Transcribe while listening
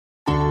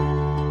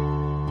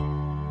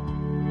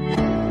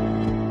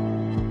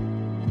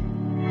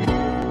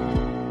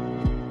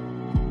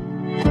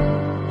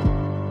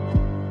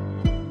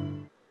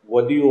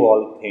What do you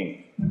all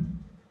think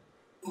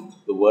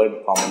the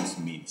word commons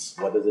means?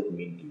 What does it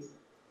mean to you?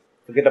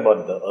 Forget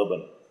about the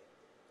urban.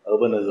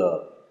 Urban is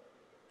a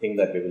thing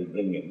that we will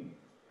bring in.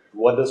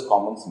 What does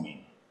commons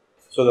mean?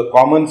 So the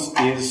commons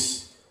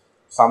is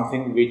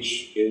something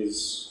which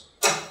is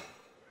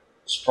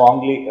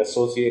strongly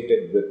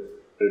associated with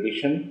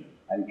tradition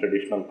and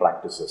traditional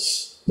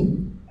practices.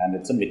 And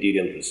it's a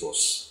material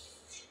resource,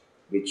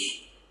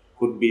 which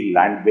could be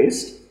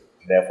land-based.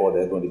 Therefore,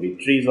 there's going to be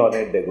trees on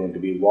it, there's going to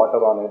be water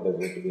on it, there's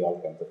going to be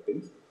all kinds of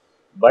things.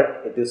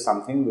 But it is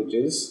something which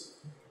is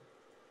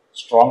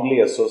strongly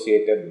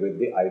associated with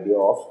the idea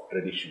of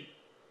tradition.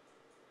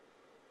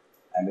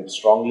 And it's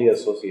strongly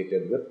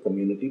associated with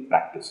community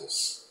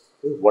practices.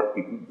 This is what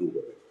people do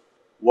with it.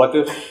 What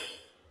if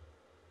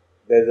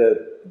there's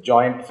a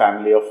joint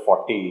family of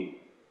 40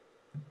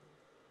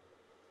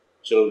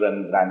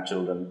 children,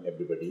 grandchildren,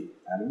 everybody,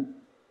 and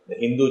the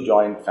Hindu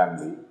joint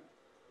family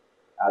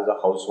as a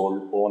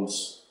household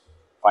owns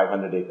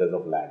 500 acres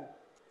of land?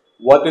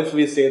 What if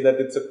we say that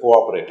it's a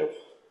cooperative?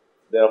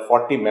 There are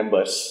 40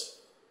 members,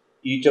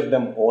 each of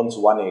them owns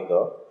 1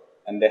 acre,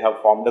 and they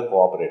have formed a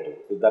cooperative.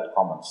 Is that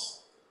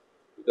commons?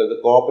 Because the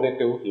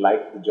cooperative,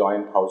 like the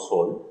joint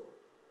household,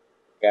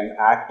 can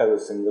act as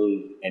a single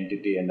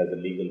entity and as a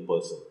legal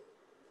person.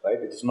 Right?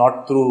 It's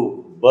not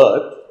through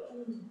birth,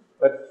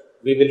 but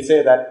we will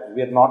say that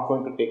we are not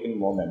going to take in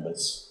more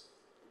members.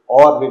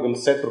 Or we will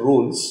set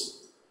rules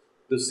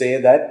to say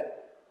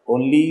that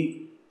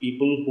only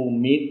people who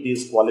meet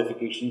these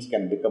qualifications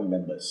can become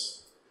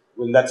members.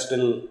 Will that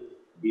still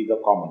be the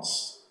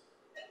commons?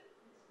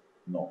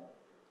 No.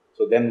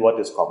 So then what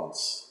is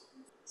commons?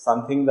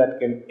 Something that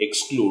can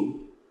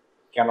exclude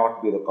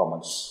cannot be the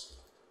commons.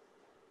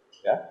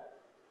 Yeah?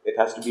 It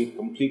has to be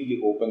completely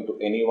open to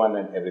anyone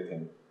and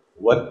everything.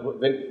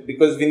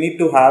 Because we need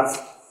to have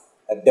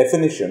a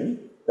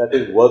definition that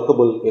is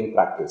workable in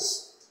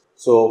practice.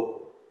 So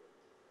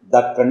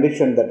that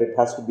condition that it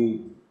has to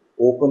be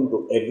open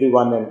to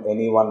everyone and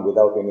anyone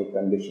without any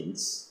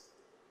conditions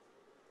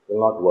will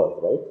not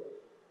work, right?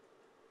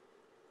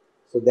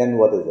 So then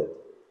what is it?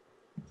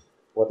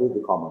 What is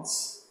the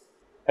commons?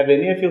 Have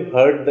any of you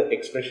heard the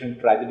expression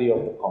tragedy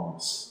of the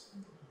commons?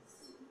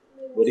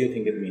 What do you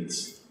think it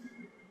means?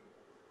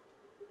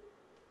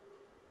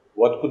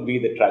 What could be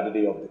the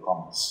tragedy of the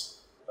commons?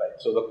 Right.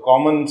 So the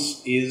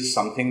commons is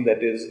something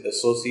that is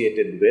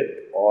associated with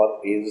or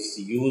is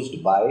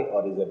used by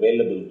or is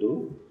available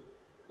to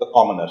the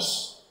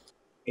commoners.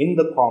 In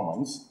the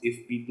commons,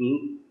 if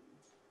people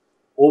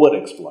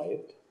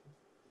overexploit,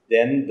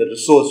 then the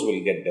resource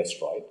will get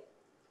destroyed.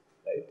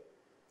 Right?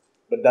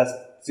 But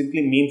that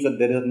simply means that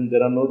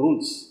there are no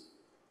rules.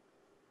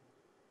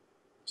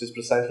 Which is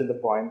precisely the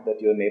point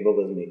that your neighbor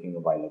was making a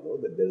while ago,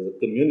 that there is a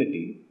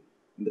community,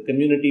 and the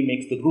community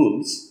makes the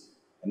rules,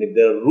 and if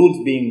there are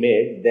rules being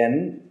made,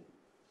 then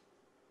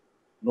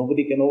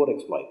nobody can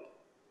overexploit.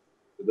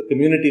 So the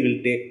community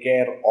will take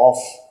care of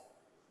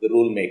the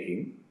rule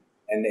making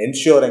and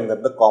ensuring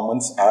that the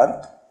commons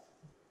are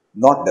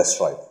not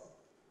destroyed.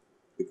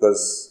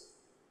 Because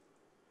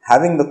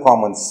having the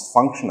commons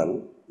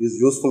functional is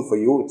useful for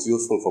you, it's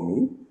useful for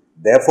me.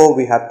 Therefore,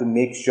 we have to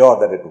make sure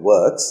that it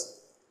works.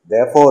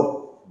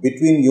 Therefore,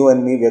 between you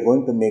and me, we are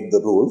going to make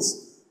the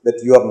rules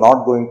that you are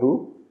not going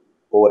to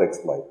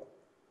overexploit.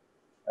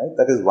 Right?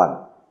 That is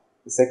one.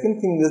 The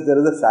second thing is there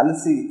is a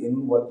fallacy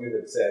in what you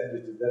have said,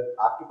 which is that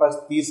आपके पास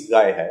 30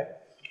 गाय है,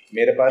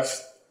 मेरे पास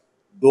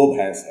 2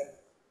 भैंस है.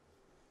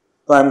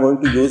 So I am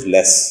going to use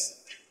less.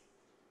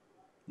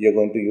 You are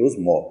going to use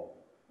more.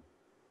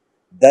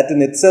 That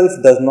in itself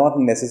does not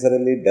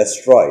necessarily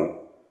destroy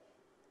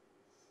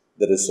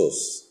the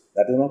resource.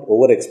 That is not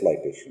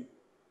overexploitation.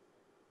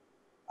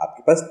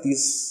 आपके पास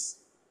 30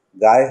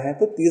 गाय है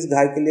तो 30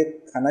 गाय के लिए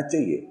खाना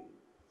चाहिए.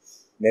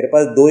 मेरे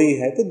पास 2 ही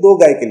है तो 2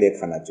 गाय के लिए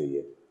खाना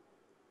चाहिए.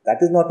 That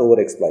is not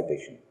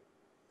overexploitation.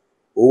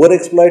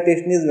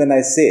 Overexploitation is when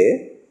I say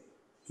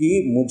कि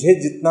मुझे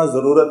जितना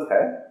ज़रूरत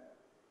है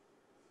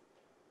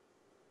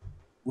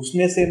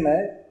उसमें से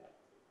मैं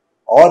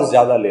और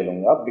ज़्यादा ले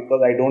लूँगा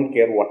because I don't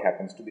care what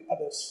happens to the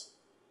others.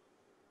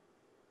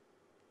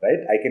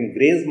 Right? I can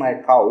graze my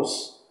cows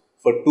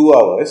for 2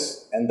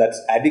 hours and that's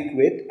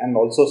adequate and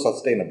also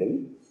sustainable.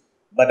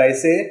 But I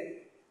say,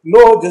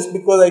 no, just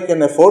because I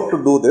can afford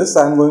to do this,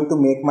 I am going to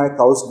make my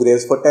cows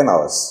graze for 10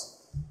 hours.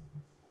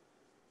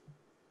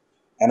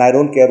 And I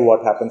don't care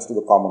what happens to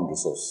the common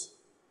resource.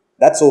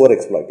 That's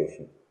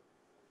overexploitation.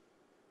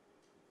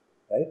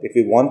 Right? If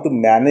we want to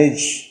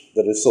manage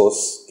the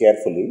resource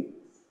carefully,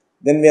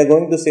 then we are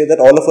going to say that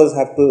all of us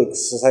have to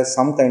exercise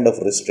some kind of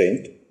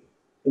restraint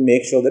to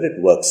make sure that it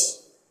works.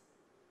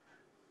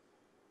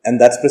 And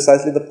that's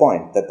precisely the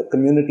point, that the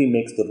community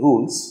makes the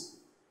rules,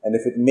 and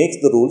if it makes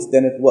the rules,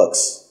 then it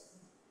works.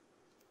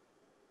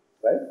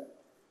 Right?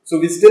 So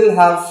we still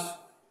have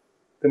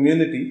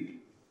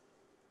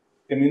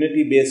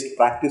community-based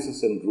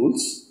practices and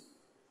rules,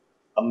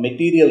 a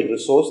material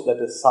resource that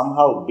is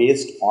somehow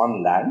based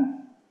on land.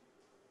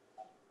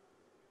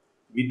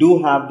 We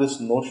do have this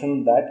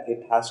notion that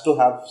it has to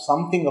have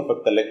something of a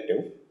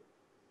collective,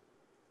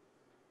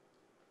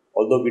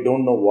 although we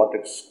don't know what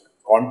its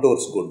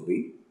contours could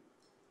be,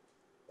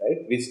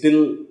 right? We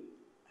still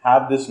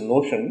have this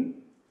notion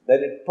that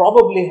it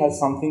probably has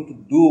something to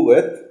do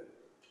with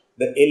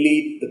the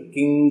elite, the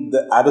king,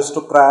 the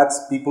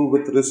aristocrats, people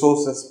with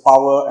resources,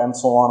 power, and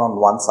so on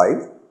one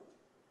side,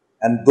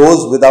 and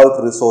those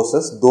without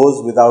resources,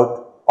 those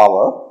without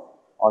power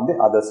on the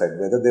other side.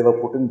 Whether they were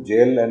put in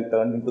jail and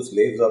turned into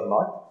slaves or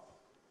not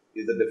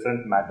is a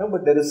different matter,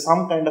 but there is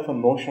some kind of a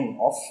notion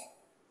of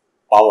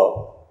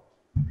power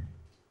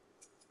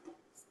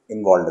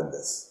involved in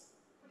this.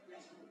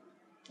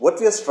 What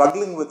we are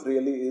struggling with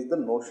really is the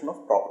notion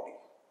of property.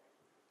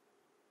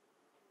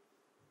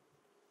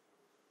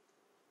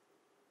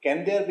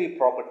 Can there be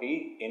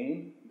property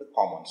in the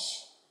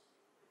commons?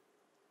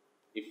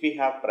 If we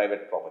have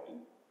private property,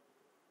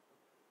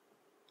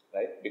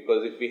 right?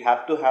 Because if we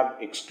have to have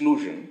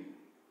exclusion,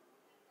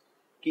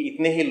 कि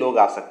इतने ही लोग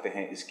आ सकते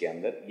हैं इसके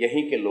अंदर,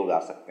 यहीं के लोग आ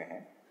सकते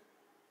हैं.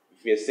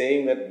 If we are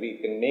saying that we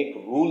can make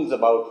rules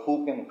about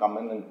who can come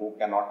in and who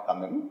cannot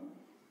come in,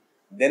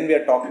 then we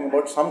are talking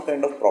about some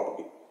kind of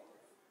property.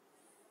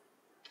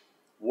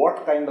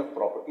 What kind of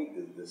property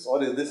is this?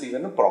 Or is this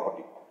even a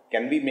property?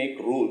 Can we make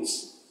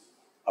rules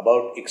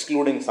about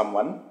excluding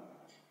someone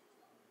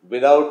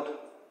without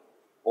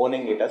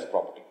owning it as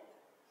property?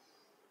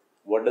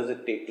 What does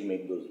it take to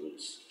make those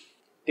rules?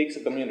 It takes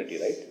a community,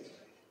 right?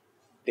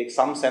 It takes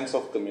some sense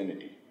of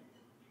community.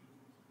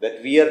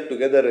 That we are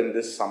together in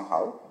this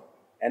somehow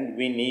and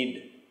we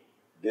need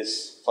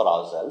this for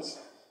ourselves.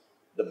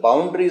 The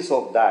boundaries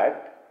of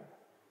that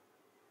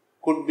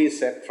could be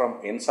set from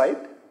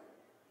inside.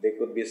 They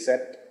could be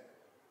set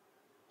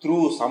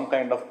through some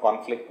kind of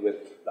conflict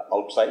with the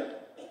outside.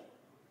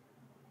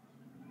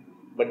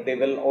 But they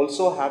will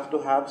also have to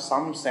have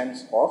some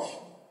sense of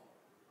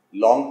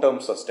long-term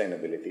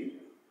sustainability.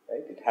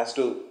 Right? It has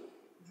to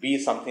be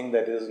something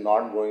that is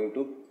not going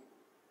to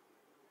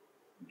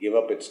give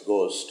up its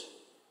ghost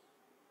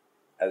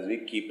as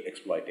we keep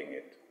exploiting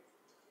it.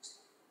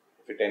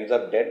 If it ends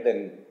up dead,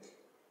 then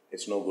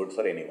it's no good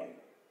for anyone.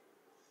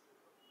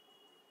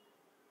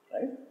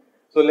 Right?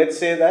 So let's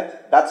say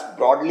that that's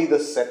broadly the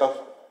set of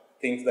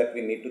things that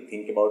we need to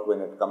think about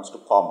when it comes to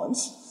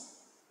commons.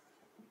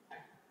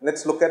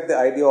 Let's look at the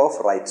idea of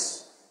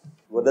rights.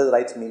 What does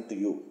rights mean to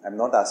you? I'm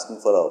not asking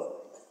for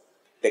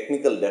a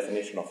technical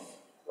definition of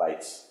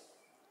rights.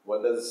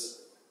 What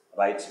does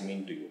rights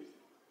mean to you?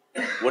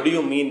 What do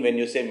you mean when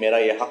you say mera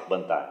ye haq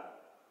banta hai?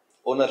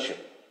 Ownership.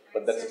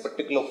 But that's a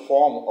particular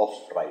form of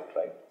right,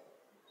 right?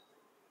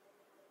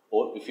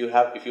 Or if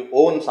you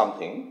own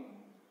something,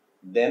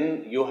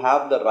 then you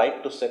have the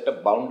right to set a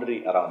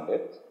boundary around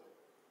it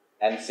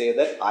and say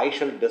that I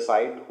shall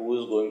decide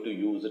who is going to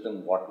use it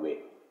in what way.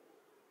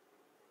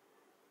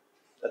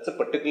 That's a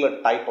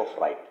particular type of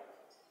right.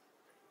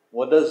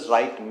 What does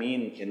right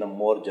mean in a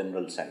more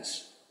general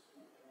sense?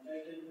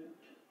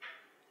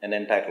 An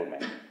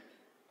entitlement.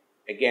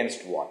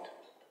 Against what?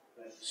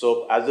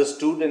 So, as a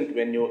student,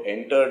 when you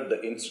entered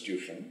the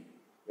institution,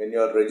 when you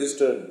are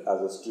registered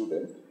as a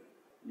student,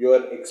 you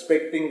are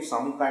expecting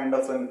some kind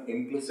of an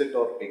implicit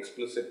or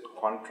explicit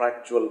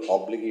contractual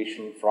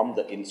obligation from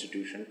the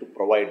institution to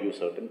provide you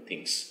certain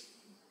things.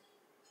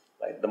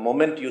 Right? The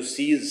moment you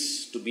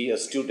cease to be a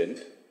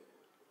student,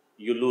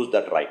 you lose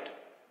that right.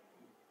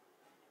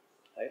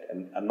 Right?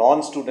 And a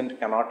non-student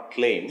cannot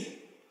claim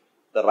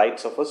the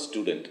rights of a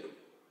student.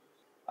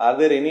 Are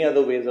there any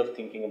other ways of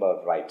thinking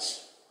about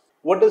rights?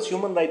 What does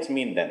human rights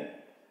mean then?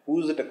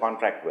 Who is it a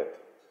contract with?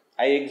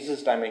 I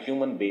exist, I'm a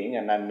human being,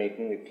 and I'm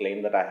making a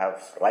claim that I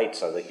have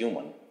rights as a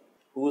human.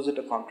 Who is it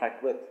a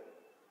contract with?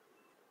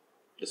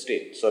 The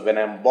state. So when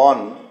I'm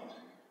born,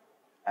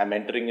 I'm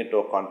entering into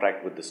a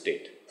contract with the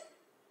state.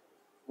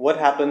 What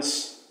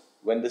happens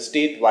when the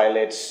state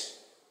violates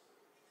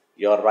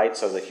your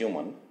rights as a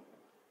human?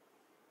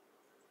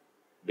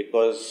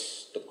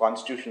 Because the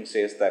Constitution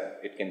says that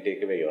it can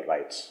take away your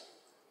rights.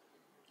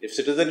 If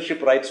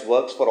citizenship rights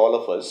works for all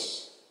of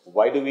us,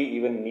 why do we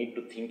even need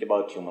to think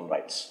about human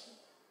rights?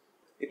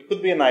 It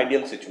could be an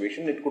ideal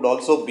situation. It could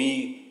also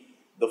be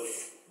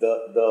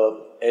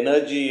the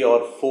energy or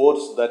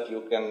force that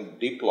you can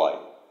deploy,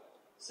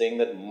 saying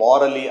that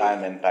morally I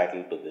am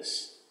entitled to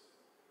this.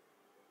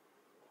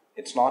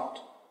 It's not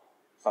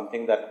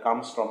something that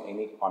comes from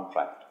any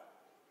contract.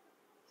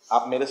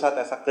 आप मेरे साथ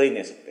ऐसा कर ही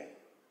नहीं सकते.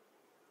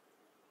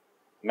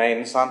 मैं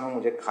इंसान हूं,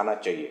 मुझे खाना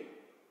चाहिए.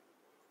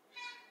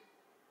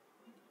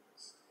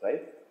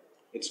 Right?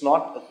 It's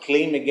not a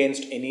claim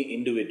against any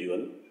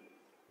individual.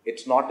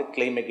 It's not a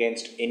claim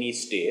against any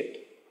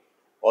state.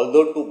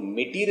 Although to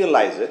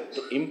materialize it,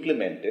 to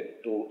implement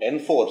it, to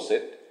enforce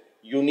it,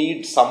 you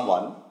need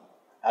someone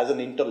as an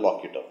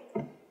interlocutor.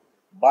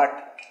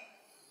 But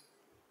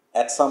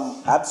at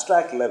some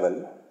abstract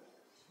level,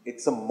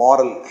 it's a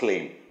moral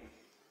claim.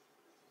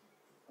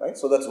 Right?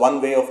 So that's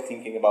one way of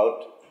thinking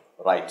about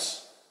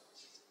rights.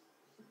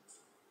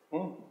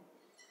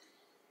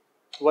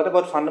 What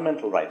about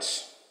fundamental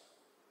rights?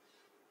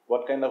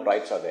 What kind of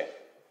rights are there?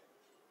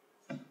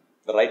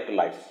 The right to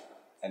life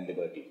and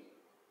liberty.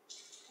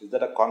 Is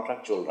that a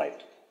contractual right?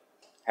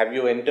 Have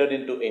you entered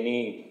into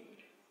any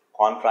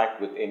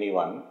contract with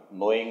anyone,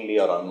 knowingly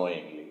or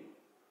unknowingly,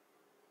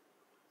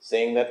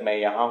 saying that मैं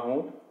यहाँ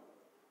हूँ,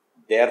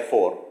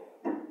 therefore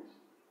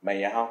मैं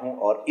यहाँ हूँ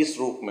और इस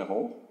रूप में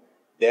हूँ,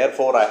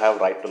 therefore I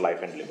have right to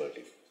life and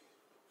liberty.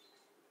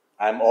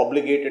 I am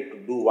obligated to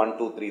do 1,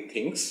 2, 3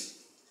 things.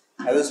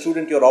 As a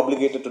student, you are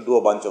obligated to do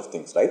a bunch of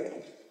things, right?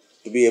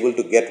 To be able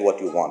to get what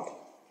you want.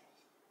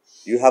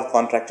 You have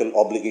contractual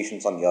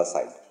obligations on your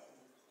side.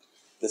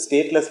 The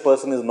stateless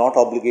person is not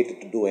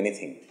obligated to do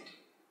anything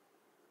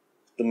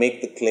to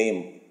make the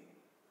claim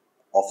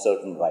of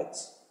certain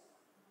rights.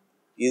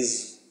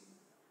 Is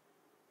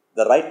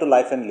the right to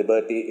life and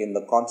liberty in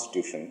the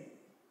Constitution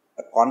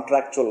a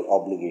contractual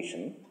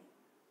obligation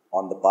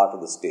on the part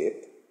of the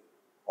state,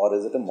 or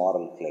is it a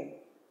moral claim?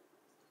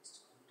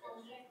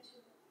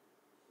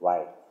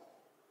 Why?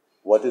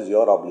 What is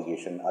your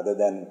obligation other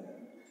than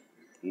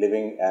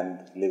living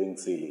and living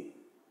freely?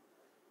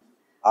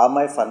 Are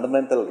my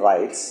fundamental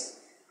rights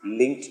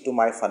linked to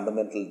my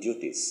fundamental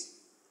duties?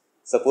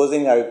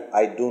 Supposing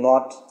I do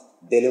not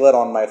deliver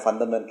on my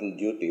fundamental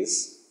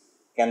duties,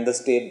 can the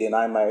state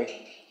deny my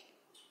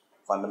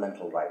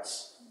fundamental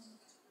rights?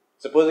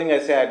 Supposing I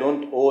say I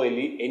don't owe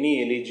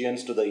any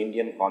allegiance to the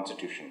Indian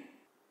Constitution,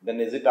 then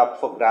is it up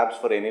for grabs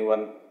for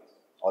anyone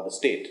or the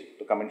state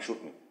to come and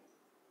shoot me?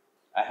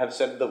 I have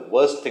said the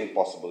worst thing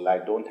possible. I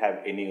don't have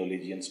any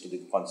allegiance to the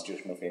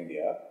Constitution of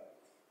India,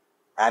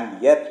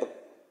 and yet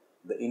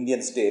the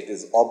Indian state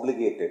is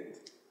obligated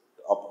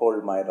to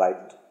uphold my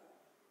right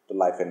to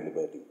life and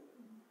liberty.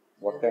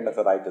 What kind of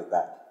a right is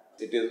that?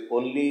 It is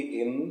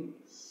only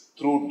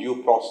through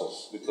due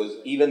process, because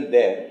even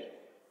there,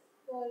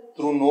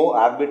 through no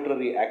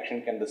arbitrary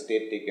action can the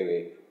state take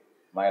away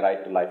my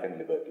right to life and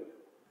liberty.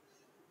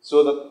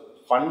 So the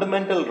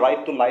fundamental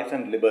right to life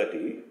and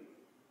liberty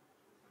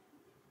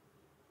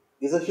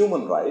is a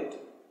human right.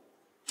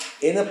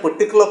 In a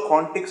particular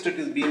context, it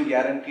is being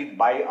guaranteed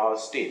by our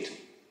state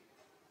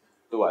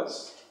to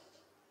us.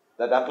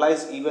 That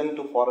applies even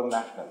to foreign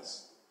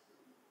nationals.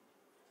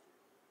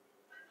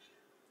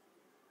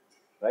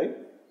 Right?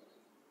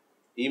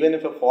 Even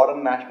if a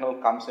foreign national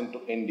comes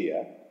into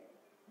India,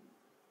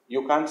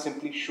 you can't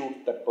simply shoot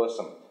that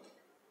person.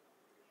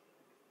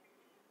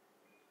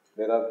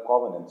 There are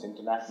covenants,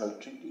 international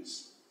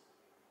treaties.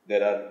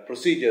 There are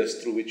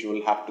procedures through which you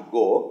will have to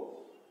go,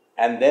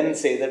 and then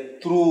say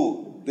that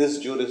through this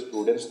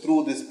jurisprudence,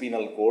 through this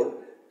penal code,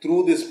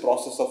 through this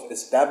process of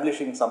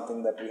establishing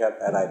something that we have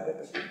arrived at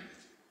it.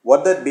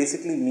 What that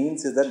basically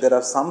means is that there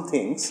are some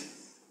things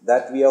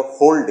that we are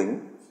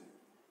holding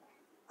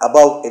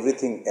above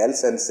everything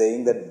else and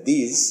saying that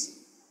these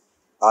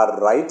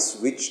are rights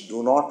which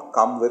do not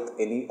come with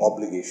any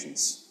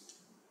obligations.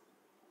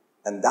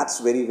 And that's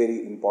very,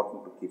 very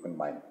important to keep in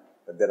mind.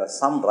 That there are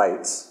some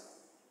rights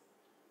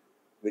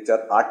which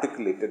are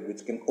articulated,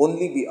 which can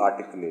only be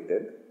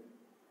articulated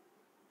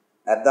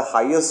at the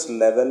highest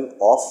level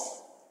of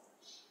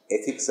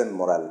ethics and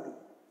morality.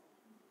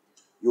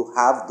 You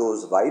have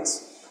those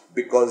rights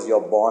because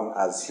you're born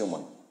as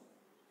human,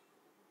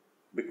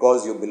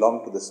 because you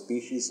belong to the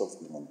species of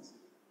humans.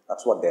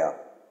 That's what they are.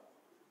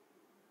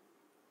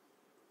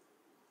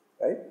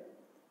 Right?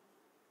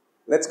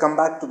 Let's come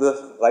back to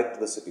the right to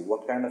the city.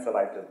 What kind of a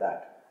right is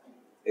that?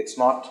 It's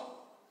not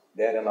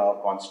there in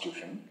our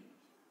constitution.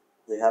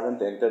 We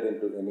haven't entered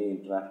into any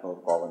international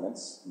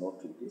covenants, no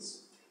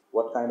treaties.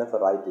 What kind of a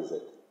right is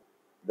it?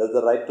 Does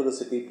the right to the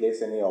city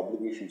place any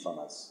obligations on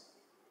us?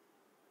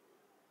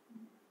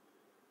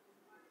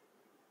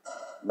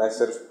 मैं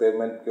सिर्फ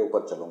pavement के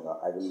ऊपर चलूँगा.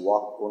 I will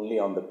walk only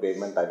on the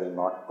pavement. I will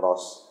not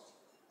cross.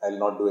 I will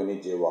not do any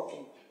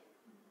jaywalking.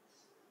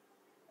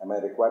 Am I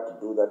required to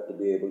do that to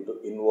be able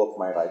to invoke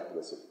my right to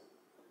the city?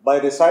 By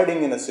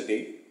residing in a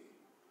city,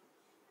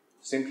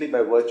 simply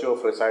by virtue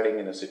of residing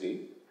in a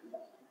city,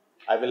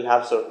 I will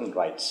have certain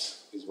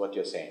rights, is what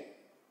you're saying.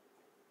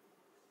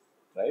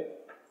 Right?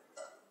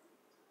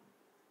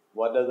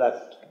 What does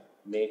that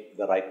make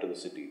the right to the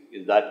city?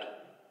 Is that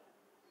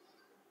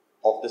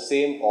of the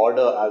same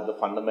order as the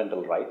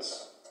fundamental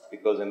rights?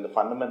 Because in the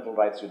fundamental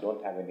rights, you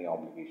don't have any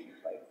obligations,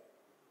 right?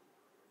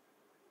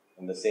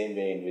 In the same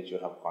way in which you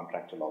have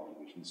contractual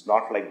obligations.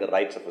 Not like the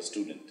rights of a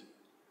student.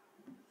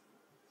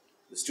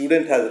 The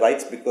student has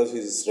rights because he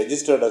is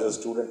registered as a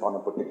student on a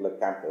particular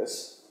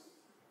campus.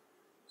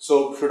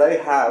 So, should I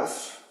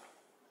have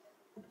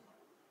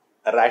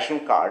a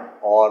ration card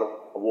or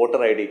a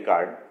voter ID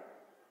card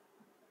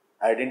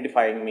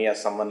identifying me as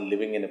someone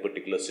living in a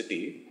particular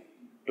city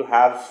to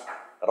have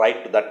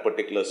right to that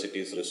particular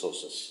city's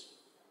resources?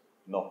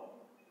 No.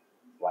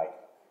 Why?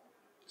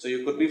 So,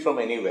 you could be from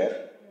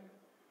anywhere.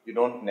 You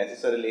don't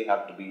necessarily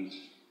have to be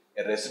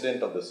a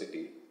resident of the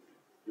city.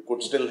 You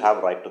could still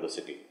have right to the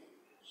city.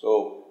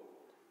 So,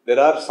 there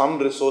are some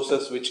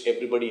resources which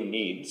everybody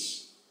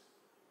needs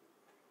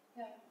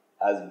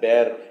as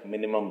bare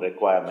minimum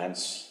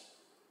requirements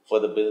for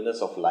the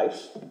business of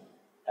life,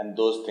 and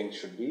those things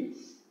should be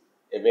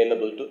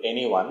available to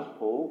anyone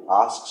who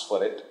asks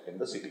for it in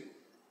the city.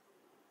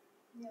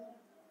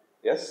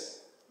 Yes?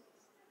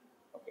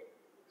 Okay.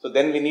 So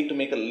then we need to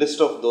make a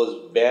list of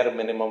those bare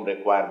minimum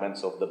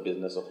requirements of the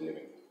business of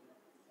living.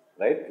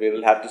 Right? We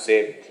will have to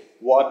say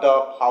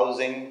water,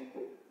 housing,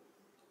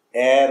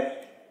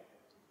 air,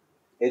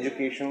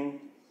 education,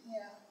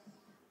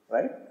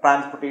 right?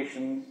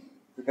 Transportation.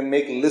 We can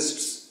make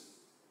lists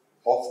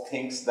of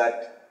things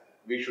that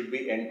we should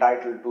be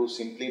entitled to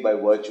simply by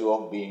virtue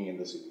of being in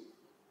the city.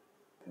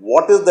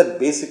 What is that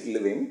basic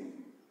living?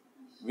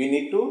 We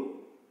need to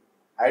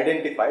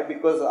identify,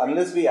 because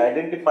unless we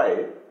identify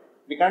it,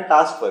 we can't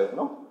ask for it,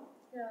 no?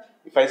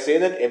 If I say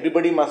that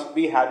everybody must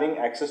be having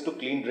access to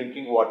clean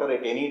drinking water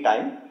at any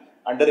time,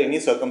 under any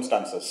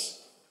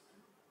circumstances,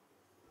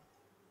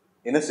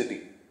 in a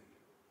city,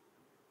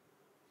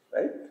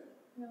 right?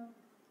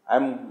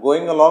 I'm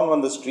going along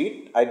on the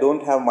street, I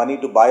don't have money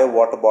to buy a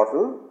water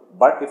bottle,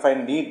 but if I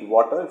need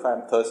water, if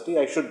I'm thirsty,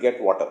 I should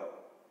get water.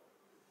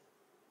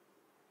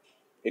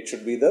 It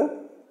should be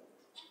the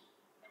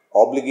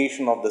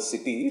obligation of the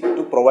city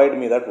to provide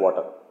me that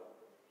water.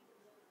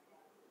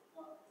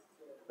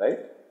 Right?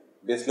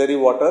 Distillery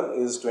water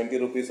is 20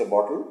 rupees a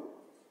bottle.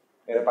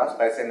 मेरे पास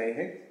पैसे नहीं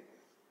है.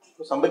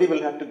 So somebody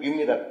will have to give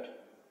me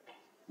that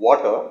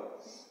water,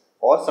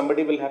 or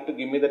somebody will have to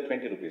give me that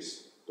 20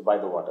 rupees to buy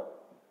the water.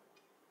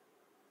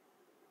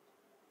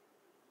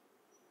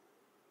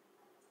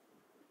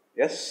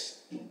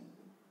 Yes?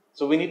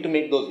 So we need to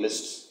make those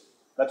lists.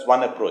 That's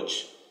one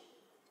approach.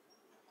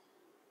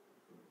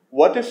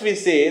 What if we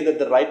say that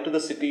the right to the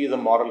city is a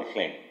moral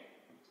claim,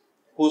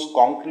 whose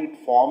concrete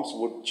forms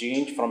would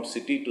change from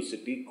city to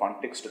city,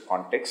 context to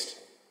context,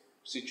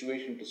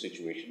 situation to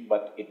situation,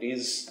 but it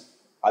is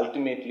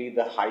ultimately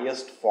the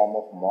highest form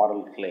of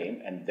moral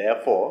claim and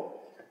therefore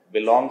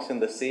belongs in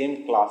the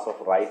same class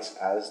of rights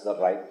as the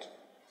right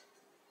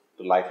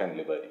to life and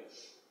liberty.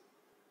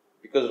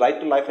 Because right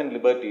to life and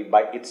liberty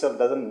by itself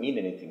doesn't mean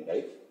anything,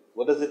 right?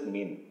 What does it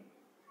mean?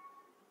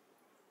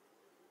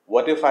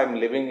 What if I'm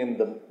living in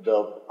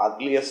the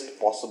ugliest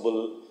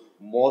possible,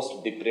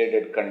 most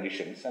degraded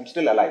conditions? I'm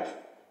still alive.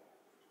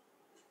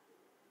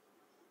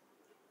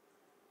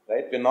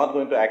 Right? We're not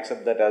going to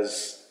accept that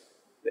as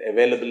the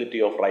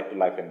availability of right to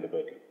life and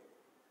liberty.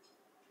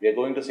 We are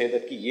going to say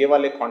that ye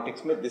wale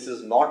context mein, this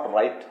is not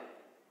right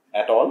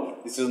at all.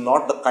 This is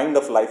not the kind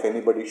of life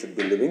anybody should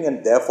be living,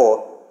 and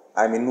therefore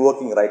I'm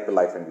invoking right to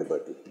life and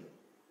liberty.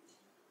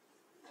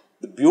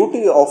 The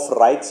beauty of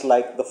rights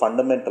like the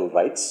fundamental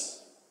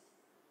rights,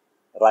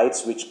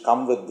 rights which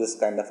come with this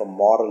kind of a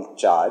moral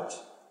charge,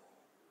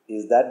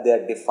 is that they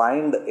are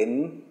defined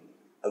in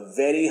a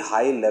very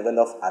high level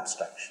of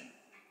abstraction.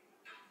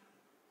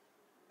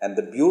 And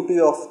the beauty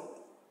of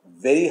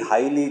very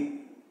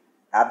highly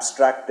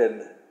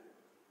abstracted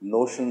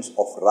notions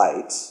of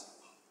rights,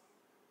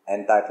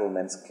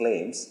 entitlements,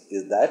 claims,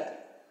 is that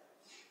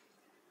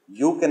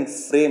you can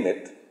frame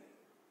it,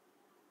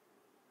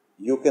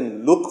 you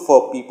can look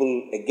for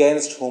people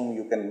against whom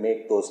you can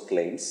make those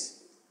claims.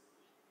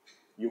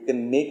 You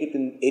can make it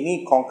in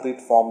any concrete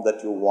form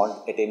that you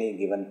want at any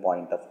given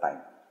point of time.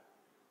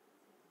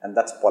 And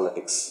that's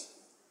politics.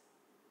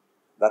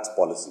 That's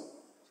policy.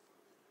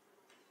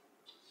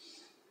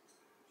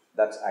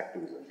 That's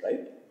activism,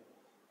 right?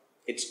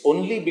 It's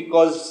only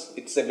because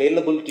it's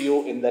available to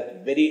you in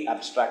that very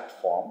abstract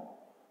form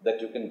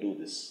that you can do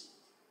this.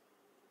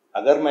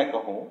 Agar मैं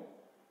कहूँ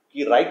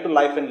कि right to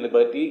life and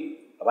liberty,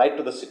 right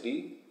to the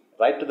city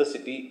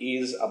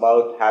is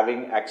about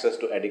having access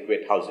to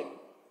adequate housing.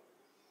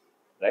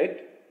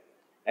 Right?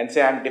 And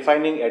say I'm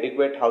defining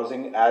adequate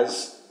housing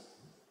as,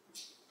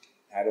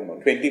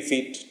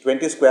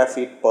 20 square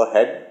feet per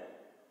head,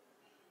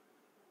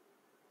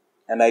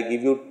 and I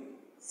give you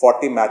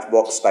 40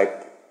 matchbox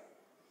type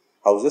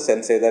houses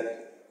and say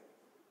that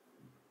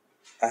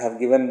I have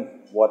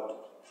given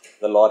what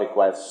the law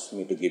requires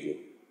me to give you.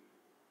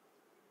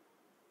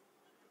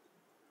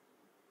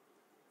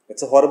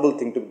 It's a horrible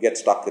thing to get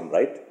stuck in,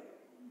 right?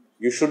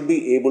 You should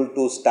be able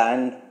to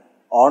stand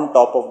on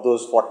top of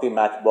those 40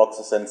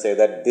 matchboxes and say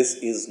that this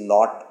is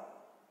not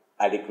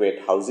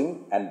adequate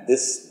housing and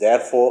this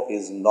therefore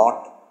is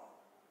not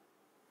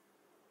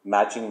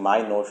matching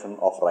my notion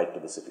of right to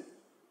the city.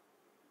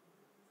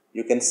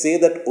 You can say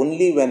that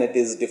only when it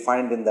is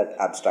defined in that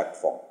abstract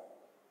form.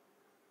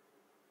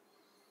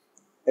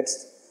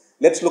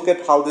 Let's look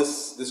at how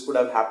this could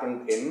have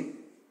happened in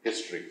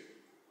history.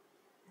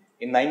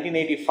 In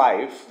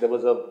 1985, there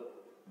was a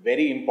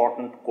very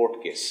important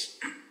court case.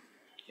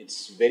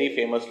 It's very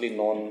famously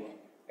known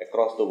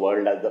across the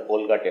world as the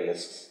Olga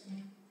Teles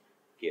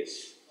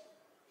case.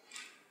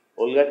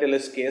 Olga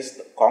Teles case,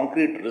 the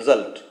concrete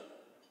result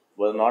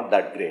was not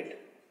that great,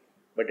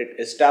 but it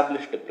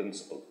established a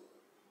principle.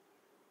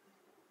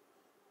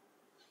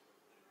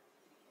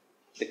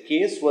 The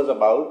case was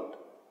about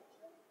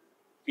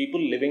people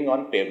living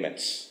on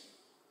pavements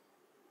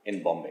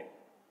in Bombay.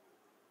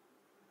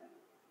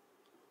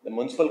 The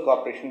municipal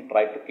corporation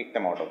tried to kick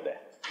them out of there.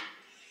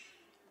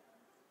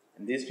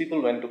 And these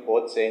people went to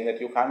court saying that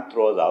you can't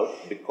throw us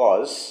out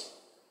because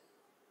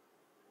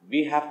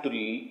we have to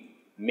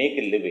make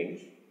a living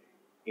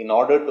in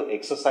order to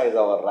exercise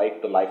our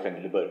right to life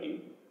and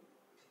liberty.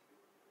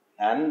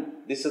 and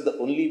this is the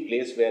only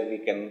place where we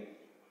can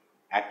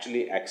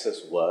actually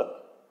access work,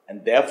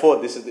 and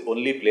therefore this is the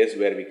only place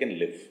where we can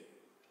live.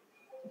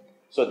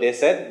 So they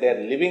said their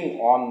living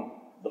on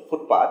the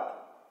footpath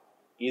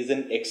is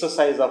an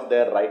exercise of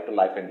their right to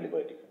life and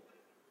liberty.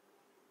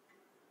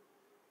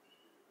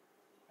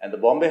 And the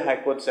Bombay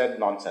High Court said,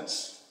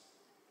 nonsense.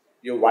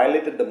 You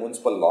violated the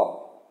municipal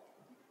law.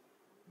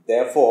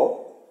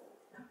 Therefore,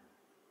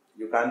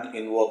 you can't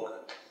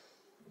invoke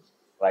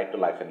right to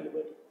life and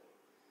liberty.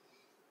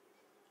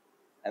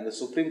 And the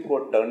Supreme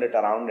Court turned it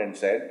around and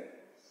said,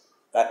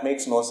 that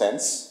makes no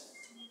sense,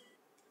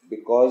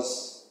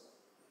 because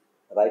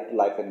right to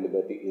life and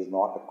liberty is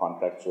not a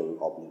contractual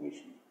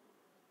obligation.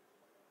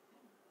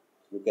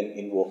 You can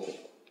invoke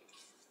it.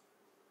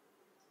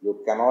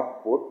 You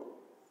cannot put,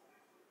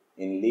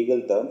 in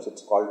legal terms,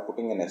 it's called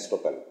putting an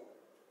estoppel.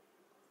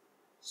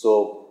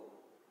 So,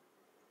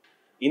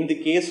 in the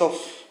case of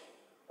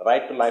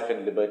right to life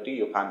and liberty,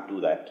 you can't do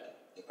that.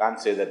 You can't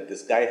say that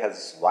this guy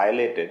has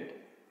violated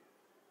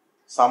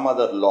some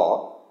other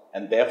law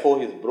and therefore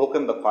he's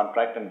broken the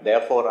contract and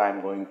therefore I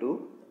am going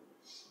to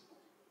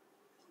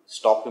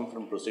stop him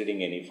from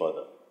proceeding any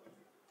further.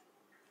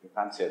 You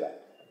can't say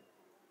that.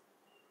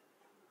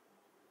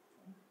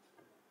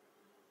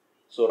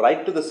 So,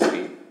 right to the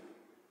city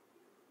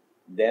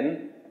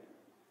then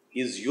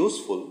is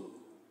useful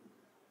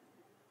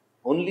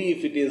only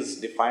if it is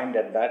defined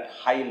at that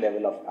high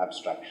level of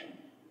abstraction,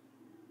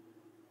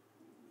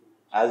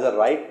 as a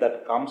right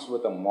that comes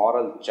with a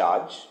moral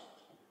charge.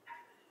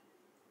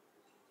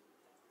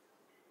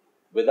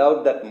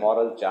 Without that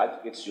moral charge,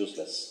 it's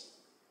useless.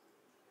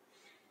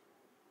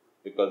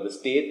 Because the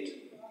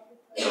state,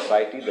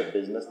 society, the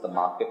business, the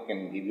market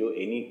can give you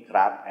any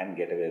crap and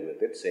get away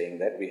with it, saying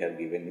that we have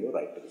given you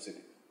right to the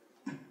city.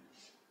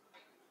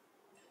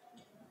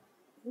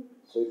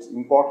 So it's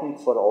important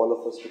for all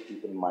of us to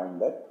keep in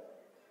mind that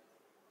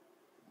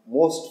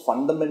most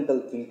fundamental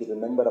thing to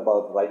remember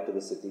about right to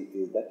the city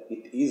is that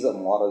it is a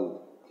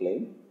moral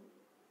claim.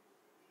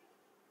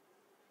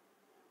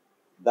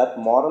 That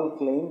moral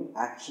claim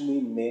actually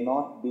may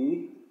not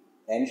be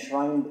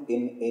enshrined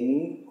in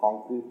any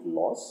concrete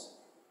laws,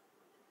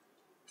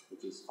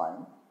 which is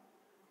fine.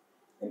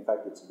 In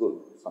fact, it's good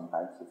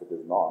sometimes if it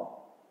is not,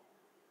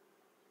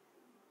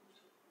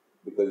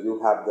 because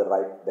you have the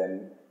right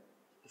then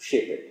to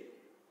shape it.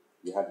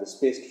 You have the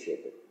space to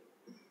shape it.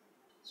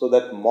 So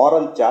that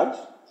moral charge,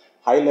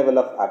 high level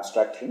of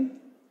abstraction,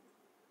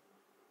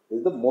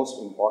 is the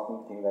most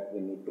important thing that we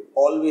need to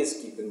always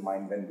keep in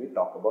mind when we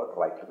talk about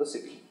right to the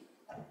city.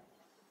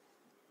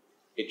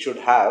 It should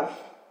have,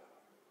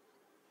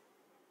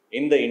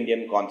 in the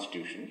Indian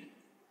Constitution,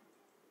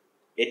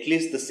 at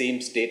least the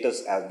same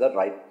status as the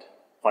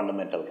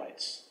fundamental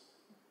rights.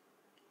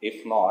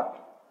 If not,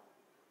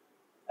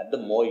 at the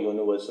more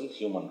universal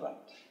human right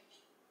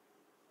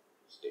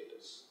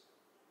status.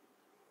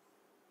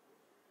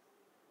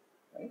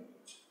 Right?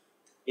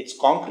 Its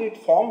concrete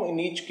form in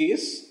each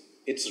case,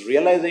 its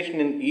realization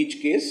in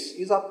each case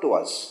is up to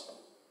us.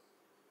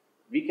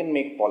 We can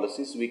make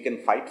policies, we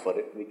can fight for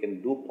it, we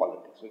can do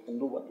politics, we can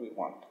do what we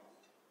want.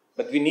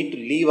 But we need to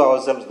leave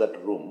ourselves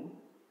that room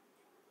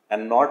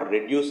and not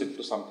reduce it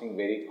to something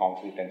very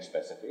concrete and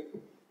specific.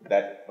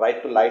 That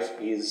right to life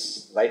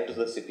is, right to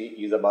the city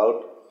is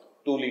about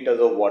 2 liters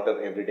of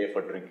water every day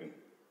for drinking.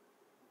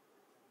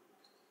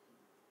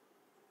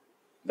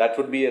 That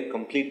would be a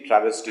complete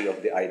travesty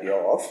of the idea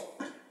of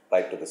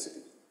right to the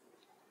city.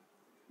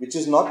 Which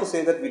is not to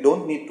say that we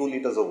don't need 2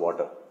 liters of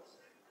water.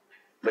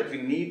 But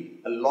we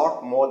need a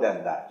lot more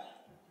than that.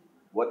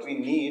 What we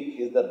need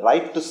is the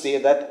right to say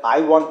that I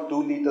want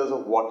 2 liters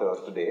of water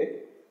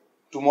today.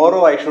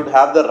 Tomorrow I should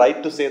have the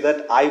right to say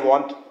that I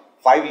want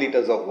 5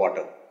 liters of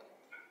water.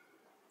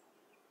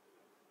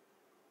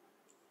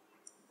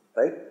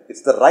 Right?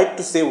 It's the right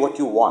to say what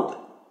you want.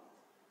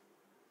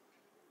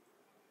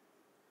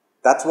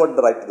 That's what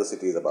the right to the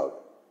city is about.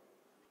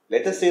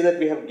 Let us say that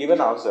we have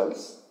given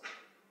ourselves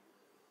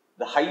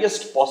the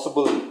highest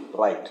possible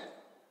right.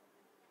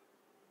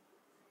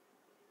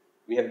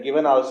 We have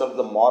given ourselves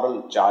the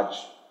moral charge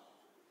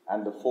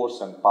and the force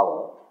and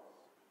power.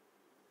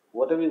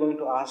 What are we going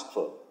to ask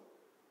for?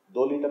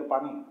 2 liters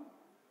pani?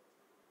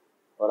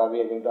 Or are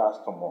we going to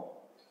ask for more?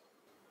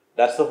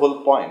 That's the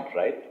whole point,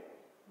 right?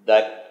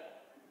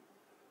 That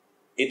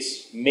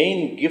its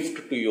main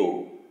gift to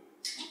you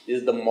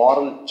is the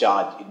moral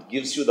charge. It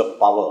gives you the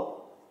power.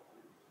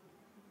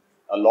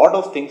 A lot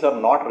of things are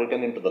not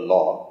written into the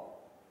law,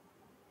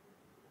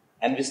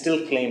 and we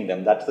still claim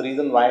them. That's the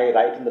reason why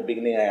right in the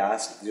beginning I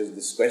asked you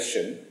this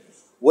question.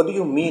 What do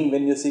you mean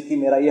when you say कि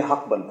मेरा ये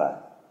हक बनता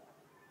है?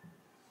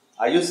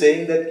 Are you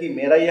saying that कि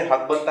मेरा ये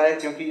हक बनता है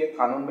क्योंकि ये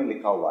कानून में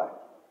लिखा हुआ है?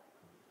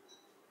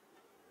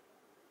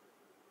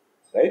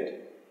 Right?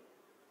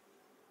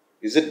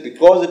 Is it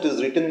because it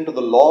is written into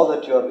the law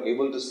that you are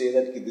able to say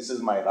that this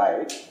is my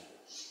right?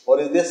 Or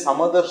is there some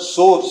other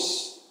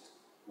source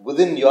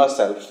within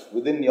yourself,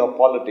 within your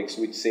politics,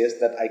 which says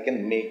that I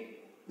can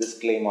make this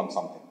claim on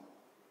something?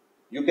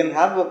 You can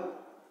have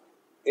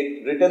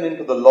it written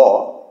into the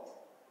law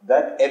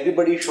that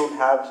everybody should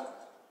have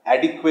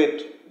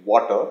adequate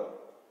water,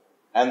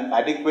 and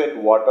adequate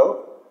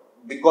water,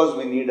 because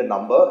we need a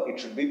number, it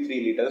should be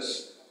 3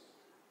 liters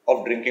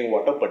of drinking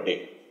water per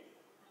day.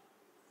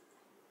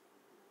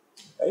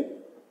 Right?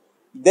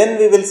 Then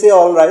we will say,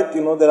 all right,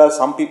 there are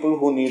some people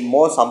who need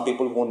more, some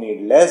people who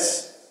need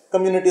less.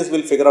 Communities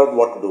will figure out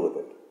what to do with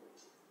it.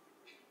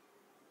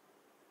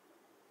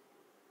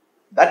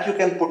 That you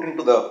can put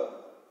into the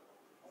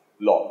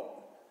law.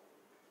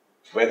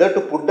 Whether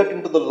to put that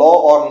into the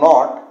law or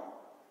not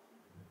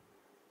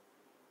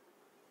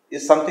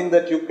is something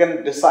that you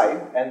can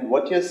decide. And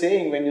what you're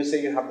saying when you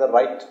say you have the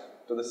right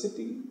to the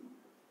city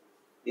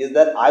is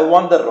that I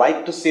want the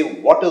right to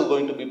say what is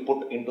going to be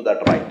put into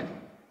that right.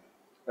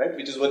 Right?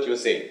 Which is what you're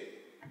saying.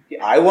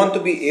 I want to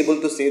be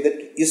able to say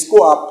that isko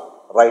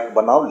aap right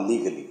banao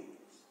legally.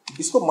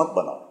 Isko mat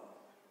banao.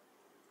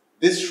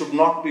 This should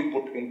not be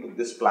put into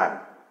this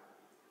plan.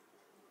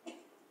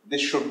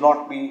 This should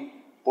not be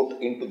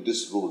put into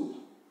this rule.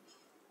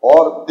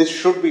 Or this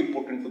should be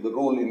put into the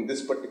rule in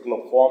this particular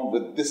form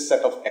with this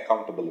set of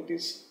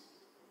accountabilities.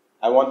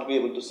 I want to be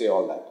able to say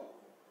all that.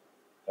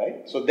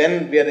 Right? So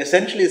then we are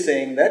essentially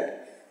saying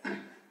that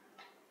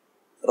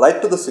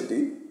right to the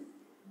city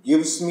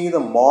gives me the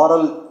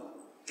moral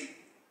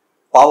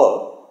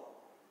power,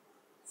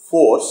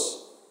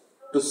 force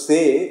to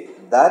say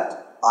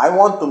that I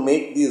want to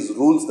make these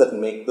rules that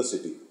make the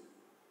city.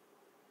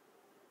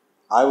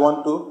 I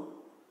want to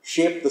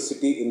shape the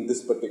city in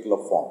this particular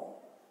form.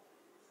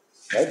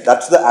 Right?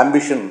 That's the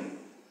ambition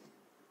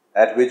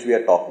at which we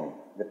are talking.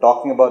 We're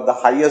talking about the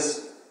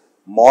highest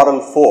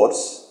moral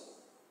force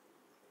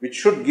which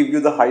should give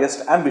you the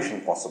highest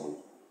ambition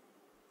possible.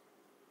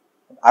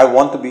 I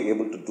want to be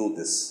able to do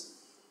this.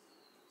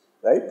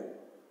 Right?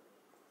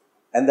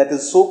 And that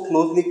is so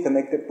closely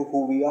connected to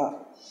who we are.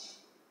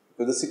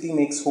 Because the city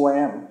makes who I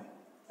am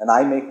and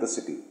I make the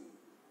city.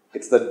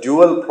 It's the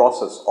dual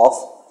process of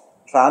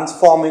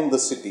transforming the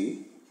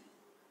city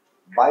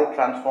by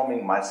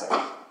transforming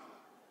myself.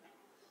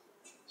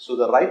 So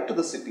the right to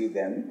the city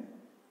then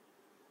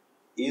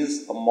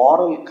is a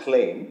moral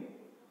claim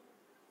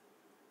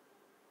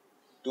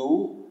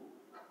to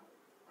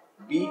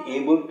be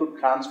able to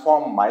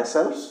transform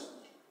myself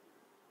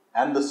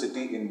and the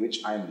city in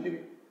which I am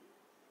living.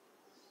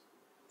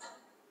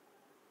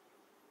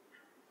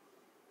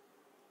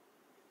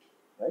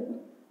 Right?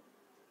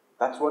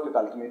 That's what it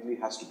ultimately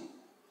has to be.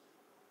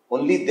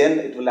 Only then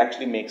it will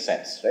actually make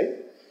sense, right?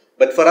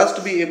 But for us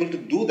to be able to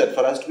do that,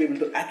 for us to be able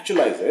to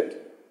actualize it,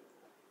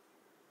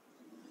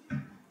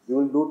 you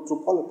will do it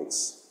through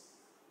politics.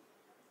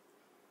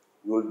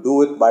 You will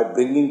do it by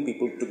bringing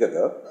people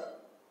together.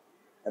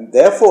 And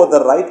therefore,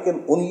 the right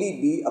can only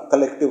be a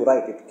collective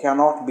right. It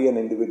cannot be an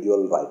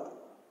individual right.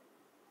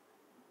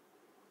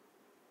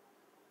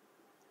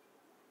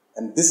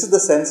 And this is the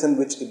sense in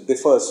which it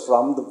differs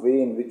from the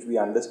way in which we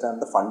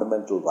understand the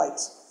fundamental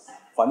rights.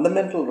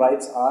 Fundamental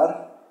rights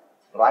are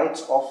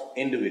rights of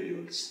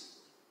individuals.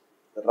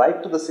 The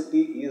right to the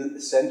city is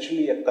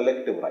essentially a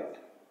collective right.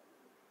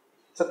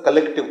 It's a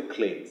collective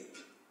claim.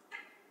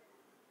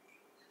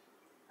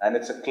 And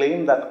it's a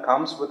claim that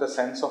comes with a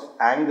sense of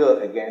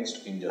anger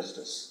against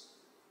injustice.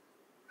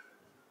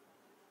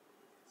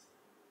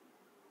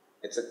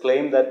 It's a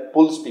claim that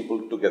pulls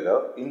people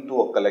together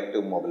into a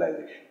collective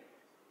mobilization.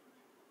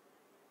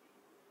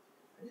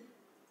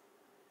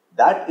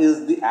 That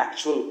is the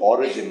actual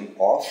origin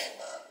of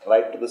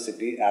right to the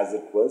city as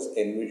it was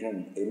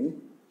envisioned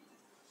in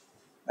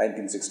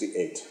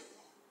 1968,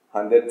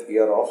 100th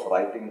year of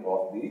writing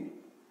of the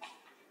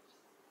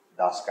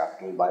Das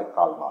Kapital by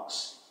Karl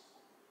Marx.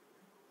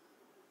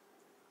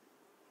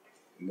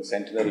 In the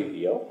centenary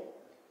year,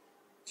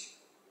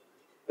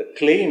 the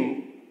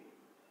claim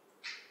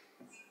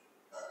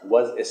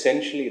was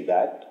essentially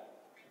that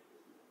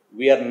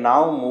we are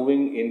now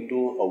moving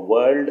into a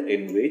world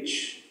in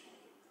which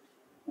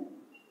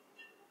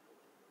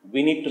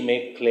we need to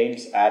make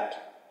claims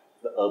at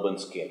the urban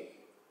scale.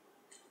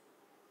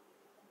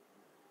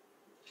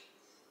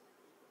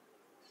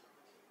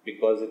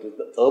 Because it is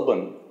the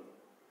urban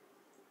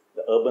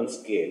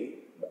scale,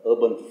 the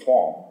urban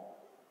form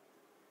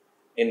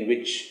in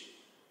which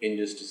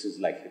injustice is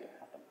likely to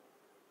happen.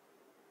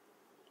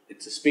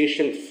 It's a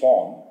spatial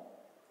form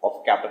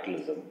of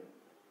capitalism,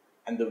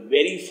 and the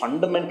very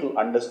fundamental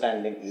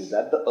understanding is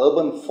that the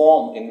urban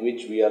form in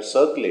which we are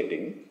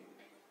circulating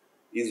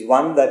is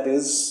one that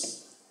is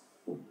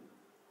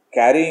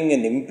carrying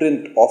an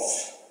imprint of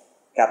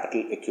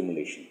capital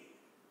accumulation.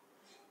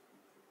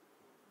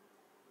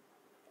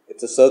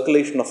 It's a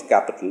circulation of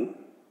capital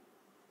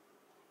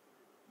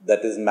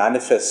that is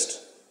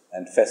manifest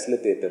and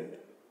facilitated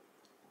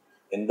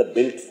in the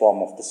built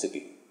form of the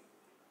city.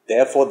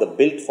 Therefore, the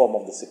built form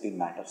of the city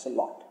matters a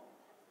lot.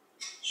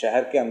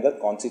 शहर के अंदर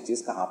कौन सी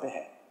चीज कहाँ पे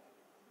है?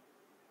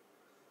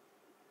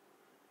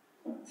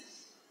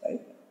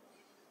 Right?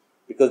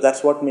 Because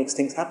that's what makes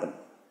things happen.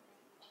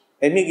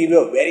 Let me give you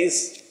a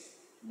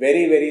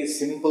very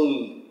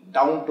simple,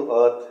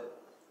 down-to-earth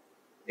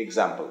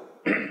example.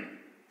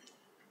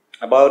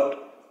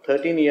 About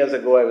 13 years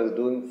ago, I was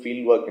doing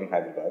field work in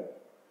Hyderabad,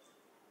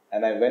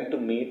 and I went to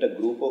meet a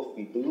group of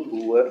people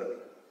who were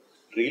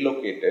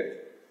relocated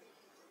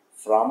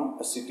from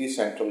a city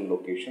central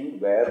location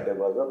where there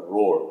was a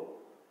road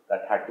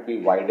that had to be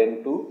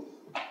widened to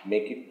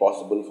make it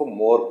possible for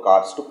more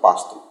cars to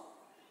pass through.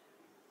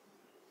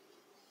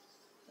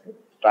 Right?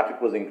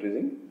 Traffic was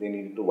increasing, they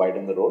needed to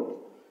widen the road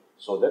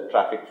so that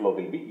traffic flow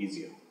will be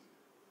easier.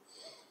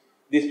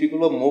 These people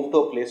were moved to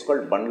a place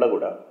called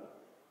Bandlaguda,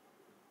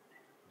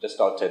 just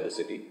outside the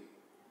city,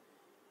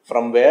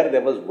 from where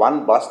there was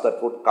one bus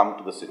that would come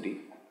to the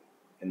city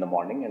in the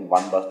morning and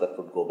one bus that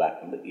would go back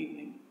in the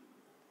evening.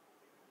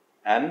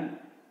 And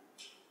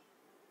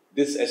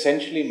this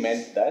essentially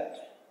meant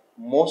that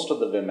most of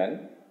the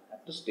women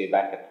had to stay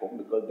back at home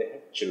because they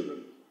had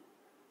children.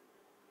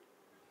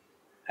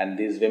 And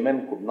these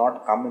women could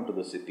not come into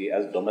the city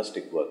as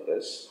domestic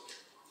workers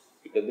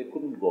because they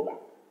couldn't go back.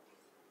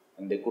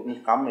 And they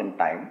couldn't come in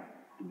time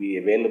to be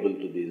available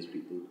to these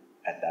people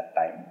at that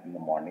time in the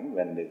morning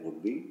when there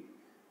would be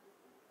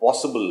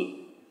possible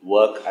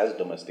work as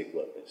domestic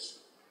workers.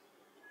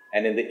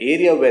 And in the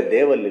area where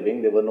they were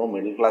living, there were no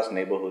middle class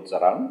neighborhoods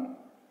around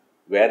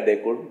where they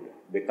could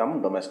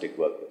become domestic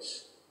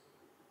workers.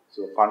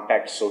 So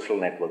contact social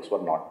networks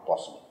were not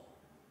possible.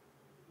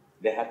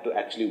 They had to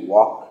actually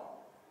walk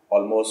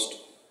almost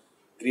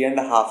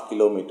 3.5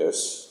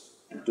 kilometers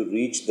to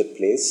reach the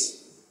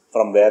place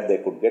from where they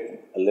could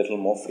get a little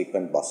more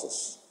frequent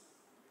buses.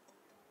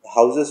 The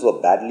houses were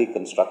badly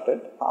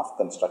constructed, half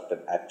constructed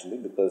actually,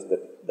 because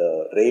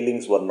the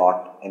railings were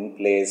not in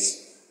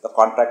place. The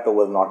contractor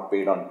was not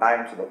paid on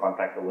time, so the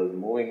contractor was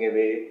moving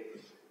away.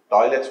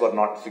 Toilets were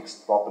not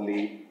fixed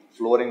properly.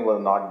 Flooring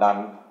was not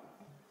done.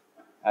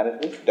 And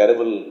it was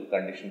terrible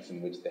conditions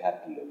in which they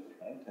had to live.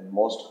 Right? And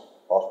most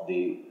of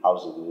the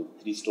houses were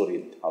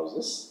 3-story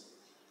houses.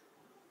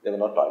 There were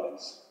no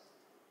toilets.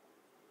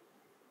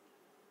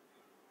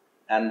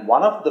 And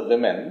one of the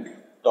women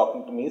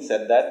talking to me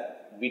said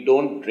that we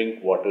don't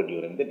drink water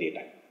during the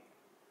daytime.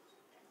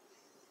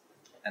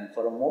 And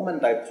for a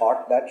moment I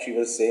thought that she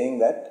was saying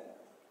that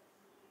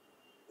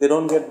they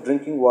don't get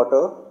drinking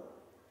water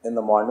in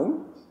the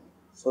morning,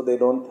 so they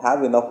don't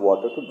have enough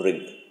water to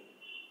drink.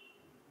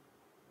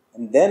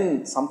 And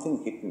then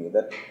something hit me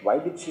that why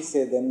did she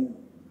say then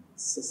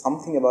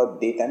something about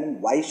daytime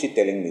and why is she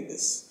telling me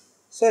this?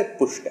 So I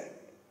pushed that.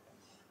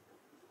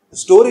 The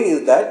story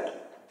is that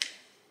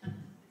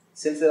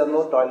since there are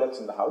no toilets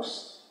in the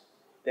house,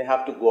 they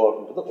have to go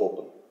out into the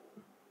open.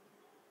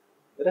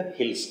 There are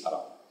hills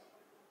around.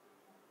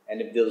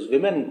 And if those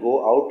women go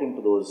out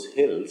into those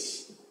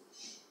hills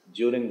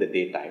during the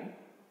daytime,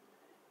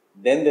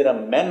 then there are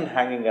men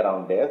hanging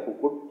around there who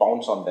could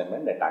pounce on them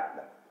and attack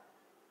them.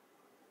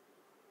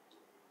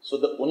 So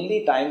the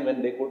only time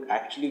when they could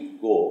actually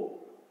go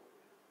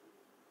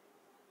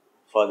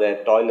for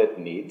their toilet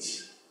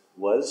needs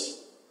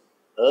was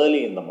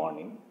early in the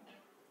morning,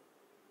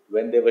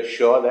 when they were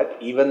sure that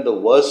even the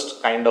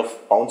worst kind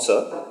of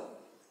pouncer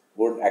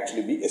would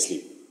actually be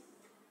asleep.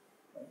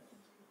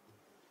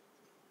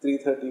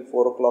 3:30,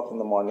 4 o'clock in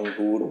the morning,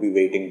 who would be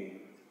waiting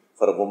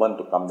for a woman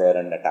to come there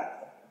and attack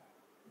them?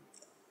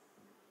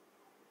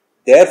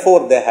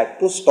 Therefore, they had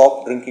to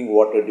stop drinking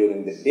water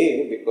during the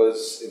day,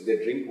 because if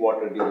they drink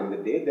water during the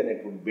day, then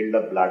it would build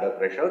up bladder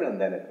pressure and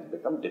then it would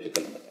become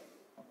difficult for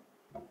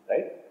them.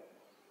 Right?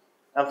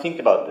 Now think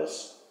about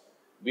this.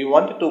 We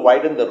wanted to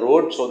widen the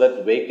road so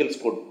that vehicles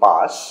could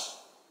pass,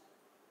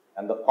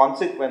 and the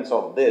consequence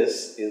of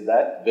this is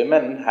that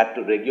women had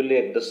to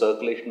regulate the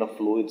circulation of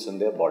fluids in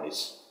their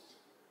bodies.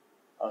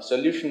 A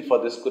solution for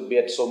this could be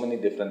at so many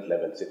different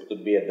levels. It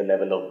could be at the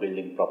level of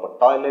building proper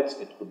toilets.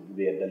 It could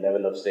be at the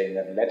level of saying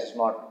that let's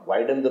not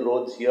widen the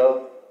roads here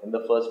in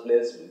the first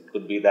place. It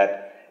could be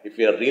that if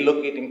we are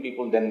relocating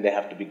people, then they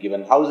have to be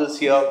given houses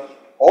here.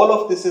 All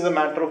of this is a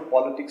matter of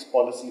politics,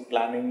 policy,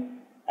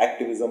 planning,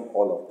 activism,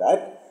 all of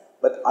that.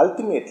 But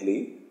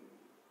ultimately,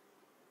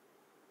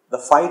 the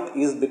fight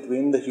is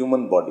between the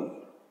human body,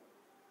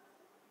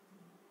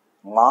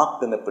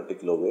 marked in a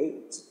particular way,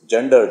 it's a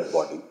gendered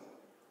body,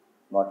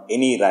 not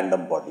any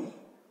random body,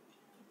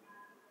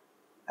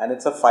 and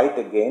it's a fight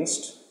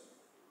against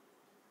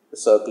the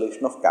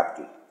circulation of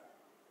capital.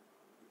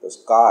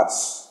 Because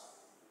cars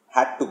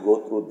had to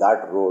go through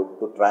that road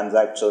to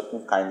transact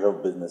certain kinds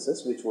of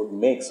businesses which would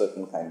make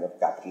certain kind of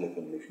capital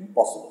accumulation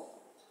possible.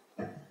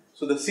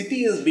 So the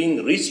city is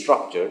being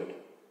restructured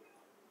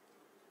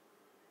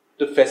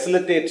to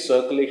facilitate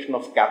circulation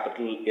of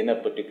capital in a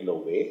particular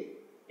way,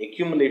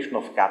 accumulation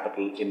of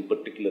capital in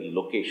particular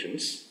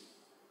locations,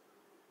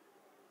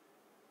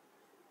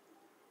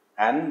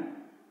 and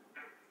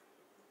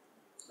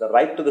the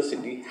right to the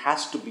city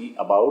has to be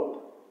about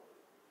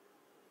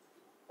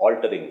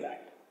altering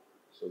that.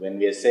 So when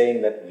we are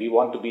saying that we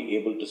want to be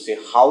able to say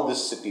how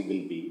this city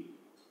will be,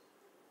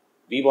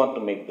 we want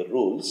to make the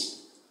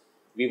rules,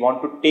 we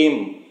want to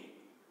tame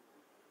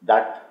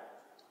that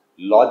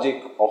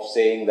logic of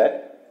saying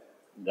that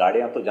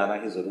gaadiyan to jana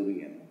hi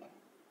zaruri hai.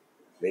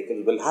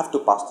 Vehicles will have to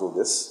pass through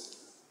this.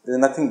 There is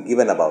nothing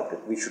given about it.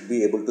 We should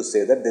be able to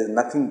say that there is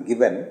nothing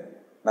given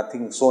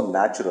Nothing so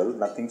natural,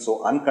 nothing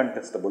so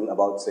uncontestable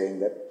about saying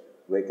that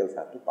vehicles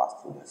have to pass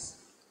through this.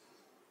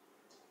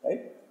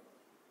 Right?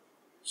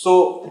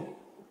 So,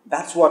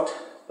 that's what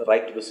the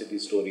right to the city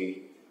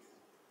story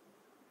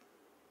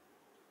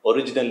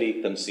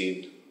originally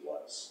conceived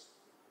was.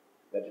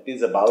 That it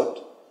is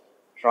about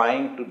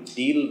trying to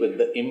deal with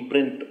the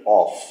imprint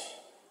of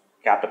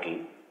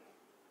capital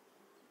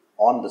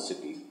on the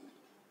city.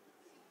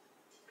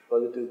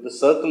 Because it is the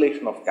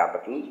circulation of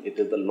capital, it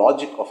is the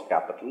logic of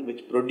capital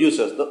which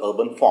produces the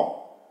urban form.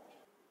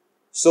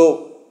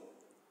 So,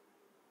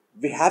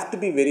 we have to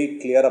be very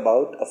clear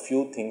about a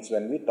few things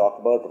when we talk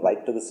about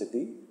right to the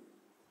city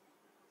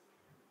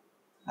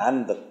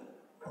and the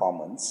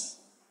commons,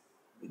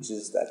 which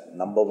is that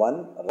number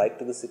one, right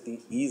to the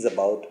city is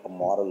about a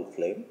moral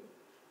claim.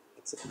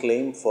 It's a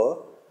claim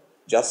for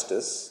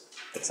justice.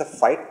 It's a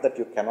fight that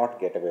you cannot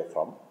get away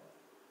from.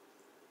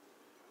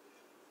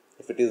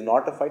 If it is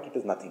not a fight, it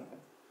is nothing.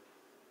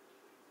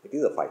 It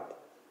is a fight.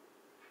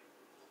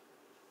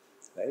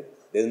 Right?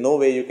 There is no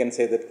way you can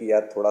say that ki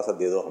yaar thoda sa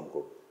de do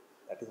humko.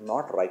 That is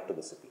not right to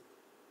the city.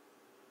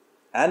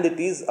 And it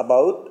is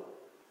about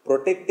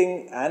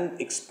protecting and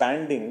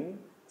expanding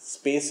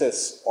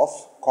spaces of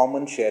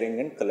common sharing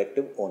and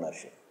collective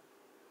ownership.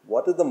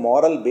 What is the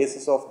moral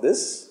basis of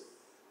this?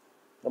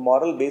 The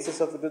moral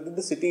basis of it is that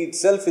the city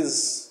itself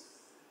is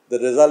the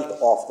result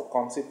of, the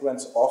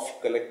consequence of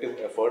collective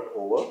effort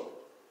over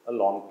a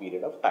long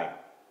period of time,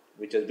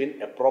 which has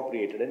been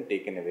appropriated and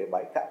taken away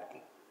by capital.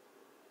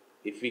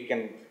 If we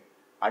can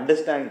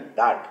understand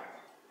that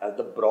as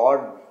the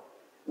broad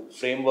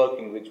framework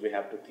in which we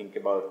have to think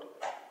about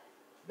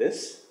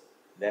this,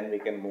 then we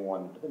can move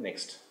on to the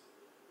next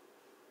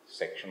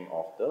section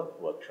of the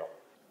workshop.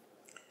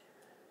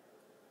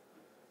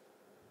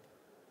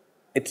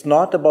 It's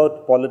not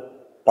about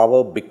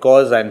power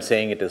because I'm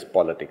saying it is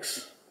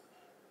politics.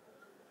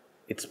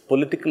 It's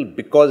political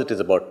because it is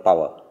about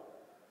power.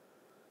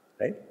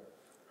 Right?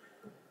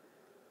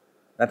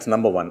 That's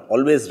number one.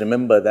 Always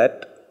remember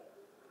that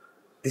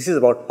this is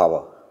about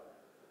power.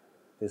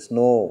 There's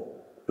no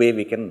way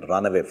we can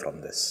run away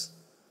from this.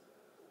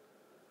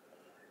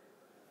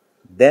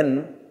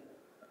 Then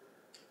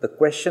the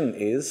question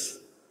is,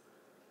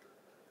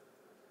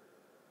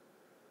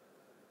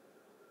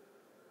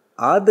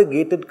 are the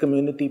gated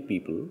community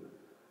people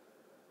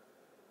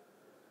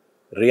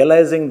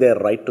realizing their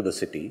right to the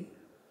city?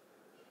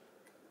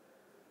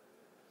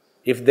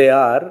 If they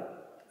are,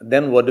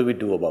 then what do we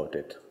do about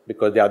it?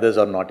 Because the others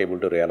are not able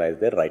to realize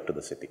their right to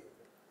the city.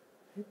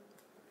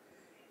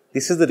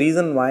 This is the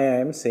reason why I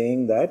am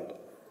saying that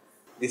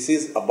this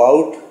is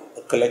about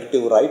a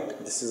collective right,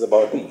 this is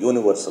about a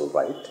universal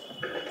right,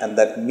 and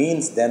that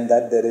means then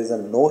that there is a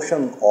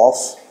notion of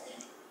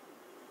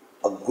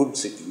a good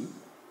city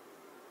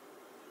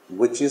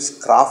which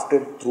is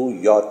crafted through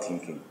your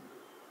thinking.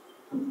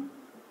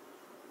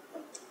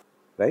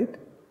 Right?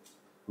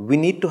 We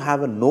need to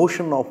have a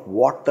notion of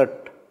what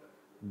that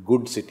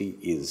good city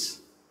is.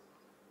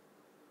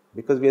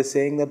 Because we are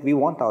saying that we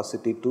want our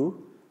city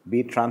to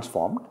be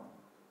transformed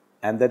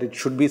and that it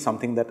should be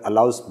something that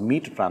allows me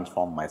to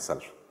transform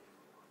myself.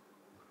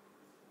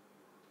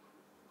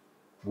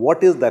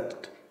 What is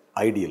that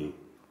ideal?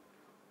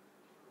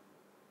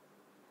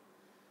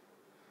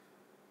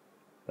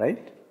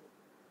 Right?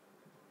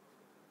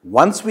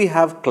 Once we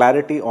have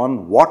clarity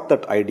on what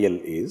that ideal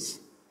is,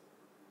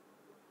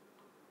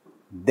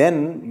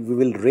 then we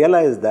will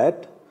realize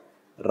that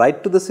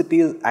right to the city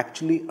is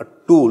actually a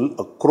tool,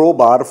 a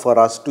crowbar for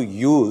us to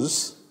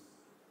use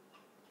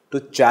to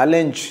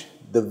challenge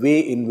the way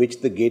in which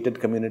the gated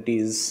community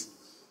is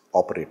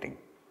operating.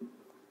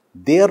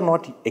 They are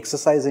not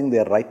exercising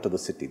their right to the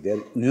city. They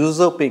are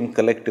usurping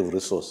collective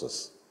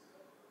resources.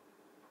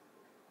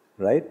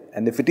 Right?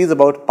 And if it is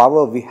about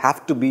power, we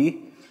have to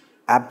be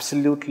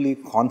absolutely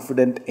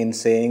confident in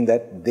saying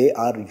that they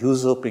are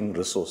usurping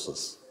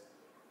resources.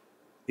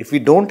 If we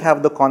don't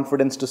have the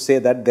confidence to say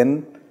that,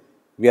 then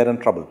we are in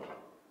trouble.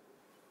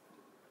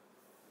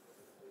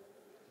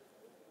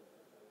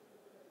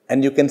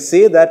 And you can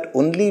say that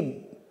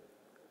only,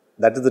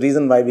 that is the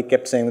reason why we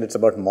kept saying that it's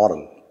about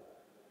moral.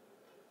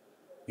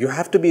 You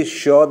have to be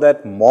sure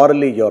that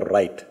morally you're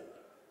right.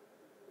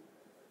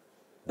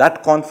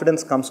 That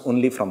confidence comes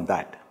only from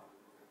that.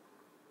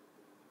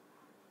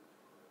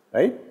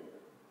 Right?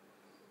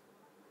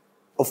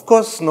 Of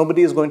course,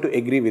 nobody is going to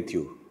agree with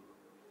you.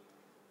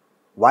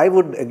 Why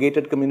would a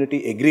gated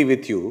community agree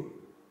with you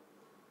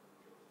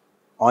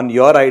on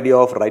your idea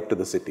of right to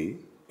the city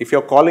if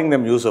you're calling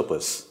them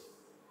usurpers?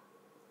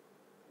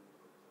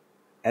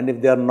 And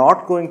if they are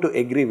not going to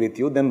agree with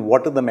you, then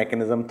what is the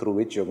mechanism through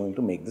which you're going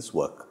to make this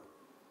work?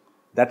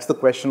 That's the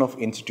question of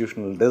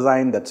institutional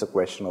design. That's a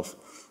question of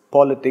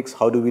politics.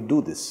 How do we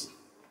do this?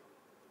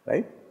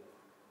 Right?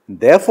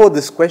 Therefore,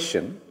 this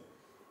question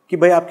कि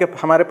भाई आपके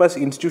हमारे पास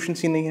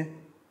institutions ही नहीं है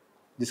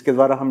जिसके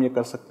द्वारा हम ये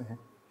कर सकते हैं.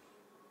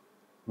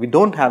 We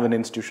don't have an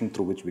institution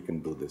through which we can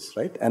do this,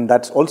 right? And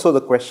that's also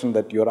the question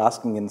that you're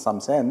asking in some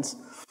sense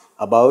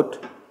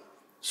about,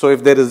 so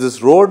if there is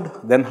this road,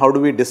 then how do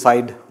we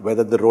decide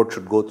whether the road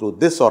should go through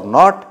this or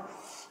not?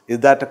 Is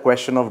that a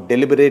question of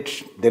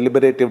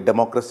deliberative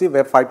democracy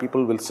where 5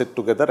 people will sit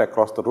together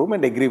across the room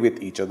and agree with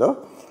each other,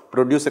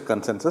 produce a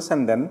consensus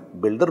and then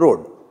build the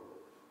road?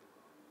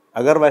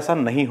 अगर वैसा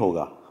नहीं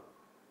होगा,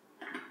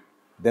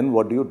 then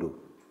what do?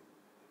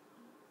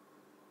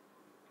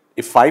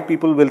 If 5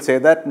 people will say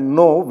that,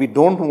 no, we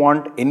don't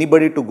want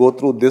anybody to go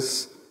through this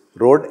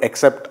road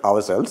except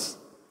ourselves,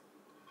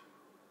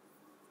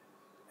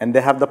 and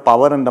they have the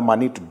power and the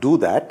money to do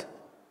that,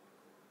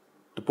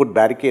 to put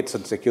barricades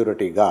and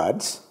security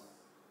guards,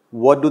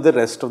 what do the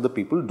rest of the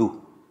people do?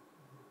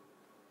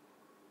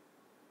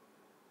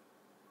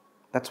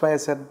 That's why I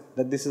said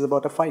that this is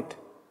about a fight.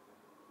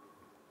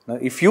 Now,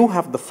 if you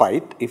have the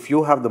fight, if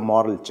you have the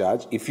moral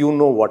charge, if you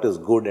know what is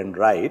good and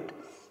right,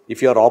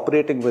 if you are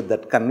operating with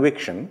that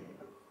conviction,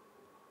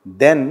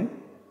 then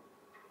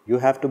you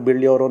have to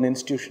build your own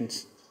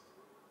institutions.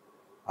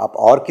 आप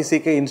और किसी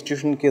के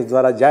institution के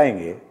द्वारा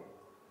जाएंगे,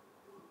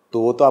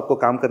 तो वो तो आपको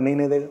काम करने ही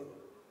नहीं देगा.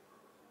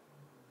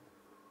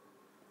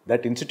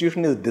 That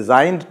institution is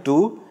designed to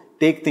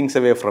take things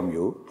away from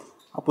you.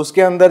 आप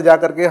उसके अंदर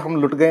जाकर के हम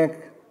लुट गए.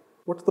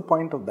 What's the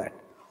point of that?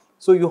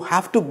 So you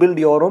have to build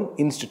your own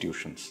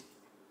institutions,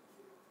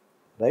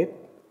 right?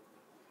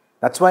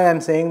 That's why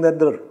I'm saying that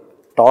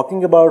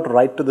talking about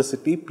right to the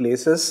city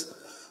places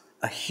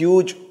a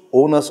huge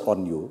onus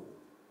on you.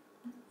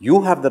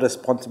 You have the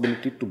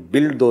responsibility to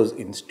build those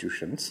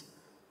institutions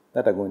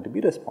that are going to be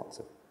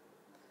responsive.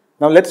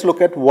 Now let's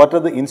look at what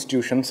are the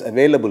institutions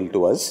available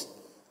to us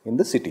in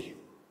the city.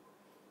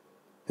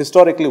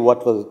 Historically,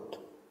 what was it?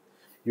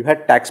 You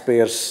had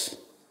taxpayers,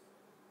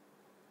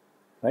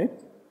 right?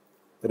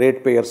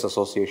 Ratepayers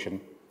Association.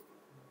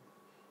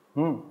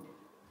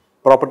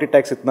 Property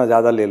tax इतना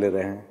ज़्यादा ले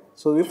रहे हैं.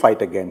 So we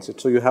fight against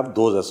it. So you have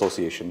those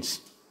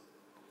associations.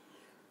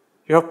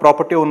 You have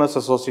property owners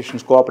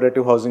associations,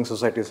 cooperative housing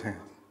societies हैं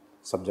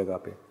सब जगह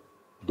पे.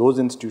 Those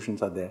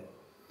institutions are there.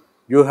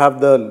 You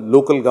have the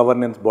local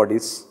governance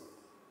bodies,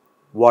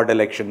 ward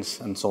elections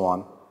and so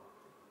on.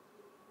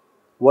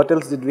 What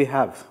else did we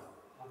have?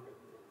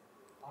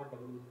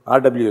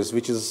 RWS,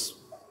 which is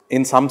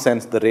in some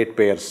sense the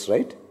ratepayers,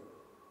 right?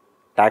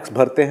 Tax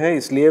भरते हैं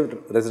इसलिए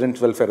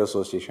resident welfare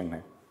association है.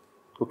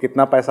 तो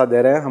कितना पैसा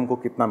दे रहे हैं, हमको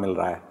कितना मिल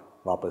रहा है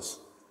वापस.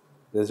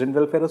 रेजिडेंट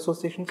वेलफेयर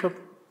एसोसिएशन सब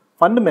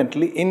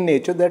fundamentally in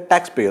nature they are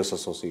tax payers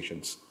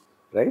associations,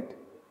 right?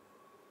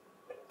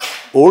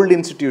 Old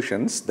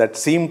institutions that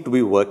seem to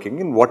be working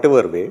in what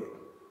ever वे,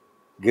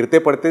 गिरते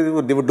पड़ते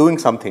दे were doing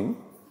something,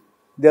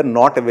 they are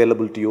not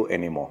available to you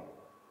any more.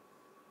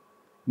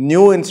 New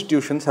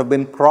institutions have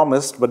been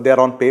promised, but they are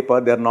on paper,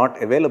 they are not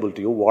available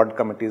to you. Ward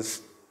committees,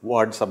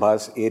 ward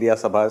sabhas, area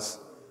sabhas,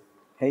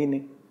 hai hi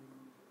nahi.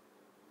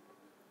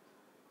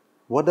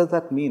 What does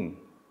that mean?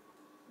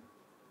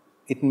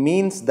 It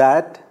means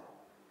that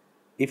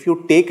if you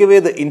take away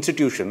the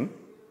institution,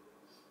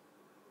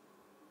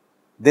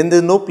 then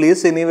there is no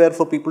place anywhere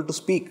for people to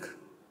speak.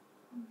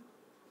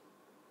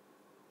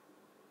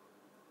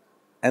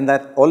 And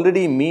that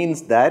already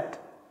means that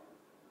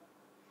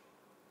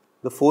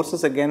the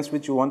forces against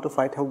which you want to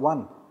fight have won.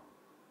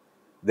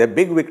 Their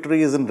big victory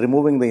is in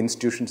removing the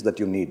institutions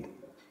that you need.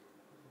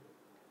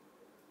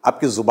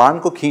 आपकी जुबान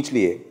को खींच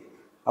लिए,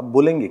 अब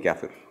बोलेंगे क्या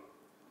फिर?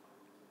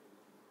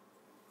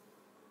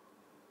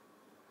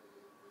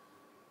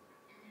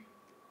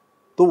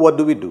 So what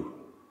do we do?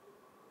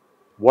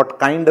 What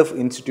kind of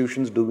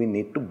institutions do we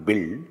need to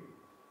build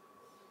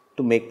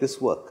to make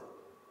this work?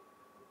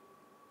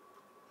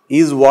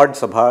 Is ward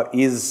sabha,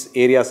 is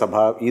area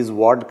sabha, is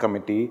ward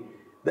committee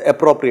the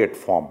appropriate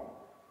form?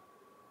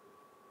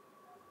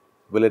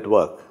 Will it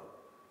work?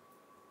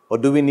 Or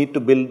do we need to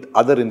build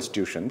other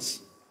institutions,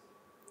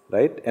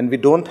 right? And we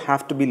don't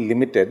have to be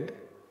limited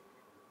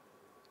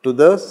to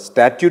the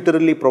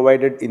statutorily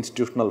provided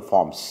institutional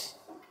forms.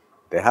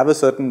 They have a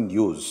certain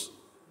use.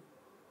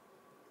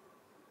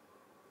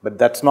 But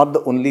that's not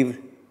the only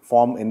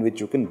form in which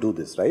you can do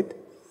this, right?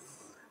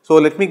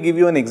 So let me give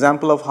you an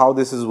example of how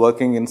this is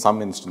working in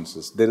some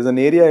instances. There is an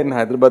area in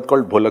Hyderabad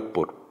called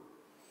Bholakpur.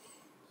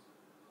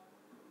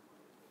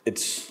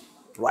 It's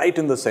right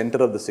in the center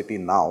of the city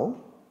now,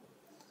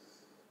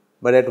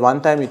 but at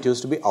one time it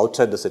used to be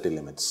outside the city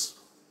limits,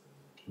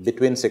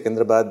 between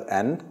Secunderabad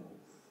and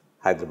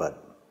Hyderabad,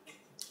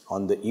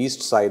 on the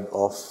east side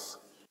of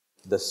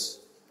this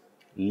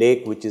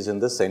lake which is in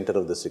the center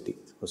of the city,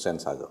 Hussain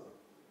Sagar.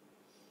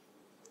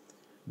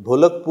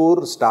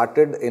 Bholakpur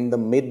started in the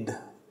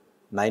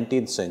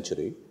mid-19th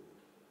century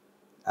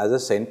as a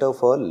center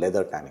for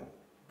leather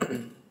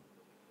tanning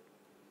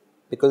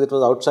because it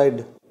was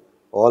outside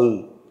all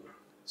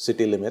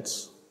city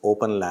limits,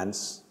 open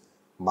lands,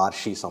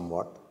 marshy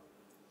somewhat.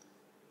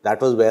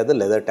 That was where the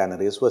leather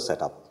tanneries were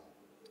set up.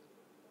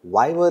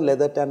 Why were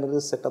leather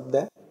tanneries set up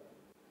there?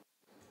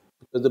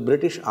 Because the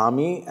British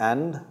Army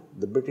and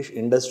the British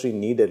industry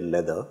needed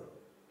leather,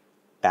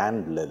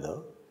 tanned leather,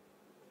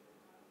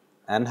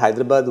 and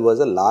Hyderabad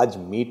was a large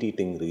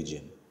meat-eating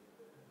region.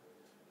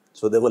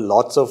 So there were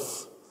lots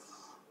of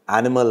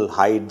animal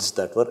hides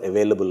that were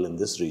available in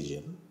this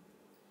region.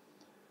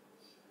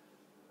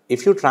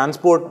 If you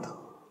transport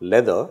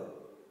leather,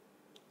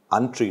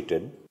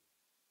 untreated,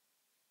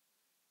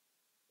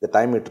 the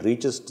time it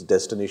reaches its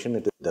destination,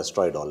 it is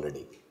destroyed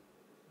already.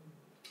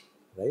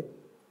 Right?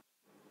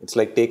 It's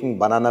like taking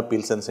banana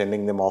peels and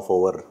sending them off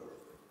over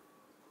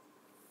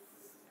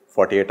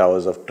 48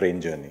 hours of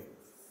train journey.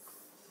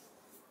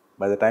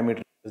 By the time it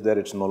reaches there,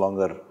 it's no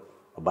longer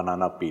a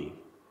banana peel.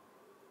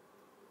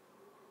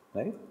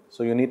 Right?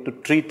 So you need to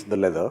treat the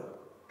leather,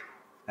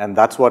 and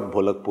that's what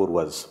Bholakpur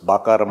was,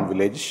 Bakaram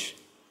village,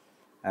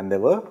 and there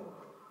were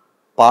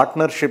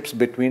partnerships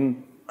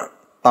between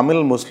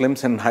Tamil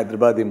Muslims and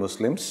Hyderabadi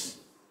Muslims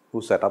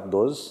who set up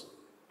those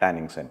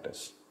tanning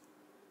centers.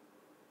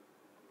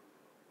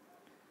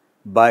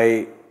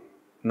 By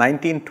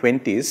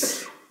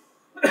 1920s,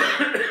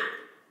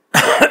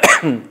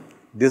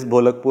 this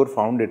Bholakpur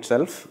found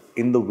itself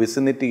in the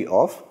vicinity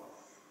of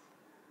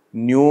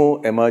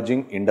new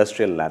emerging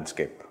industrial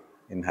landscape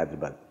in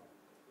Hyderabad.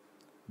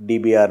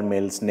 DBR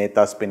mills,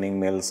 Neta spinning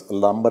mills, a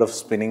number of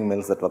spinning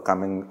mills that were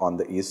coming on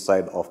the east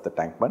side of the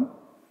tank bund.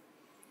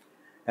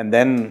 And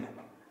then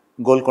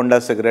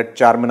Golconda cigarette,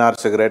 Charminar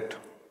cigarette,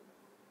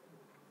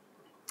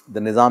 the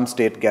Nizam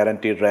State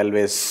Guaranteed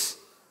Railways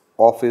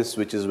office,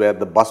 which is where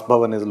the bus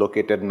bhavan is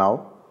located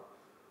now,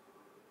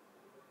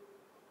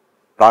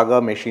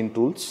 Praga machine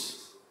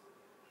tools,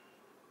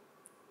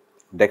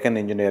 Deccan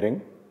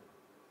engineering,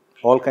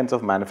 all kinds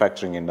of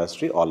manufacturing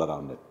industry all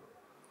around it.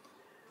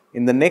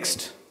 In the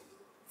next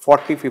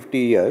 40-50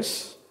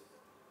 years,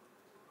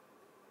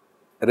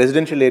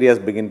 residential areas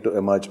begin to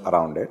emerge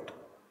around it,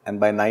 and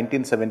by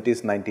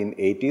 1970s,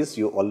 1980s,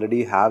 you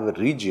already have a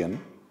region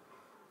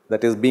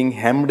that is being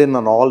hemmed in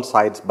on all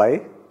sides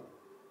by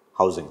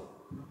housing.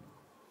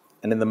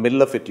 And in the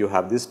middle of it, you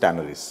have these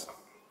tanneries.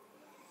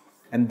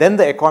 And then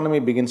the economy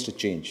begins to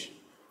change.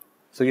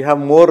 So you have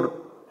more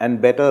and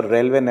better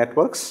railway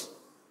networks,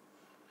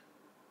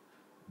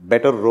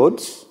 better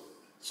roads.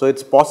 So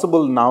it's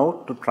possible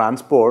now to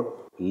transport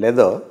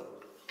leather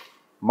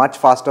much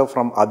faster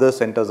from other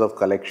centers of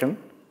collection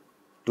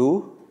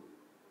to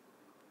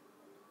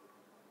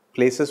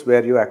places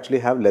where you actually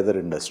have leather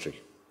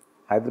industry.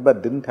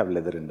 Hyderabad didn't have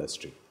leather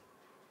industry.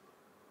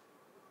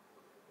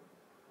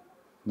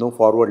 No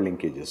forward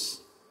linkages.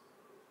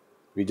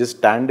 We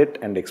just tanned it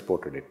and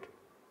exported it.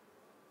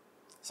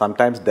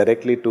 Sometimes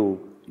directly to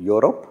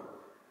Europe,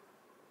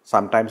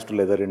 sometimes to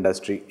leather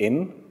industry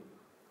in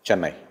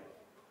Chennai.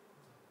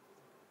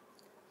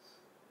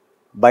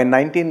 By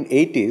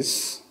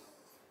 1980s,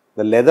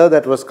 the leather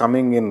that was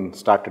coming in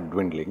started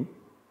dwindling.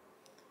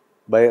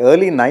 By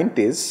early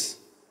 90s,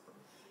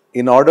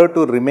 in order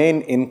to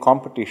remain in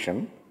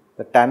competition,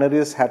 the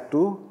tanneries had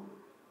to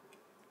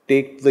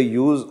take the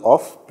use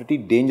of pretty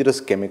dangerous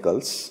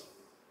chemicals,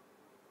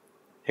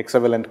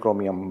 hexavalent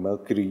chromium,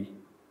 mercury,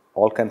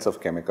 all kinds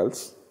of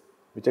chemicals,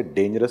 which are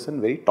dangerous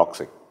and very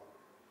toxic.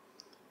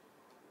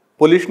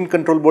 Pollution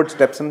Control Board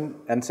steps in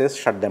and says,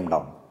 shut them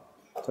down.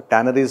 So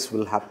tanneries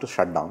will have to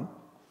shut down,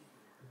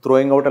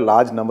 throwing out a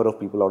large number of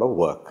people out of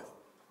work.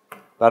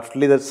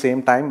 Roughly the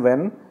same time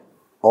when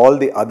all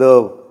the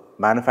other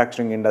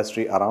manufacturing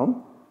industry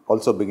around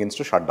also begins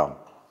to shut down.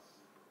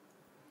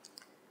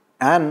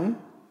 And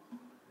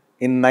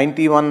in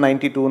 91,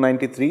 92,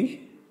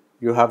 93,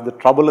 you have the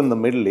trouble in the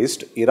Middle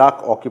East,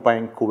 Iraq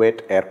occupying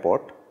Kuwait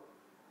airport,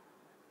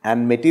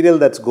 and material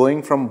that's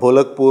going from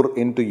Bholakpur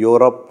into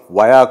Europe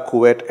via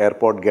Kuwait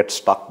airport gets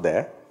stuck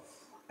there,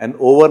 and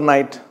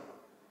overnight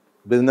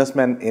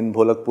businessmen in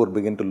Bholakpur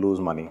begin to lose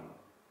money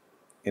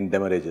in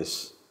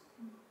demurrages.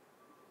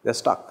 They're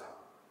stuck.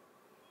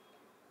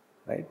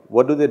 Right?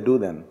 What do they do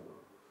then?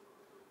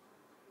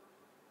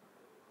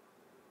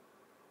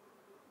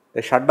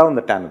 They shut down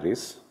the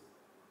tanneries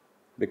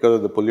because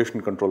of the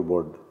Pollution Control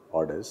Board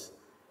orders.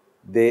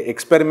 They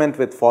experiment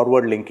with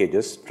forward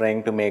linkages,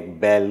 trying to make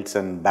belts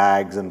and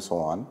bags and so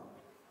on.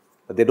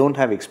 But they don't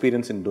have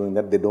experience in doing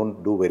that. They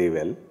don't do very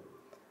well.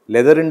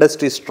 Leather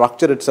industry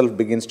structure itself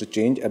begins to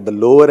change. At the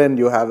lower end,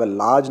 you have a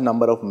large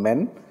number of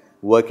men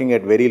working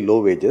at very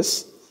low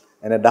wages.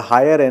 And at the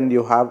higher end,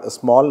 you have a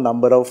small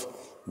number of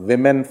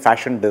women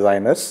fashion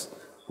designers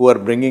who are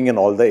bringing in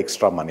all the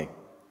extra money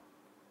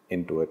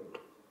into it.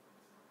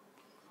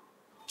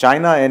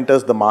 China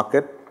enters the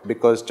market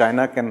because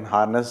China can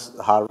harvest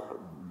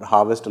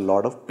a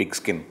lot of pig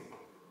skin.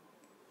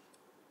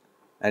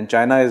 And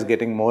China is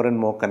getting more and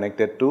more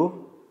connected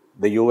to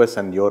the US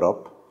and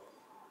Europe.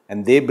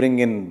 And they bring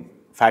in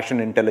fashion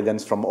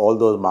intelligence from all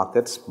those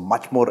markets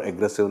much more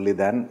aggressively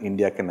than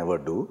India can ever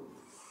do.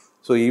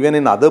 So even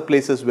in other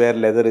places where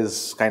leather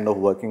is kind of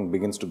working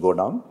begins to go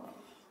down,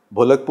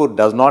 Bholakpur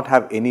does not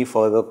have any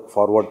further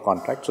forward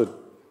contract, so it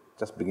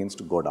just begins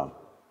to go down.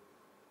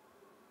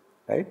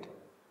 Right?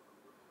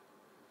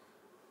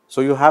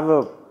 So you have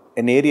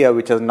an area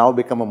which has now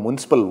become a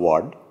municipal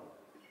ward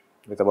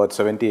with about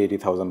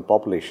 70,000-80,000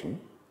 population.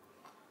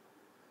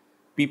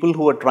 People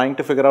who are trying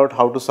to figure out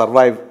how to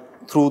survive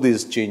through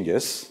these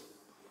changes,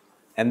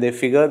 and they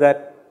figure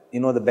that,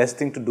 the best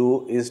thing to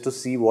do is to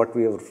see what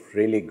we are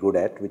really good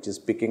at, which is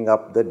picking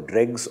up the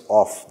dregs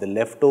of, the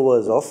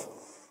leftovers of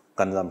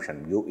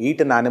consumption. You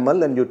eat an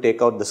animal and you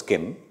take out the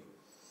skin.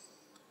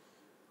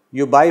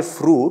 You buy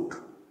fruit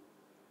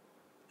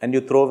and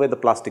you throw away the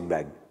plastic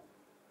bag.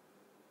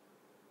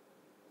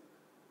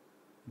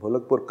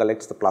 Bholakpur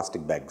collects the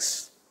plastic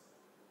bags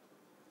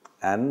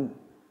and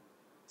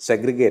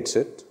segregates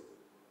it,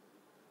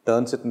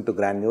 turns it into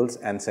granules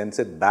and sends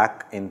it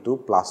back into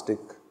plastic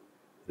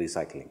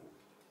recycling.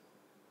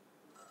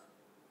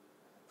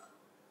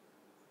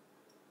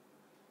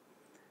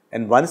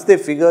 And once they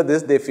figure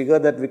this, they figure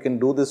that we can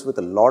do this with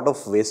a lot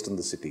of waste in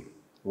the city.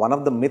 One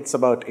of the myths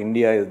about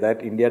India is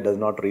that India does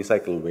not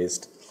recycle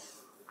waste.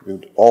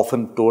 We're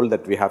often told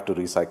that we have to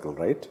recycle,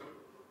 right?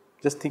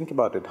 Just think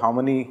about it. How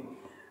many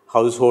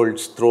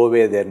households throw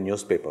away their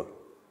newspaper?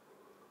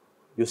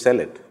 You sell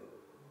it.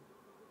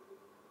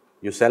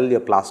 You sell your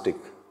plastic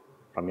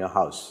from your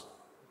house.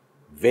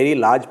 Very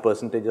large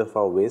percentage of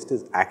our waste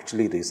is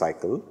actually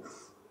recycled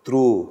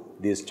through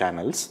these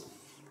channels.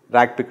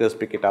 Rag pickers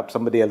pick it up,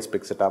 somebody else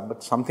picks it up,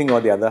 but something or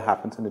the other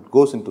happens and it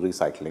goes into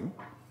recycling.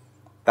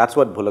 That's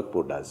what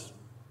Bholakpur does.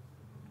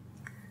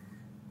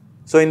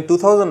 So in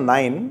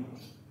 2009,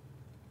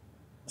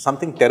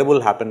 something terrible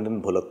happened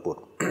in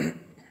Bholakpur.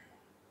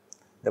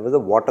 There was a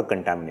water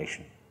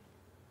contamination,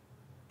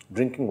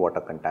 drinking water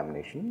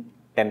contamination.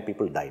 10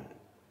 people died.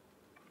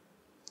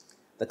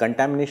 The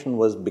contamination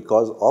was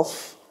because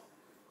of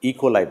E.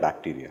 coli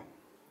bacteria.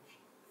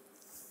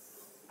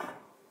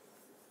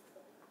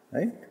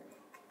 Right?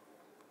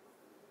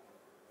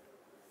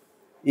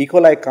 E.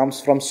 coli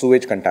comes from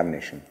sewage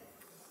contamination.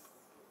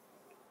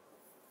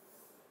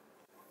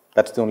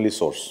 That's the only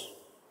source.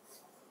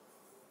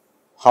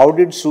 How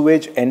did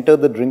sewage enter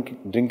the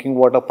drinking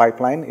water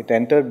pipeline? It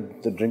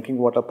entered the drinking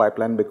water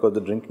pipeline because the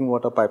drinking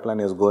water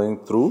pipeline is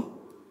going through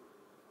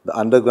the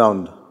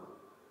underground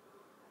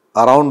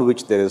around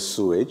which there is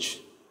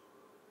sewage.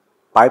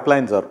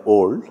 Pipelines are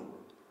old,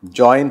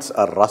 joints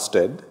are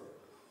rusted,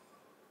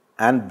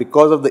 and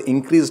because of the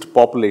increased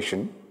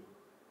population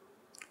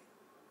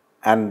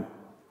and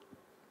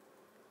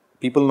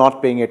people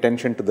not paying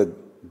attention to the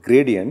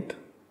gradient,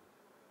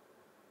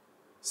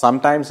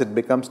 sometimes it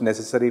becomes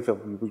necessary for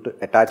people to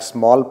attach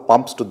small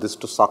pumps to this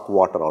to suck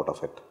water out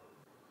of it.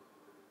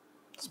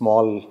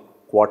 Small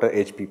quarter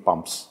HP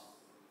pumps.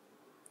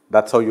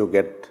 That's how you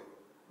get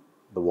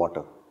the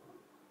water.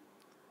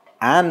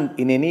 And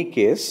in any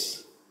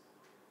case,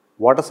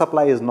 water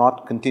supply is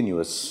not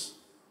continuous.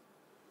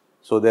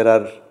 So there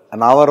are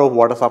an hour of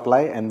water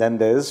supply and then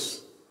there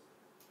is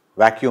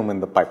vacuum in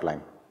the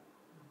pipeline.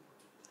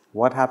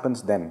 What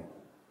happens then?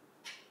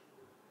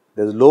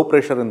 There is low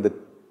pressure in the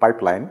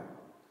pipeline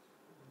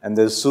and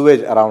there is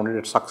sewage around it,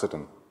 it sucks it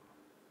in.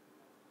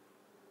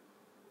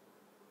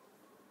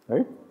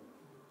 Right?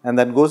 And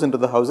that goes into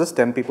the houses,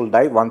 10 people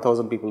die,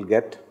 1,000 people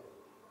get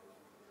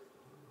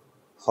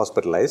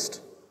hospitalized.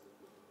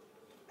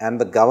 And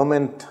the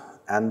government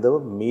and the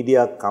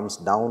media comes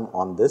down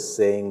on this,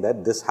 saying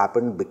that this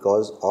happened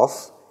because of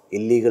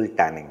illegal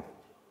tanning.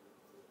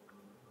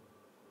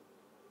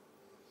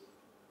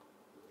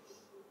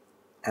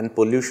 And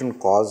pollution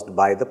caused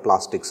by the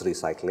plastics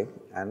recycling,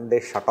 and they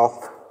shut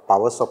off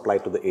power supply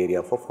to the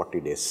area for 40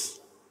 days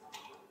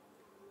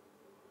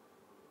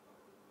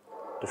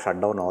to shut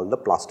down all the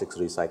plastics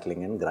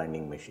recycling and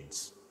grinding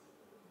machines.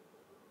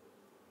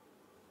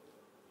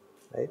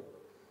 Right?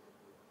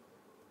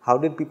 How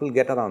did people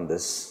get around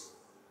this?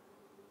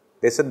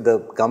 They said the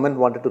government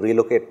wanted to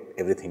relocate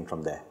everything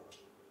from there.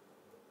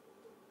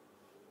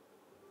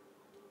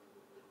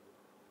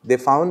 They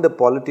found a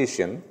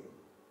politician's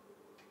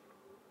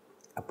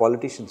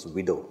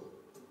widow,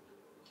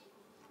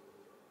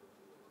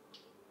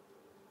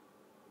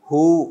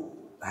 who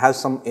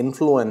has some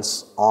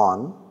influence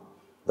on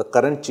the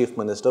current chief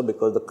minister,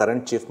 because the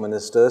current chief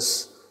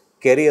minister's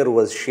career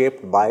was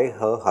shaped by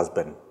her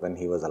husband when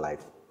he was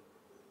alive.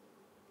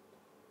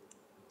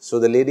 So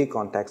the lady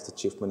contacts the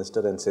chief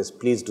minister and says,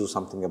 please do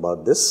something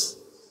about this.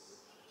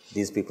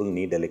 These people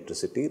need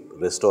electricity,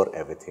 restore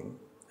everything,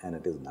 and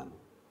it is done.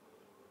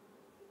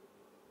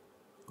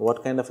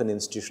 What kind of an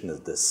institution is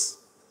this?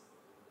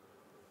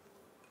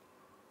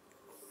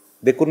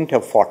 They couldn't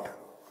have fought,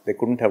 they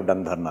couldn't have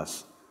done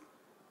dharnas,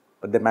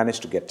 but they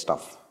managed to get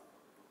stuff,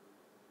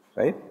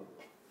 right?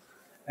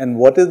 And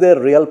what is their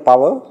real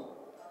power?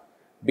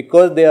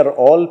 Because they are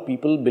all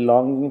people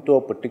belonging to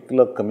a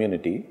particular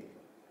community,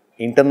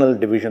 internal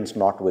divisions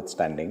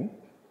notwithstanding,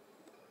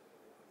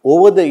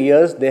 over the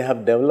years they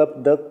have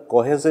developed the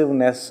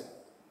cohesiveness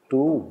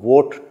to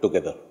vote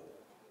together.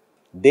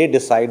 They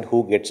decide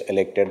who gets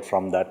elected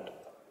from that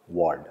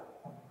ward.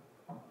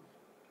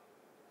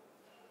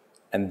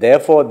 And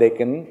therefore, they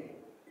can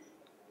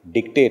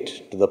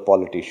dictate to the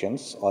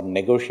politicians or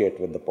negotiate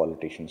with the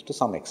politicians to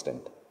some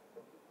extent.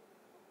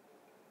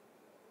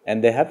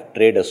 And they have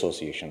trade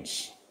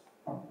associations.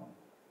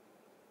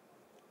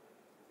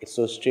 It's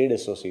those trade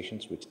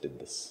associations which did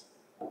this.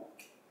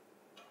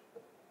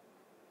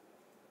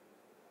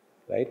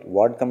 Right?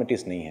 Ward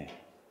committees nahi hai.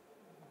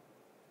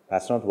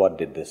 That's not what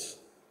did this.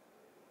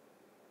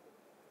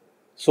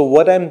 So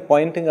what I'm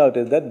pointing out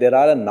is that there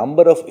are a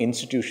number of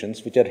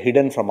institutions which are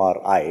hidden from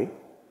our eye,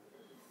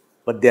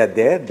 But they are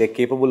there, they're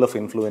capable of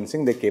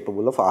influencing, they're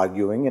capable of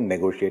arguing and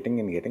negotiating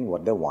and getting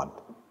what they want.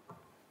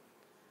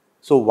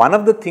 So one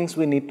of the things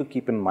we need to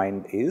keep in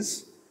mind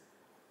is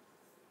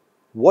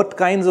what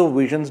kinds of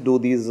visions do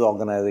these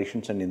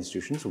organizations and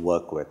institutions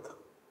work with?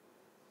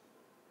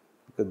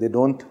 Because they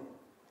don't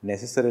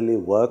necessarily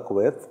work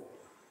with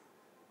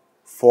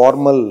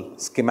formal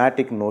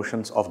schematic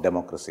notions of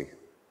democracy.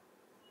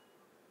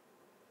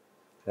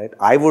 Right?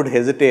 I would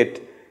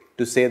hesitate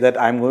to say that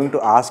I'm going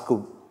to ask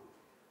a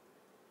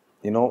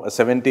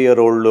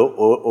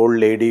 70-year-old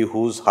lady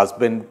whose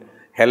husband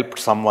helped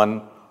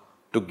someone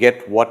to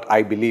get what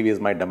I believe is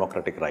my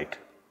democratic right.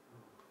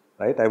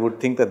 Right? I would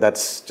think that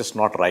that's just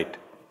not right.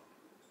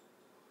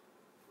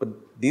 But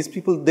these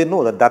people, they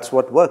know that that's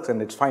what works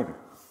and it's fine.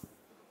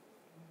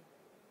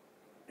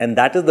 And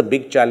that is the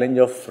big challenge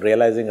of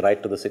realizing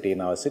right to the city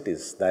in our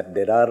cities, that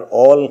there are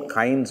all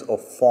kinds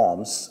of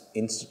forms,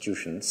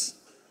 institutions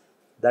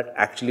that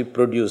actually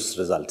produce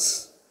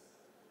results.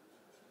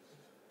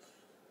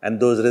 And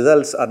those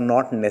results are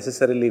not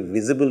necessarily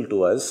visible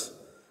to us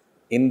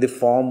in the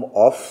form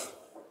of,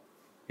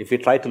 if we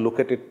try to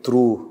look at it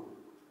through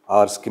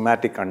our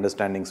schematic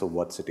understandings of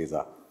what cities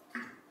are.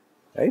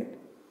 Right?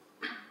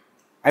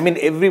 I mean,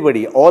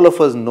 everybody, all of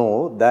us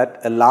know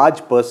that a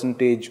large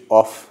percentage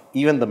of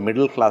even the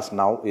middle class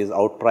now is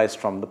outpriced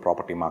from the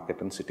property market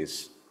in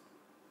cities.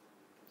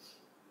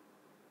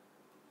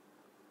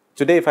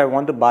 Today, if I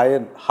want to buy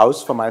a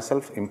house for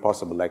myself,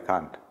 impossible, I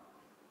can't.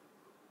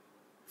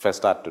 If I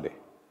start today.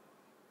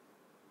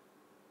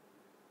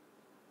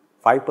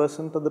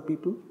 5% of the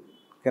people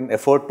can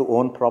afford to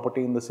own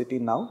property in the city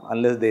now,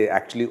 unless they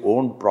actually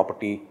owned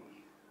property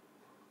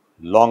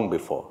long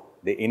before.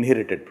 They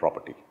inherited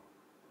property.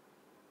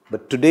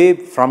 But today,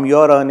 from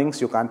your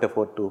earnings, you can't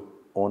afford to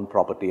own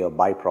property or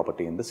buy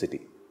property in the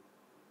city.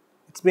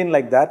 It's been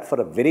like that for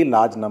a very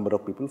large number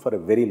of people for a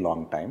very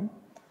long time.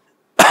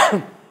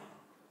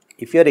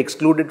 If you are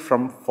excluded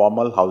from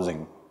formal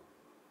housing,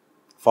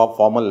 for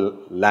formal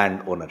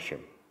land ownership,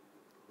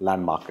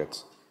 land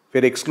markets, if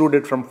you are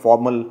excluded from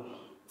formal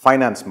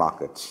finance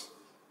markets,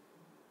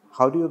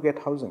 how do you get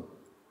housing?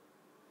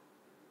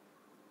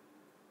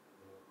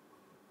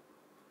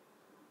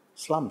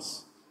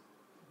 Slums.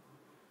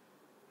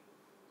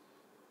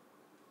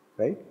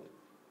 Right?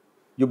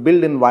 You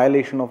build in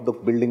violation of the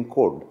building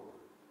code.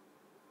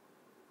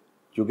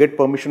 You get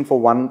permission for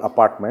one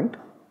apartment,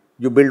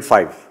 you build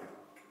 5.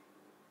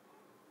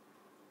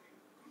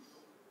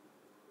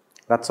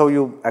 That's how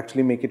you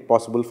actually make it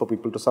possible for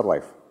people to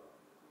survive.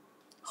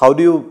 How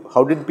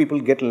did people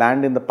get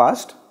land in the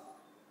past?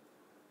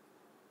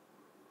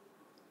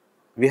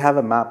 We have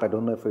a map, I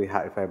don't know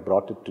if I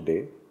brought it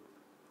today.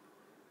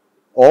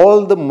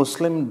 All the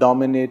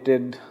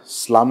Muslim-dominated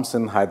slums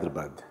in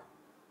Hyderabad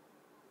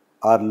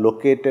are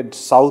located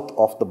south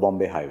of the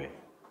Bombay Highway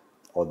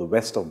or the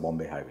west of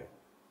Bombay Highway.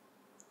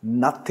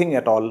 Nothing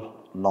at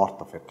all north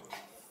of it.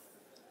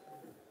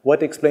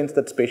 What explains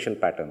that spatial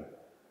pattern?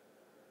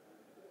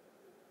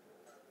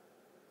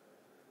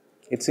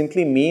 It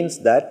simply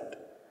means that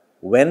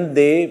when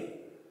they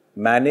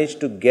managed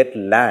to get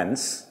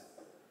lands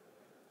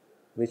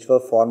which were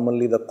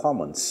formerly the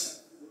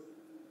commons,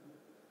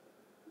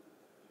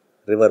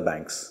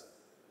 riverbanks,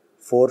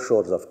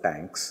 foreshores of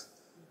tanks,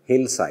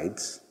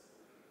 hillsides,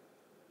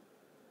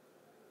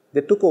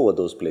 they took over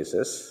those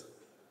places,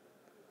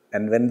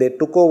 and when they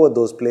took over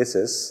those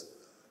places,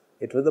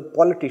 it was the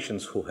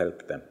politicians who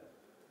helped them,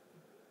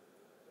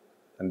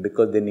 and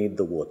because they need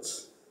the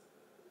votes.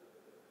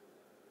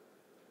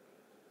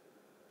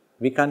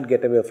 We can't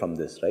get away from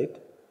this, right?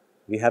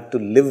 We have to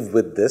live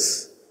with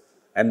this,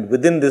 and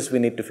within this we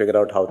need to figure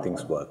out how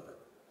things work.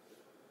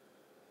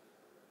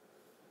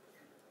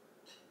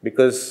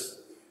 Because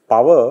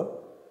power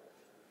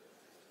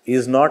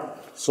is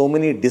not so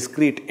many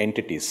discrete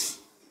entities.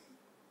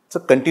 It's a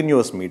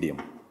continuous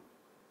medium.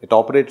 It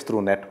operates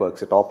through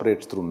networks, it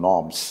operates through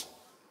norms,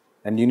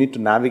 and you need to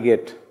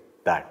navigate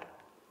that.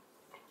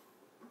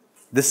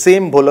 The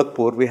same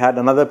Bholakpur, we had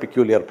another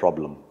peculiar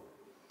problem.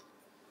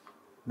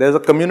 There's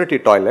a community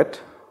toilet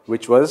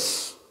which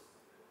was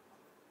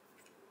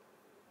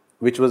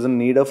in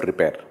need of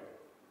repair.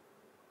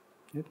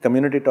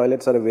 Community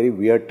toilets are a very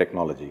weird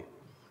technology.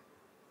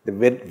 They're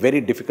very, very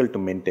difficult to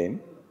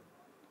maintain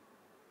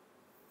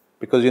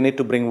because you need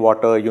to bring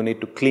water, you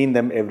need to clean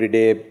them every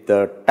day.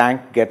 The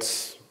tank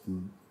gets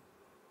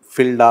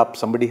filled up,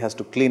 somebody has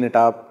to clean it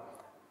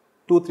up.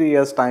 2-3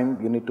 years time,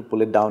 you need to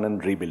pull it down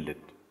and rebuild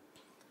it.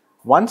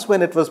 Once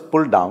when it was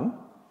pulled down,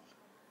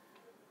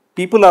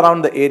 people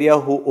around the area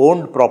who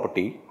owned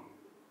property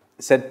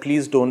said,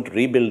 please don't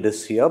rebuild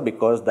this here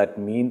because that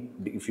means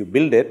if you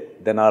build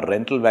it, then our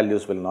rental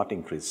values will not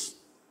increase.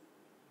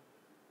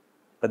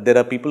 But there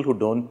are people who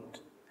don't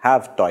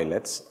have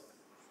toilets,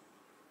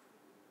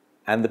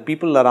 and the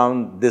people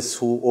around this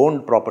who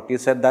owned property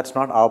said, that's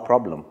not our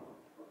problem.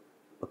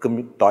 A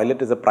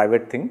toilet is a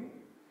private thing.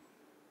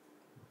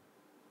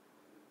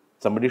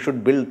 Somebody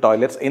should build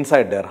toilets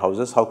inside their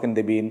houses. How can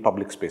they be in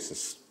public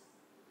spaces?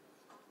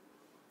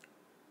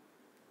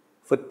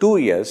 For 2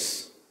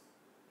 years,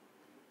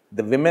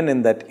 the women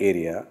in that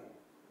area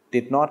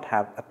did not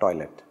have a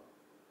toilet.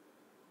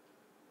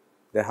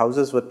 Their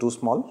houses were too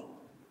small.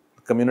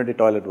 The community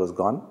toilet was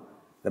gone.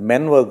 The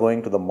men were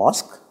going to the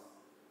mosque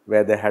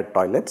where they had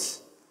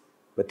toilets,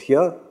 but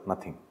here,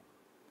 nothing.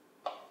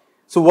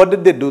 So what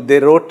did they do? They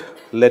wrote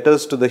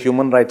letters to the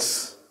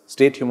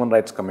State Human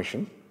Rights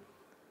Commission.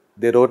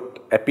 They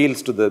wrote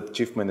appeals to the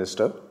Chief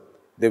Minister.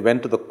 They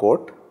went to the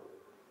court.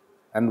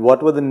 And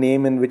what were the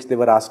name in which they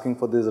were asking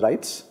for these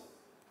rights?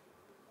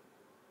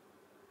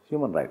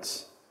 Human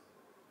rights.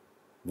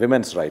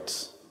 Women's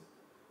rights.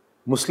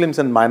 Muslims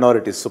and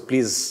minorities, so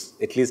please,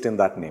 at least in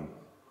that name.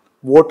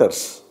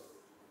 Voters.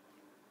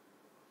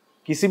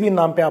 किसी भी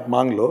नाम पे आप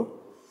मांग लो,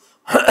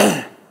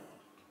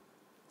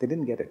 they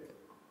didn't get it.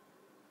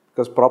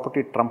 Because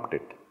property trumped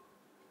it.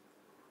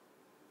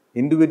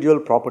 Individual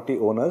property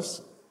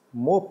owners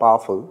more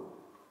powerful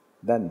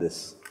than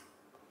this.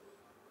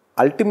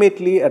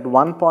 Ultimately, at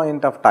one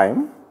point of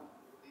time,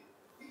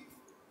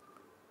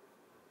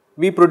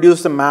 we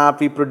produced a map,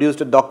 we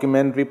produced a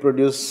document, we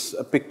produced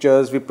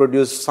pictures, we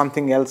produced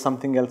something else,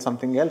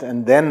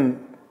 and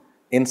then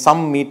in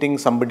some meeting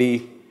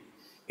somebody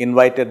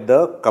invited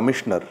the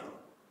commissioner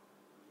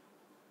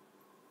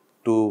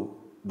to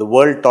the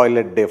World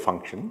Toilet Day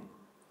function,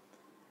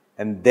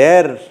 and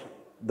there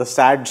the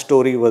sad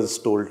story was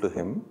told to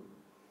him.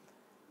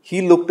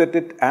 He looked at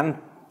it and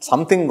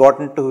something got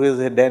into his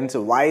head and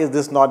said, why is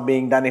this not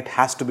being done? It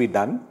has to be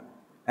done.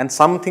 And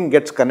something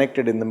gets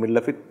connected in the middle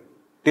of it.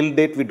 Till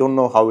date, we don't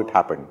know how it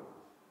happened.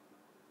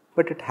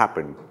 But it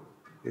happened.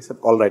 They said,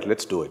 all right,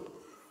 let's do it.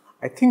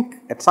 I think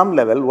at some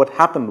level, what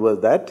happened was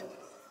that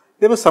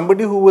there was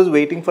somebody who was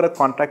waiting for a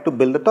contract to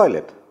build a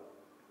toilet.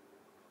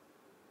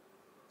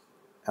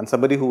 And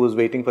somebody who was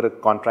waiting for a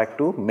contract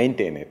to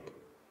maintain it.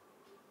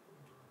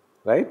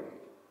 Right?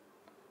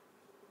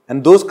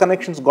 And those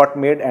connections got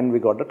made and we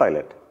got the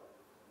toilet.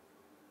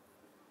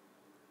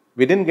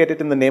 We didn't get it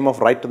in the name of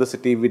right to the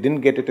city. We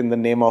didn't get it in the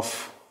name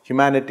of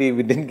humanity.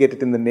 We didn't get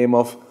it in the name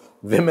of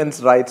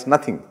women's rights.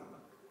 Nothing.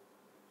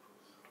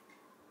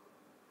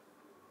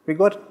 We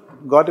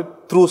got it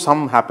through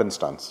some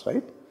happenstance,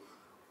 right?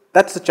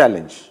 That's the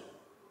challenge.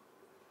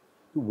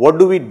 What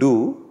do we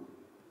do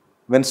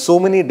when so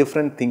many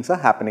different things are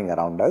happening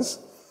around us?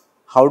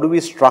 How do we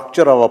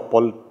structure our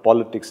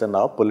politics and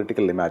our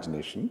political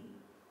imagination?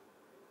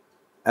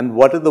 And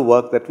what is the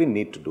work that we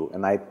need to do?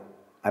 And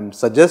I'm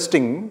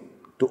suggesting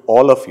to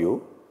all of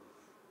you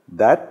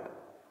that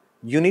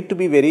you need to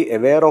be very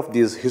aware of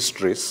these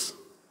histories.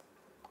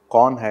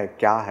 Kaun hai,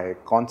 kya hai,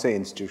 kaun se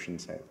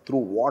institutions hai, through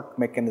what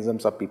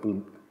mechanisms are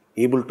people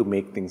able to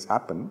make things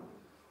happen.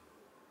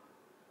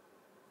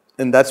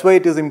 And that's why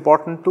it is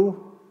important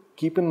to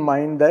keep in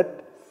mind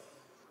that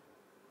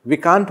we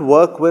can't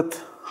work with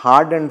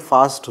hard and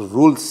fast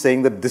rules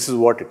saying that this is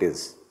what it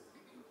is.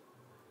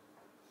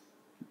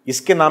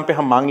 इसके नाम पे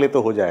हम मांग ले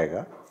तो हो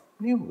जाएगा,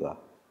 नहीं होगा.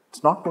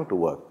 It's not going to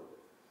work.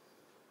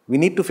 We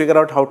need to figure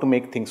out how to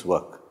make things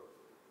work.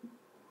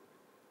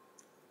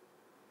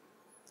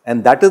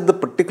 And that is the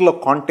particular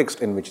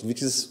context in which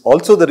is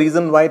also the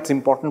reason why it's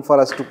important for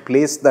us to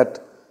place that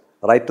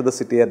right to the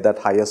city at that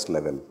highest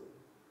level.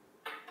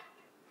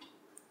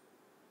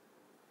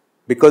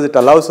 Because it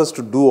allows us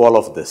to do all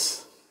of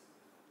this.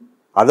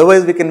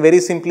 Otherwise, we can very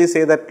simply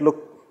say that, look,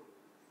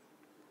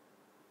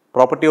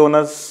 property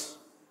owners,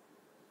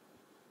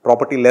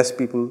 property-less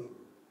people,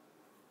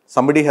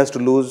 somebody has to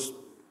lose,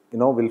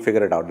 we'll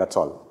figure it out, that's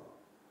all.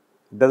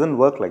 It doesn't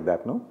work like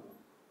that, no?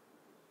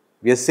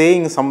 We are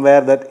saying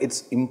somewhere that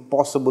it's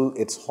impossible,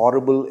 it's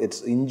horrible,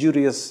 it's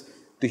injurious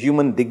to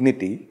human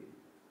dignity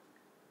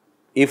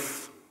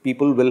if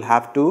people will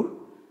have to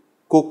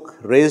cook,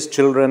 raise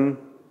children,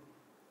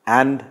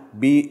 and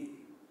be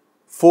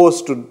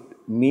forced to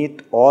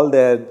meet all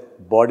their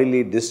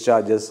bodily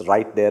discharges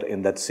right there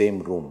in that same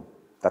room.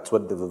 That's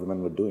what the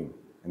women were doing.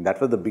 And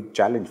that was the big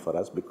challenge for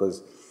us,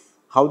 because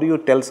how do you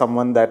tell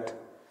someone that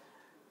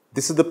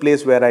this is the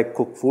place where I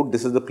cook food,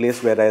 this is the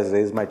place where I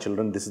raise my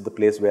children, this is the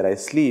place where I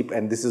sleep,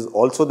 and this is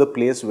also the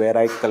place where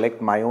I collect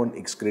my own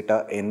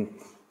excreta in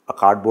a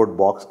cardboard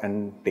box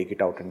and take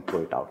it out and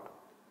throw it out.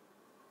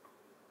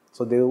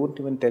 So they won't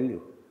even tell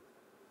you.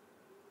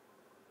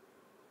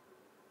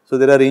 So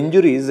there are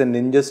injuries and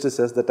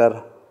injustices that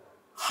are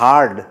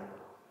hard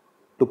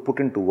to put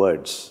into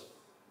words.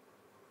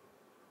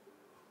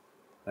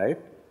 Right?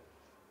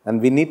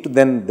 And we need to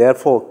then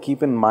therefore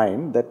keep in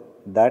mind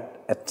that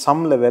at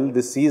some level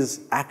this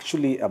is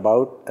actually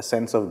about a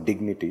sense of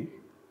dignity,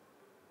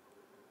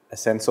 a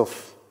sense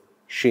of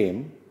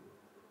shame,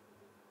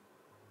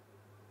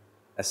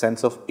 a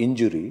sense of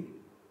injury,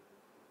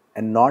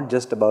 and not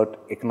just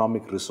about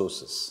economic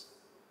resources.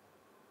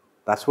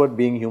 That's what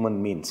being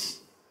human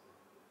means.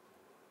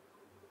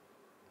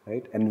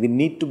 Right? And we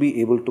need to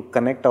be able to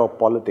connect our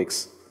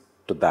politics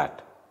to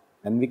that.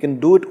 And we can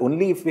do it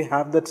only if we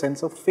have that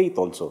sense of faith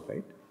also,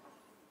 right?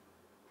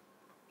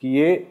 कि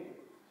ये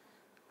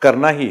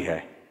करना ही है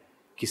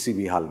किसी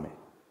भी हाल में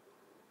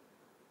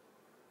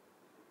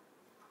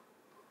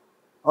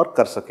और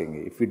कर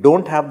सकेंगे. If we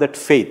don't have that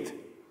faith,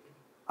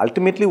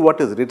 Ultimately,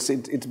 what is it?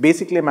 It's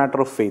basically a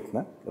matter of faith.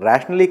 ना?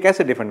 Rationally,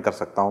 कैसे defend कर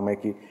सकता हूँ मैं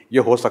कि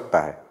ये हो सकता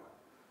है?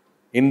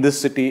 In this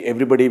city,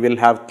 everybody will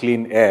have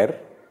clean air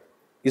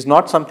is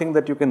not something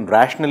that you can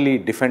rationally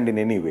defend in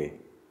any way.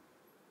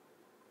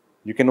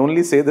 You can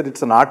only say that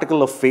it's an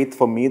article of faith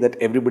for me that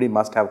everybody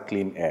must have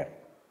clean air.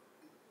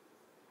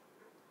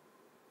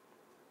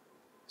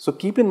 So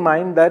keep in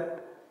mind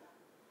that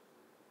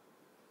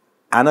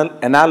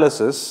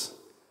analysis,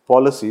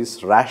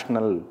 policies,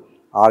 rational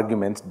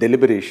arguments,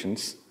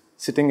 deliberations,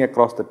 sitting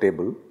across the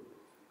table,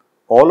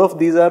 all of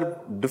these are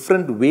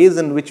different ways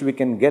in which we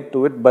can get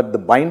to it, but the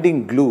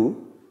binding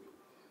glue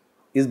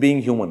is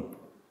being human.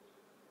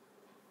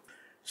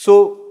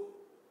 So,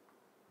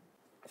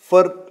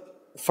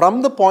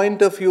 from the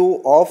point of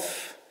view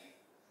of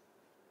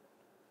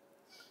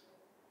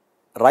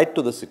right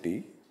to the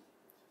city,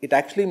 it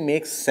actually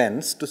makes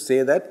sense to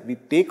say that we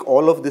take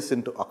all of this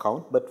into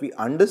account, but we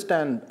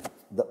understand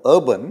the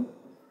urban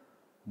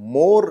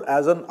more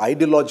as an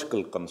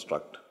ideological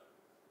construct,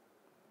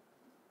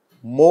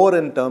 more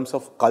in terms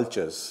of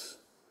cultures,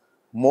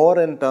 more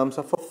in terms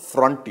of a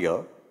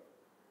frontier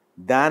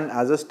than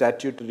as a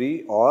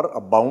statutory or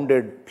a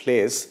bounded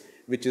place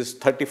which is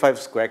 35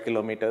 square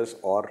kilometers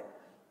or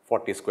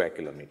 40 square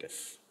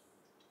kilometers.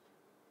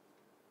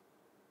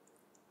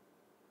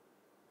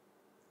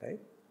 Right?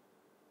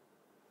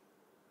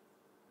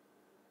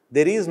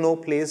 There is no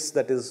place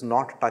that is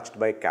not touched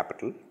by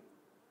capital.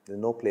 There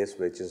is no place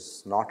which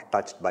is not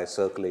touched by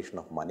circulation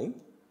of money.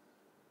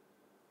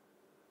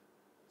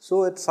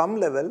 So, at some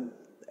level,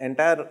 the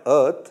entire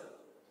earth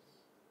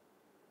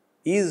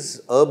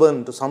is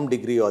urban to some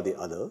degree or the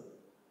other,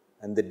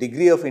 and the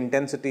degree of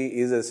intensity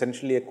is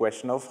essentially a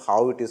question of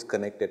how it is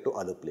connected to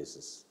other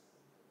places.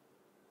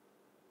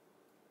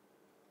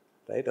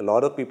 Right? A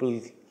lot of people,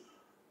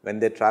 when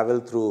they travel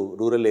through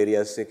rural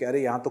areas, say कि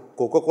अरे यहाँ तो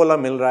Coca Cola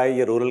मिल रहा है,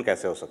 ये rural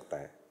कैसे हो सकता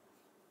है?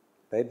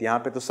 Right? यहाँ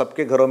पे तो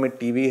सबके घरों में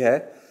टीवी है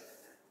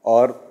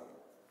और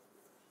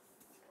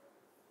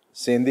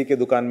सेंधी के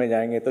दुकान में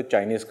जाएंगे तो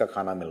चाइनीज का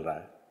खाना मिल रहा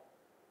है.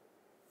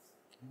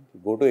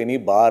 Go to any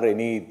bar,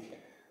 any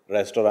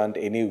restaurant,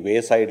 any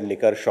wayside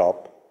liquor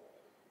shop,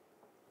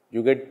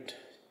 you get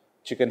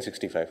chicken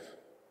 65.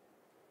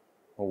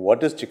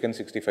 What is chicken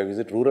 65? Is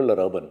it rural or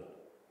urban?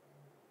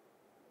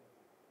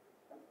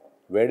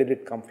 Where did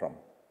it come from?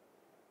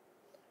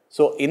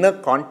 So, in a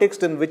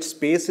context in which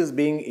space is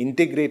being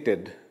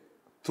integrated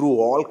through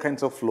all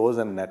kinds of flows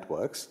and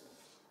networks,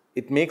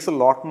 it makes a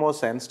lot more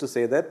sense to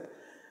say that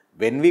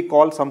when we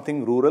call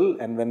something rural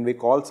and when we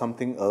call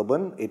something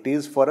urban, it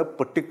is for a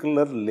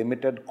particular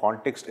limited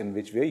context in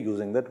which we are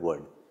using that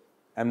word.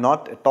 I am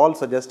not at all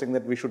suggesting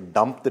that we should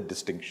dump the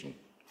distinction.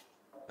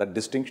 That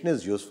distinction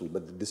is useful,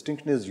 but the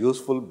distinction is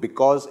useful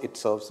because it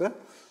serves a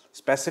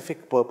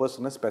specific purpose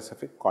in a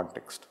specific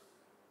context.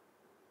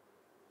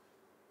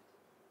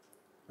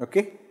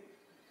 Okay?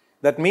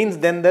 That means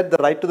then that the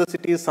right to the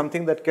city is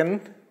something that can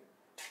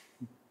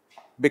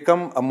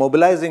become a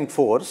mobilizing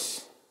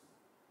force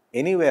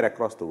anywhere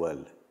across the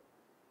world.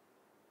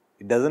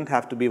 It doesn't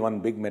have to be one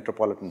big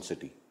metropolitan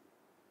city.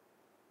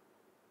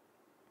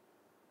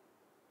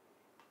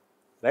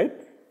 Right?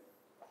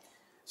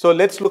 So,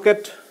 let's look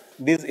at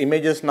these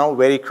images now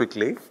very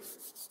quickly.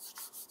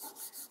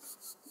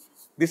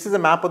 This is a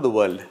map of the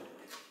world,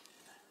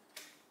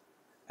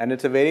 and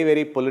it's a very,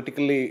 very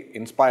politically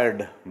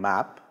inspired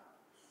map.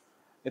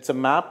 It's a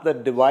map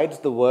that divides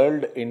the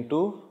world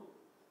into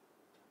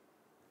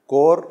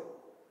core,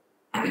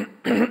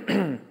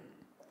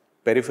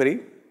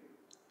 periphery,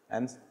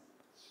 and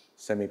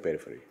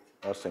semi-periphery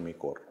or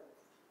semi-core.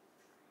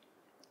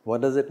 What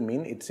does it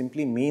mean? It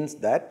simply means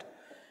that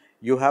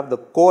you have the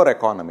core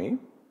economy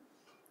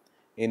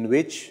in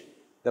which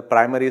the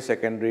primary,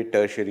 secondary,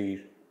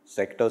 tertiary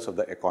sectors of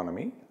the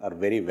economy are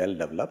very well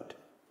developed.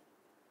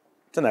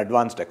 It's an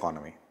advanced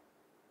economy.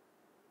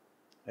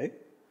 Right?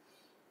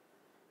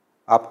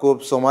 आपको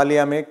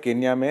Somalia में,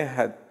 Kenya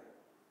में,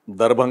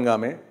 दरभंगा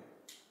में,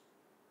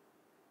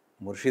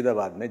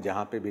 मुर्शिदाबाद में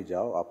जहाँ पे भी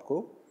जाओ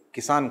आपको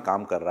किसान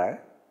काम कर रहा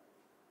है,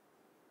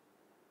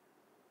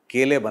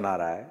 केले बना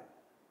रहा है,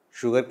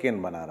 शुगर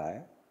केन बना रहा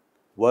है,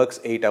 works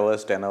 8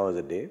 hours, 10 hours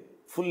a day,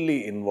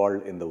 fully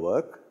involved in the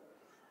work,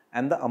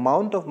 and the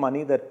amount of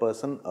money that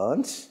person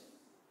earns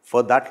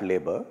for that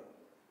labor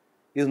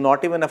is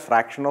not even a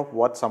fraction of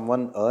what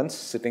someone earns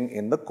sitting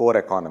in the core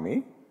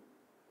economy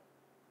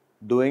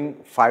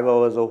doing 5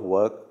 hours of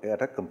work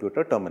at a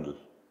computer terminal.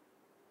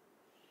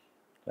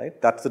 Right?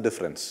 That's the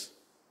difference.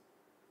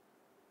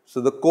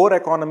 So, the core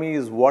economy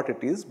is what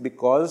it is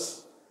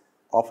because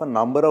of a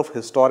number of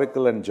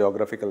historical and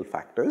geographical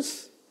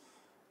factors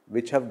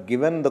which have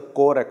given the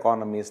core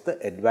economies the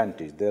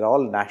advantage. They are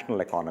all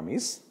national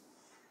economies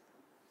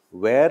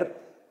where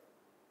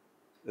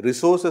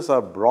resources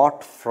are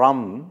brought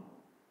from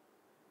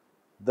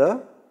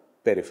the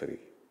periphery,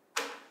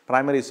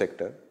 primary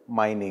sector,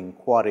 mining,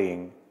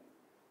 quarrying,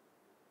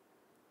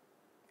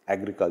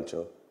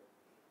 agriculture.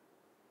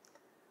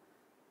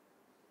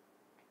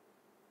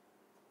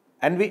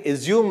 And we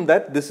assume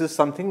that this is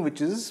something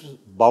which is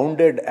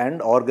bounded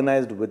and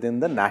organized within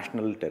the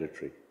national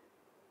territory.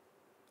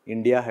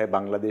 India hai,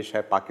 Bangladesh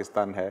hai,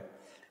 Pakistan hai.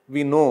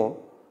 We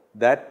know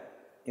that,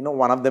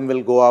 one of them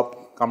will go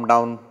up, come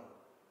down,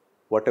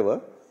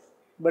 whatever.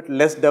 But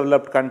less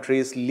developed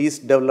countries,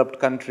 least developed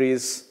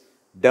countries,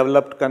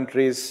 developed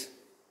countries,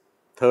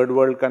 third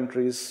world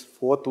countries,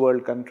 fourth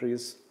world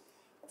countries,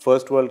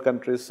 first world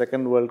countries,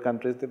 second world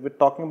countries. We're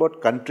talking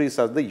about countries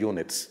as the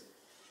units.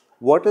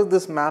 What is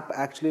this map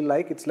actually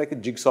like? It's like a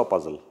jigsaw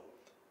puzzle.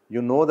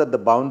 You know that the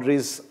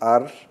boundaries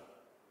are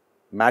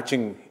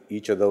matching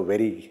each other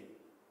very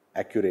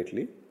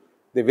accurately.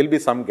 There will be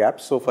some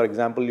gaps. So, for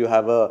example, you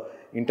have a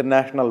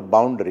international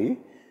boundary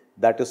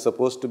that is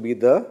supposed to be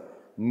the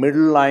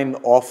middle line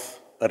of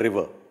a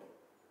river,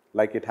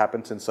 like it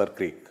happens in Sir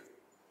Creek.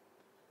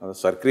 Now,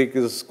 Sir Creek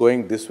is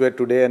going this way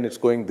today and it's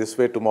going this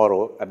way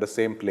tomorrow at the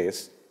same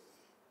place.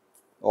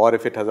 Or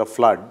if it has a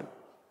flood,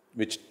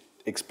 which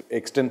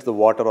extends the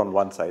water on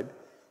one side,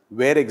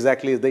 where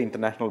exactly is the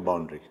international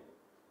boundary?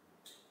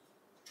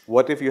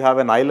 What if you have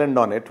an island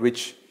on it,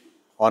 which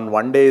on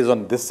one day is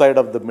on this side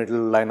of the middle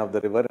line of the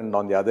river and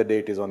on the other day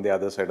it is on the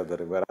other side of the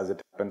river, as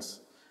it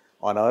happens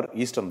on our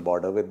eastern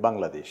border with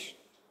Bangladesh,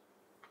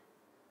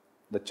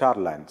 the Char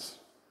lands,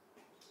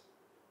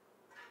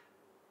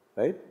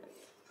 right?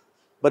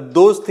 But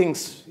those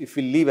things, if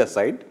we leave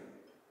aside,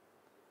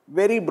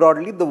 very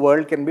broadly the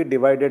world can be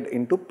divided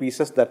into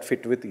pieces that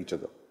fit with each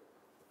other.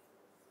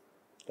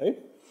 Right?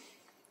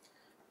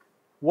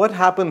 What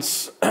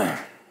happens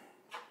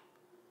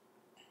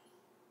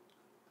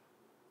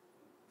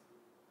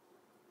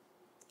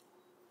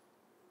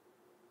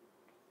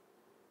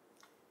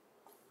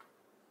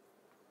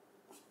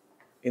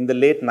in the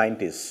late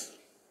 90s,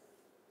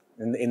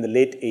 in the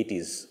late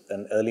 80s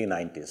and early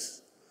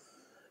 90s,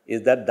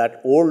 is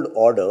that old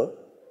order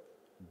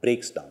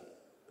breaks down.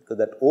 Because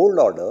that old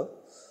order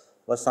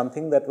was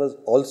something that was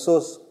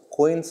also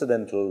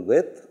coincidental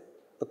with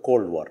the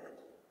Cold War.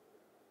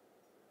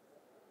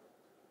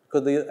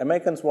 Because the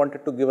Americans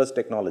wanted to give us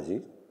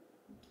technology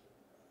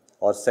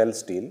or sell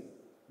steel.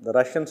 The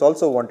Russians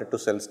also wanted to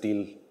sell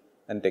steel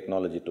and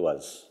technology to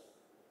us.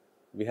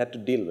 We had to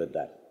deal with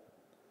that,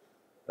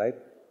 right?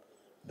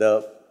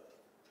 The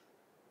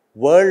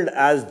world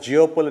as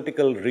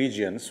geopolitical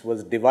regions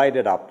was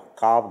divided up,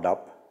 carved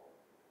up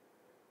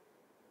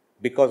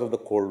because of the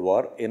Cold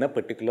War in a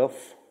particular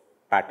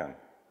pattern.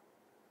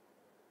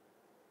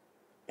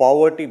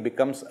 Poverty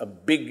becomes a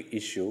big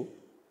issue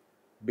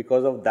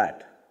because of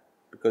that.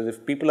 Because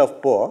if people are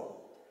poor,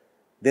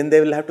 then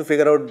they will have to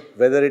figure out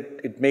whether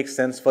it makes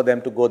sense for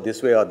them to go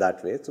this way or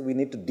that way. So we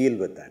need to deal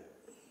with that.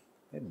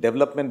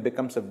 Development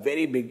becomes a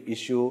very big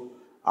issue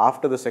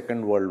after the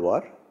Second World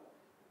War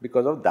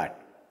because of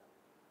that.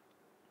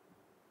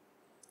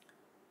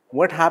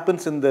 What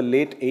happens in the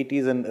late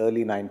 80s and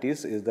early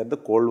 90s is that the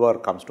Cold War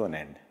comes to an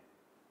end.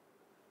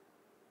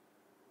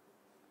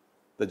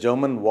 The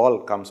German wall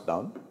comes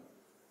down.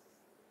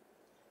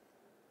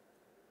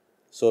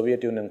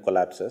 Soviet Union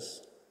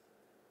collapses.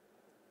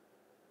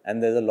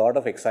 And there's a lot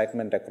of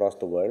excitement across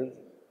the world.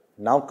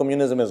 Now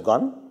communism is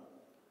gone.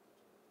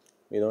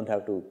 We don't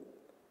have to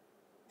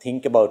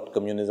think about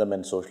communism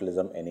and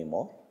socialism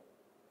anymore.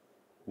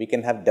 We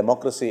can have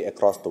democracy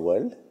across the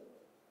world.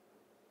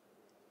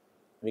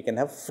 We can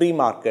have free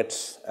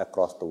markets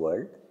across the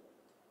world.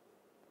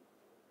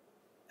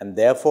 And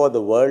therefore,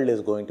 the world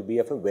is going to be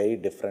of a very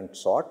different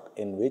sort,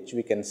 in which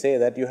we can say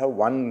that you have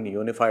one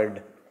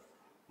unified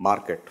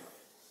market.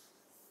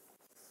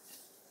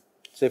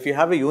 So if you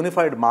have a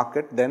unified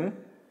market, then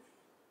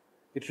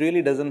it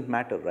really doesn't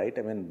matter, right?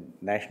 I mean,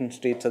 nation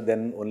states are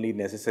then only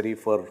necessary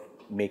for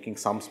making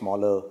some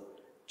smaller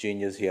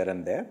changes here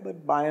and there,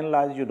 but by and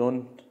large, you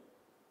don't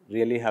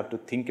really have to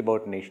think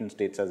about nation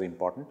states as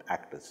important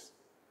actors.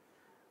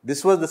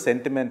 This was the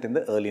sentiment in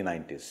the early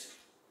 90s.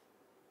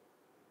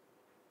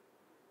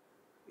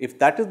 If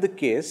that is the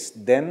case,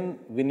 then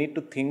we need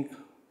to think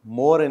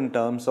more in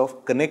terms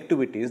of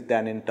connectivities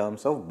than in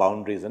terms of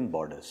boundaries and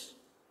borders.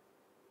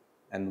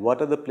 And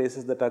what are the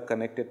places that are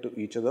connected to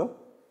each other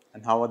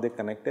and how are they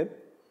connected?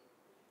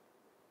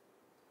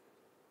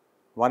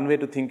 One way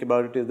to think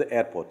about it is the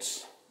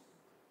airports,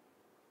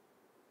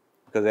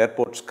 because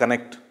airports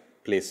connect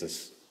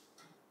places.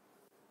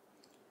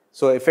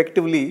 So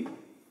effectively,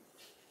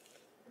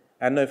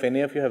 I don't know if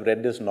any of you have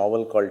read this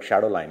novel called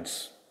Shadow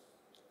Lines.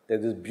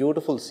 There's this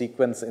beautiful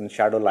sequence in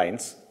Shadow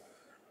Lines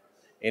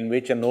in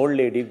which an old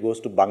lady goes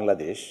to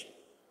Bangladesh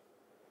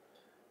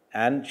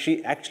and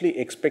she actually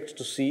expects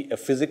to see a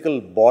physical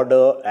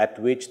border at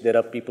which there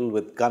are people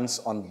with guns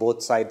on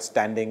both sides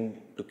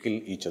standing to kill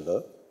each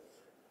other.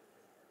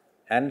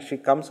 And she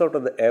comes out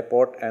of the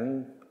airport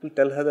and people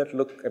tell her that,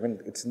 look, I mean,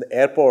 it's in the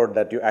airport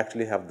that you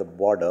actually have the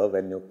border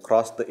when you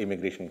cross the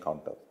immigration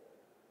counter.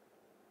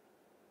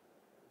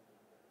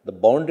 The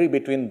boundary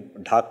between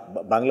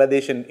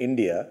Bangladesh and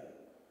India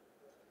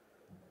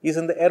is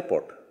in the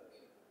airport.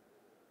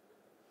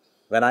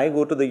 When I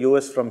go to the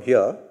US from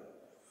here,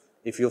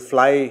 if you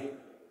fly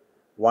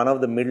one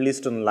of the Middle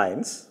Eastern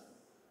lines,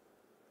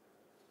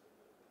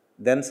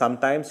 then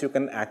sometimes you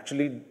can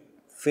actually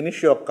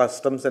finish your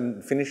customs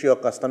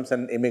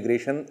and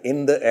immigration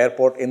in the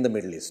airport in the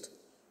Middle East.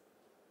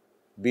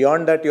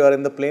 Beyond that, you are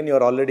in the plane, you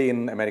are already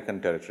in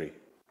American territory.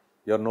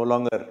 You are no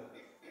longer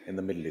in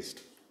the Middle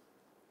East.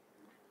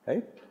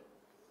 Right?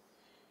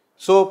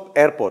 So,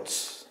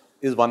 airports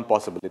is one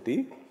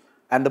possibility.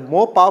 And the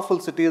more powerful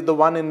city is the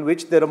one in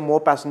which there are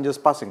more passengers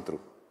passing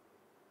through.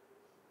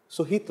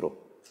 So, Heathrow,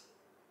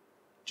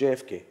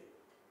 JFK,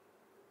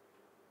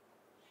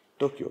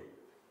 Tokyo.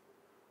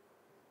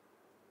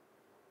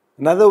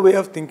 Another way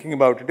of thinking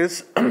about it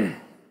is,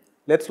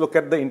 let's look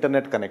at the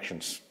internet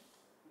connections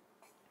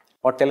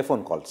or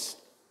telephone calls.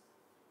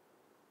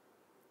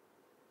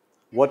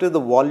 What is the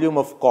volume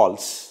of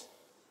calls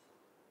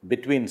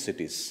between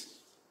cities?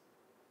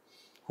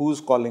 Who's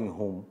calling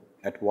whom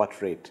at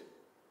what rate?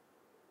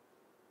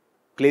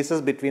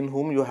 Places between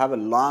whom you have a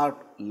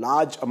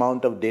large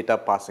amount of data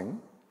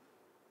passing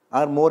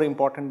are more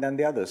important than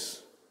the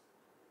others.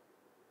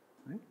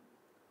 Right?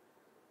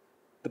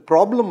 The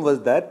problem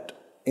was that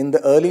in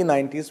the early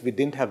 90s, we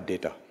didn't have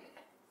data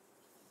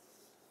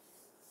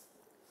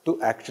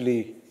to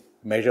actually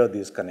measure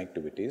these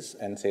connectivities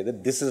and say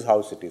that this is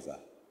how cities are.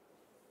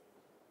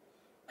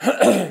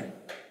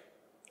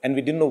 And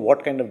we didn't know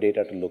what kind of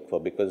data to look for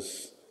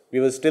because we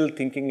were still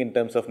thinking in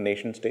terms of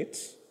nation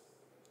states.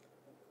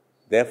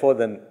 Therefore,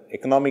 the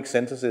economic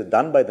census is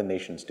done by the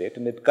nation state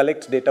and it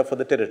collects data for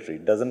the territory,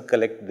 it doesn't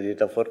collect the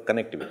data for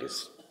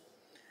connectivities.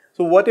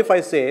 So what if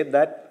I say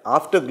that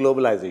after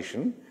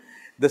globalization,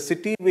 the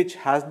city which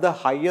has the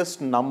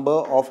highest number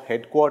of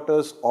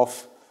headquarters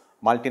of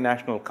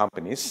multinational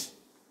companies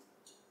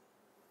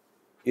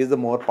is the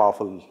more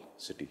powerful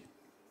city.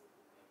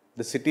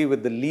 The city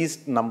with the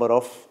least number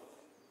of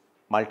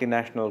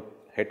multinational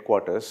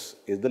headquarters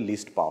is the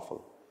least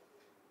powerful.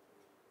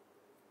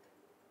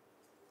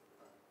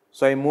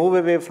 So I move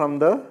away from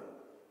the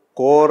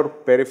core,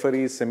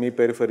 periphery,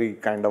 semi-periphery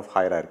kind of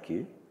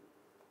hierarchy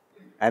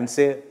and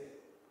say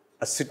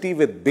a city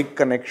with big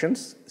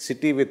connections,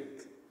 city with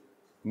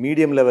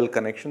medium level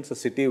connections, a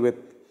city with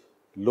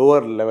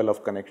lower level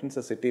of connections,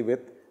 a city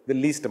with the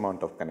least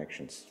amount of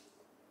connections.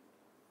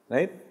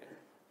 Right?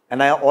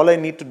 And all I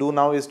need to do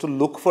now is to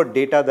look for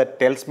data that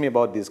tells me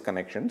about these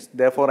connections.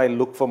 Therefore, I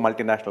look for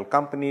multinational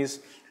companies,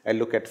 I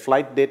look at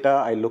flight data,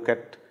 I look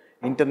at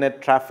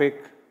internet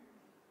traffic,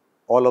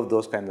 all of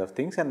those kinds of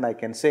things. And I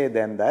can say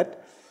then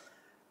that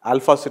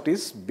alpha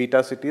cities,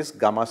 beta cities,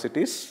 gamma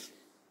cities,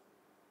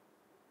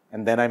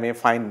 and then I may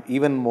find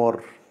even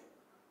more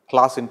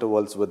class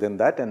intervals within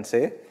that and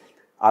say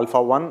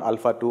alpha 1,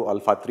 alpha 2,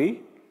 alpha 3,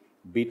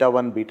 beta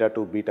 1, beta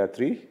 2, beta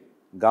 3,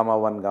 gamma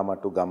 1, gamma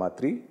 2, gamma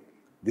 3.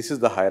 This is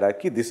the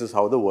hierarchy, this is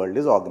how the world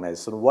is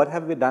organized. So what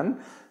have we done?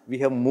 We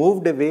have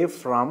moved away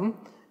from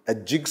a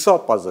jigsaw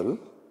puzzle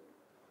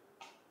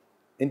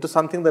into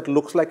something that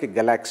looks like a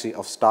galaxy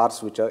of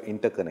stars which are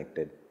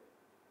interconnected.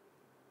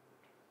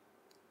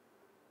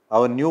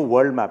 Our new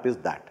world map is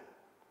that.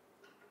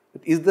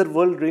 But is the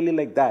world really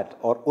like that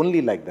or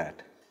only like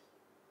that?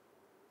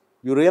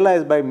 You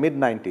realize by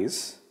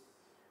mid-90s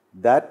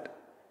that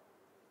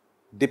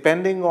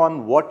depending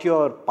on what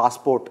your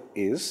passport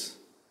is,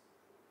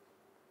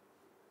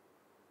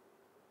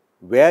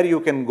 where you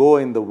can go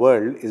in the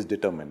world is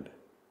determined.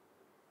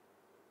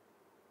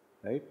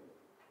 Right?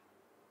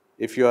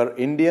 If you are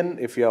Indian,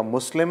 if you are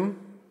Muslim,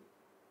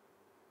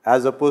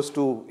 as opposed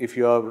to if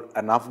you are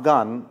an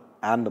Afghan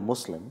and a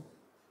Muslim,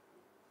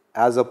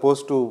 as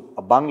opposed to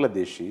a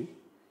Bangladeshi,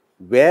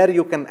 where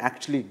you can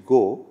actually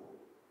go,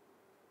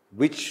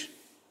 which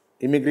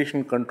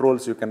immigration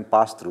controls you can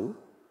pass through,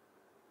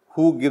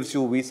 who gives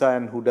you visa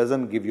and who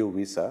doesn't give you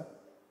visa,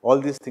 all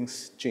these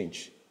things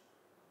change.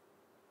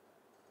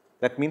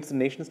 That means the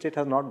nation state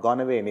has not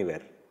gone away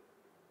anywhere.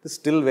 It's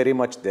still very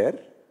much there.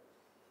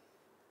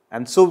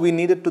 And so we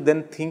needed to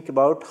then think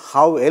about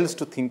how else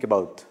to think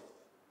about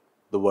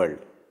the world.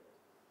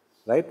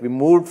 Right? We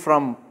moved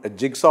from a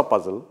jigsaw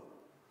puzzle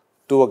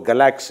to a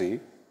galaxy,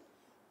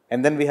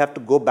 and then we have to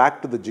go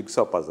back to the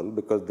jigsaw puzzle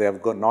because they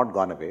have not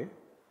gone away.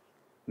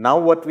 Now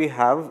what we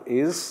have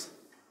is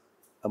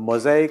a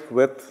mosaic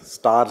with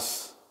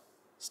stars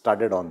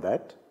studded on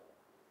that,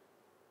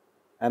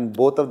 and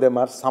both of them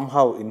are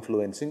somehow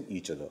influencing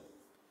each other.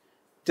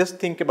 Just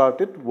think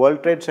about it.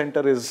 World Trade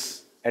Center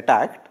is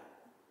attacked.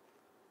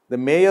 The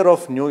mayor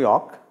of New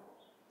York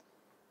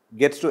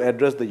gets to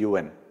address the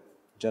UN,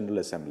 General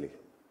Assembly.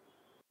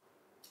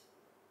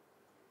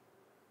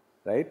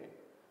 Right?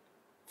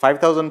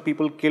 5,000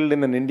 people killed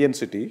in an Indian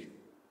city.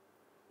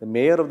 The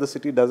mayor of the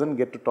city doesn't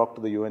get to talk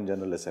to the UN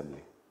General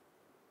Assembly.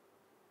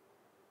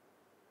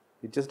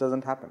 It just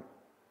doesn't happen.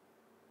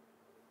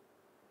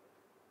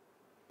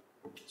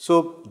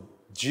 So,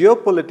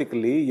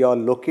 geopolitically, your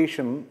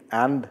location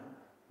and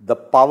the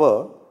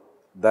power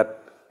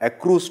that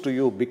accrues to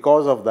you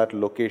because of that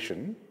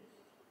location,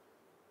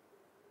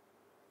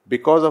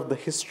 because of the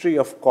history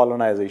of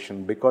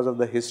colonization, because of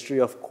the history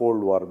of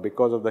Cold War,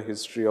 because of the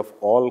history of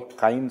all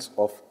kinds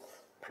of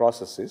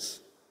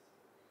processes,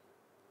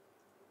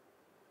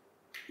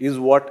 is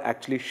what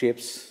actually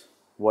shapes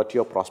what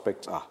your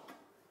prospects are.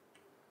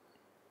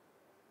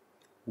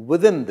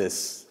 within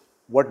this,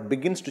 what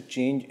begins to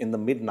change in the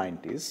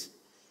mid-90s,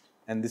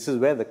 and this is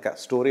where the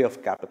story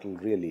of capital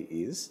really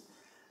is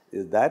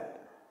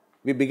that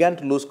we began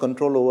to lose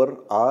control over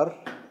our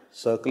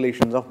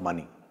circulations of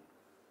money.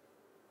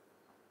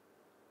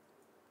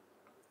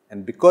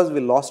 And because we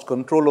lost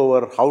control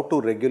over how to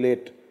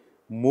regulate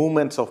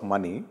movements of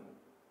money,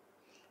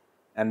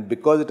 and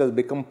because it has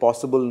become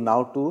possible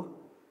now to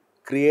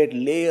create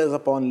layers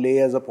upon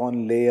layers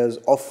upon layers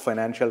of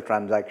financial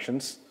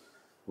transactions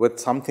with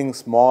something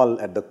small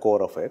at the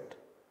core of it,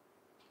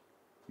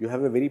 you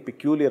have a very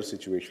peculiar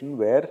situation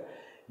where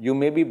you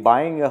may be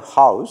buying a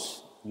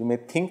house, you may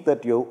think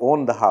that you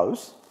own the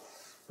house,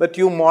 but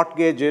you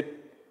mortgage it,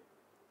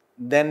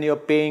 then you're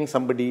paying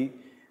somebody,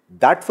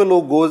 that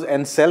fellow goes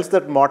and sells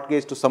that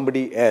mortgage to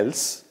somebody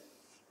else,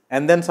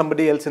 and then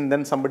somebody else, and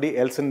then somebody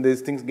else, and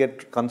these things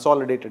get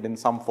consolidated in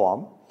some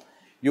form.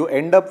 You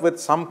end up with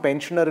some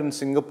pensioner in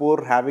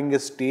Singapore having a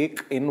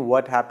stake in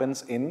what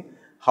happens in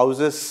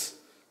houses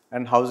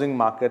and housing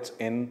markets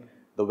in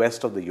the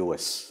west of the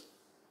US.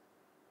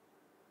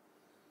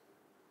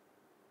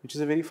 Which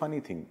is a very funny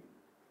thing.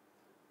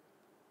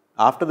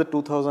 After the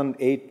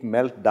 2008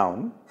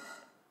 meltdown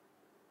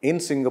in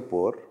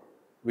Singapore,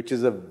 which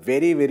is a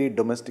very, very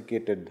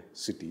domesticated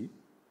city,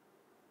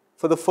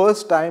 for the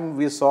first time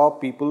we saw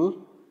people,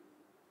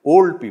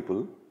 old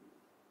people,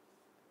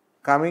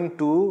 coming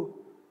to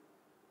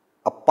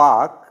a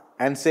park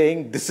and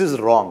saying this is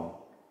wrong,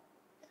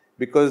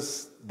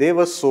 because they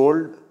were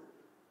sold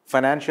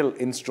financial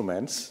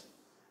instruments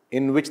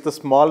in which the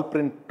small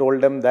print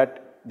told them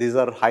that these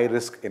are high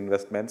risk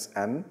investments,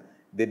 and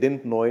they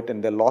didn't know it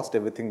and they lost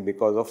everything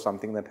because of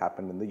something that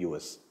happened in the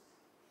US.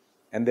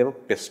 And they were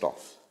pissed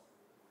off.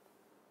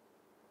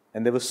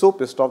 And they were so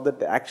pissed off that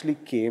they actually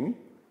came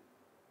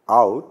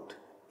out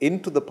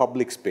into the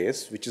public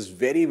space, which is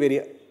very,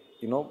 very,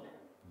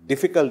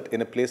 difficult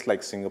in a place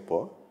like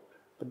Singapore.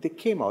 But they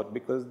came out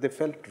because they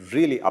felt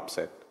really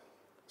upset.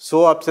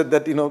 So upset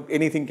that,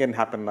 anything can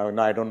happen now.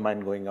 I don't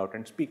mind going out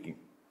and speaking.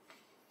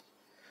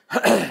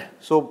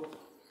 So,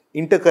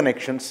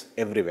 interconnections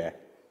everywhere.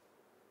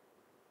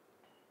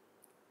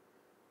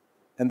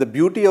 And the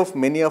beauty of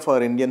many of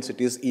our Indian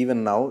cities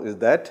even now is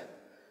that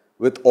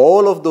with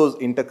all of those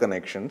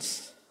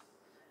interconnections,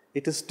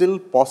 it is still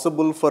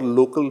possible for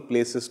local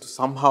places to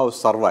somehow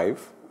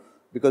survive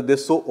because they're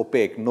so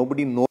opaque.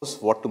 Nobody knows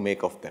what to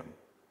make of them.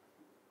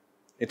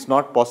 It's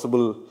not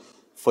possible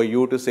for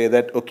you to say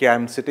that, okay,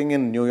 I'm sitting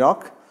in New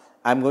York,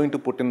 I'm going to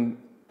put in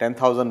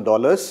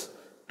 $10,000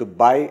 to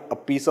buy a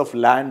piece of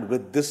land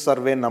with this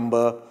survey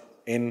number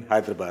in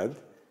Hyderabad,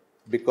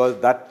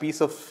 because that piece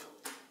of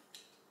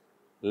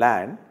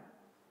land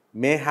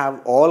may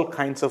have all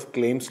kinds of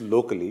claims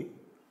locally.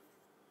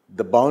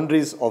 The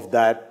boundaries of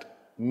that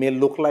may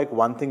look like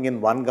one thing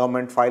in one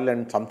government file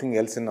and something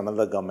else in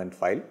another government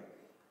file.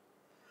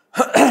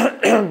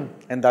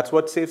 And that's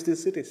what saves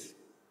these cities.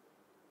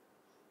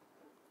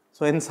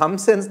 So in some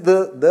sense,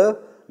 the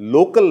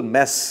local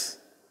mess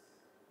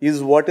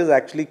is what is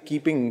actually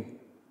keeping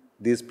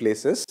these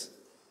places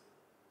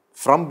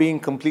from being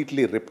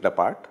completely ripped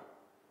apart.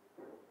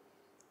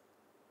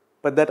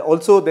 But that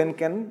also then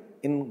can,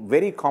 in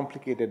very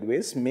complicated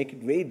ways, make it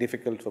very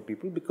difficult for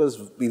people,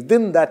 because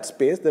within that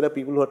space, there are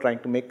people who are trying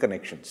to make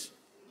connections.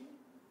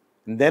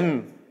 And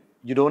then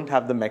you don't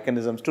have the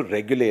mechanisms to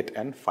regulate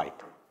and fight.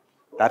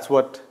 That's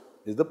what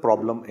is the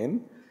problem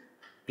in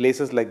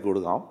places like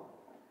Gurgaon,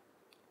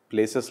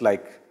 places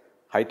like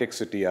high-tech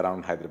city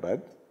around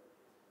Hyderabad,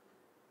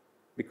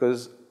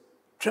 because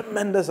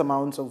tremendous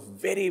amounts of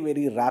very,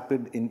 very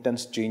rapid,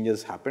 intense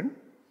changes happened.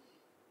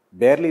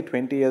 Barely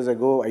 20 years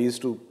ago, I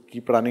used to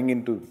keep running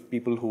into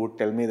people who would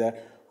tell me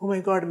that, oh my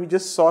God, we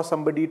just saw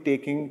somebody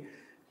taking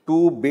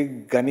 2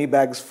 big gunny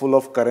bags full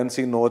of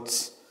currency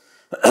notes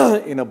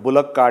in a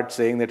bullock cart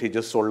saying that he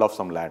just sold off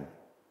some land.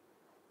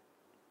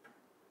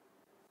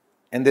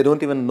 And they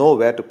don't even know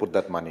where to put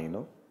that money,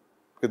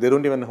 because they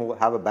don't even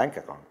have a bank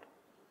account.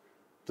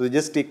 So they're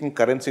just taking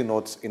currency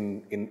notes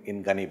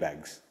in gunny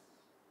bags.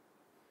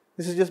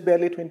 This is just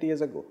barely 20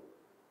 years ago.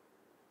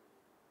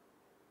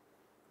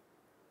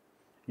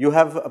 You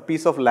have a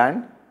piece of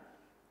land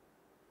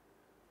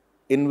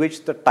in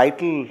which the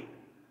title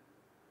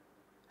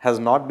has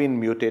not been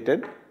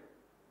mutated.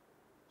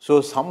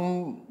 So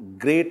some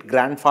great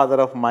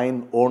grandfather of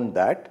mine owned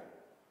that,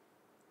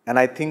 and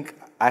I think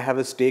I have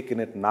a stake in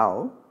it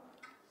now.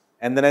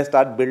 And then I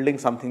start building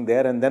something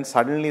there, and then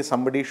suddenly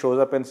somebody shows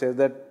up and says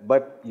that,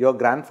 but your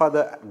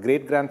grandfather,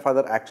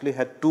 great-grandfather actually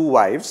had 2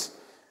 wives.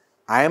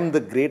 I am the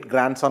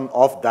great-grandson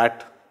of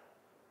that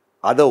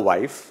other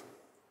wife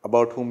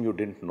about whom you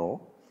didn't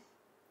know.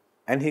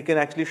 And he can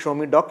actually show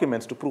me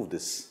documents to prove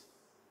this.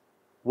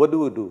 What do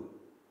we do?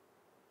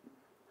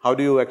 How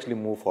do you actually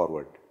move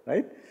forward,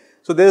 right?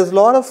 So there is a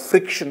lot of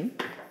friction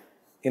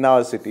in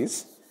our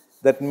cities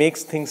that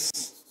makes things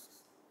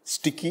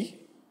sticky,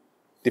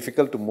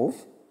 difficult to move,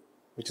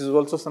 which is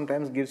also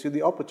sometimes gives you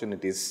the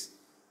opportunities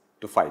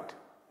to fight.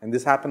 And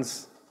this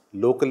happens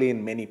locally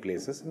in many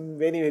places in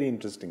very, very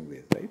interesting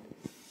ways, right?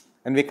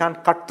 And we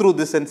can't cut through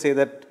this and say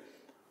that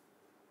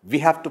we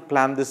have to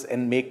plan this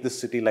and make this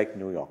city like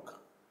New York.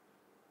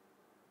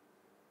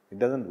 It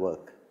doesn't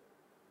work.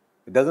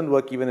 It doesn't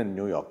work even in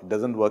New York. It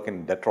doesn't work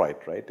in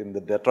Detroit, right? In the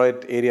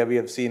Detroit area, we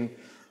have seen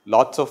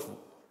lots of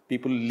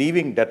people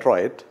leaving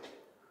Detroit,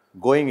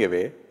 going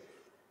away.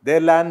 Their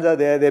lands are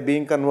there, they're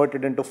being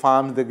converted into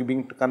farms, they're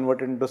being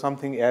converted into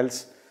something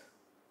else.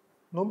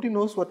 Nobody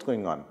knows what's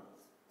going on.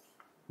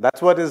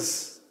 That's what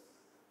is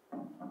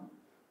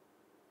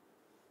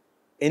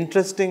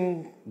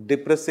interesting,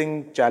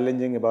 depressing,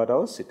 challenging about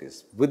our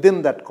cities.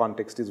 Within that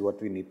context is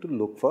what we need to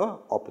look for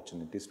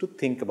opportunities to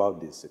think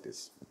about these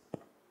cities.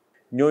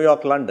 New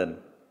York, London,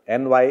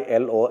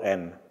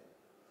 NYLON.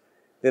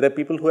 There are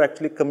people who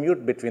actually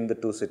commute between the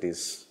two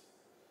cities.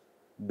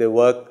 They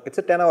work, it's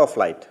a 10-hour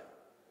flight,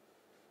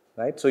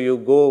 right? So you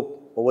go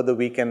over the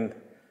weekend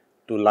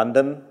to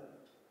London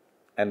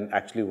and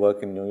actually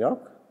work in New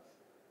York.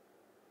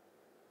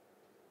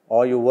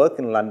 Or you work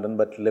in London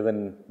but live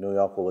in New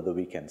York over the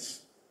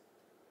weekends.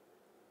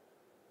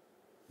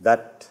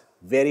 That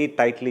very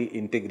tightly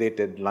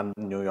integrated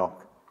London-New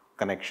York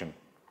connection.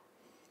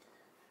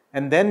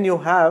 And then you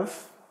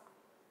have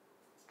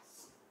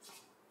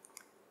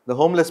the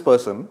homeless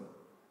person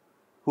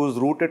who's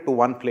rooted to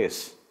one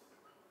place.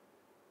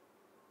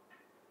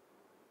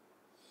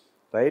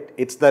 Right?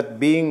 It's that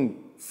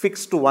being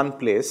fixed to one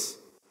place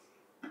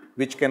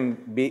which can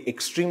be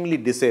extremely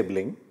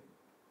disabling,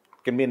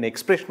 can be an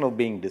expression of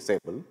being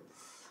disabled,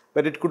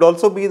 but it could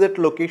also be that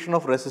location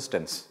of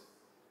resistance.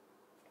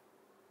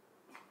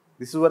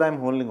 This is what I'm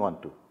holding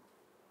on to,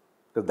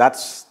 because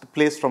that's the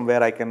place from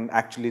where I can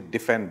actually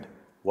defend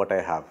what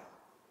I have.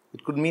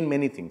 It could mean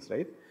many things,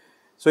 right?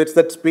 So it's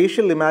that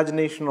spatial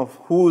imagination of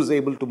who is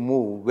able to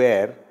move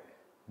where,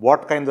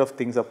 what kinds of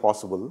things are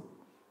possible,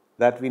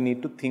 that we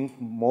need to think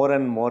more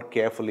and more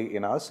carefully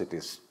in our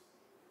cities.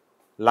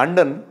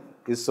 London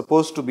is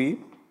supposed to be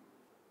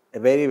a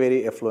very,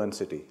 very affluent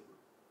city,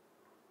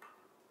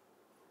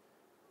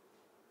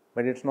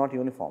 but it's not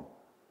uniform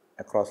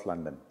across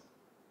London.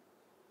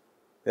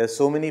 There are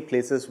so many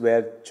places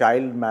where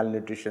child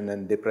malnutrition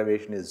and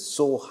deprivation is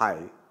so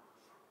high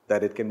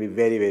that it can be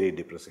very, very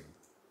depressing.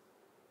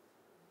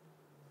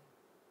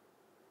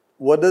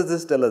 What does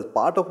this tell us?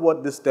 Part of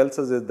what this tells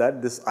us is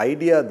that this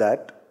idea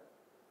that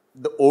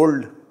the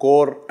old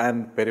core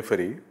and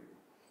periphery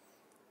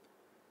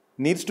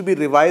needs to be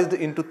revised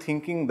into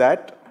thinking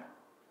that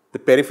the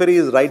periphery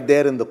is right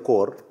there in the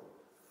core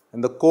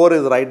and the core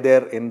is right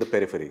there in the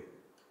periphery.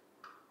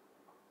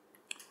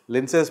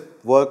 Lindsay's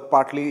work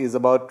partly is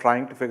about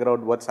trying to figure out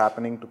what's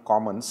happening to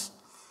commons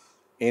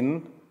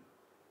in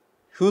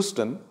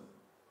Houston,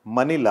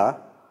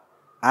 Manila,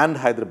 and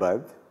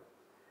Hyderabad,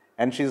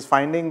 and she's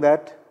finding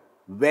that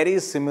very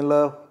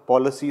similar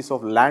policies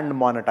of land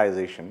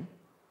monetization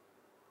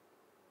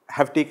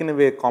have taken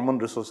away common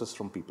resources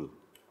from people,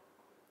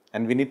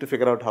 and we need to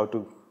figure out how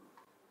to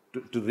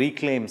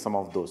reclaim some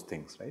of those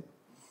things, right?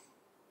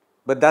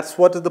 But that's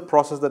what is the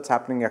process that's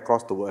happening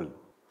across the world.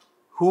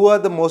 Who are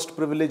the most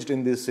privileged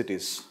in these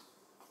cities?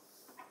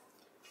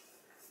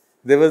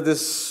 There was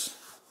this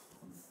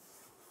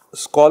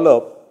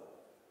scholar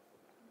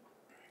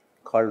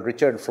called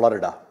Richard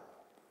Florida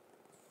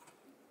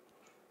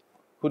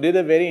who did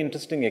a very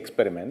interesting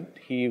experiment.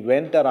 He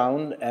went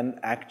around and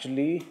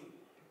actually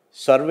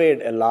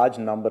surveyed a large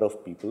number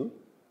of people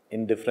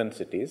in different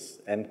cities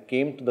and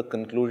came to the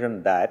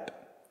conclusion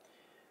that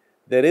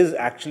there is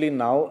actually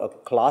now a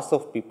class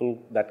of people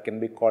that can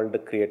be called the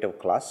creative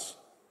class,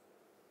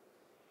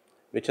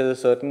 which has a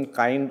certain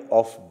kind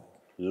of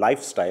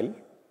lifestyle,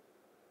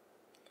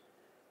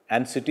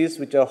 and cities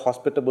which are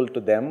hospitable to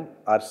them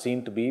are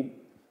seen to be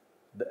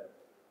the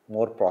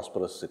more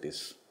prosperous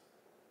cities.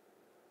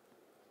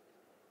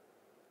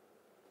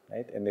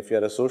 Right? And if you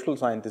are a social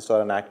scientist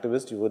or an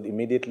activist, you would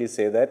immediately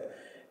say that,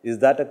 is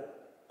that a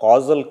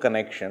causal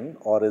connection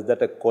or is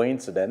that a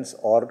coincidence,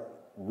 or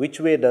which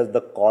way does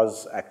the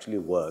cause actually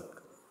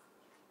work?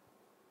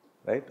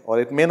 Right? Or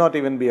it may not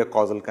even be a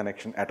causal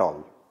connection at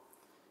all.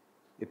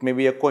 It may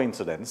be a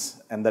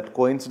coincidence, and that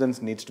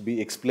coincidence needs to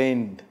be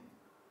explained.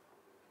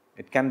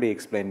 It can be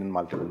explained in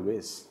multiple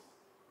ways.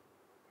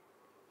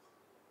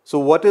 So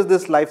what is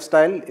this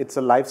lifestyle? It's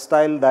a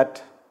lifestyle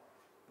that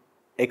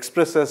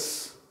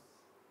expresses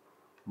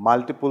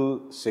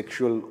multiple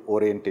sexual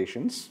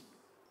orientations.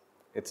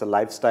 It's a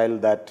lifestyle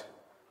that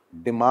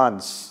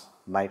demands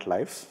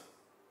nightlife.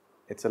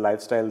 It's a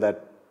lifestyle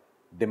that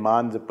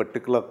demands a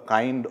particular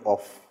kind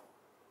of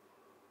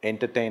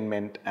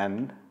entertainment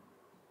and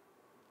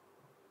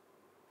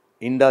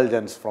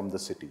indulgence from the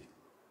city,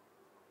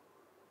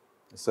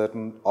 a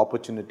certain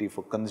opportunity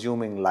for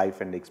consuming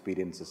life and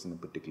experiences in a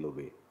particular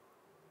way.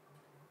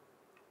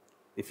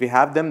 If we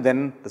have them,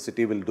 then the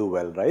city will do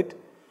well, right?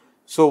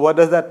 So what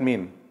does that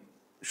mean?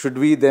 Should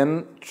we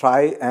then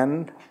try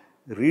and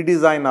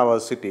redesign our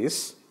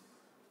cities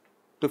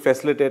to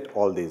facilitate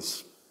all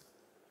these?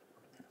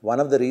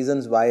 One of the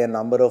reasons why a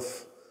number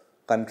of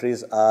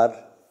countries are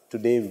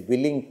today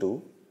willing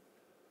to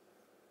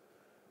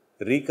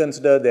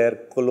reconsider their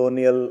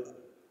colonial,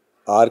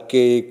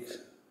 archaic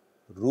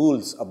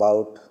rules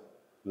about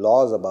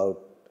laws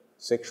about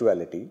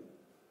sexuality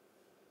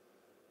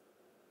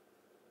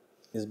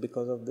is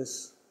because of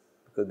this,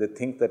 because they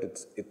think that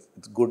it's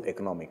good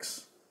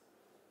economics.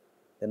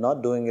 They're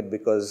not doing it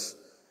because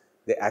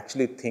they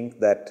actually think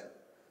that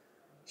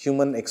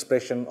human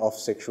expression of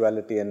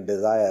sexuality and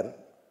desire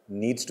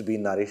needs to be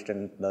nourished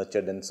and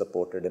nurtured and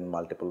supported in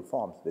multiple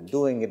forms. They're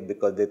doing it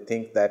because they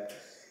think that,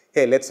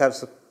 hey, let's have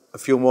a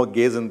few more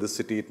gays in this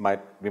city,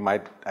 we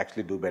might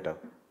actually do better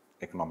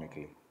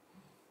economically.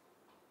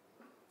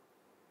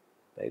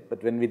 Right?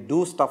 But when we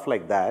do stuff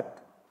like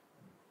that,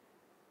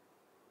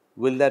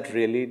 will that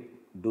really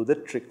do the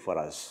trick for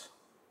us?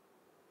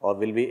 Or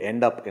will we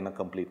end up in a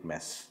complete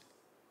mess?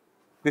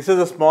 This is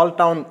a small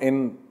town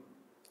in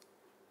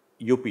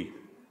UP.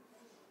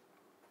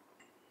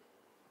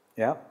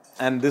 Yeah?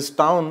 And this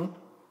town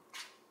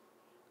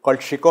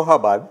called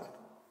Hyderabad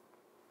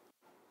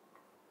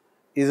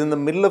is in the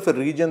middle of a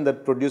region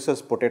that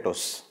produces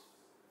potatoes.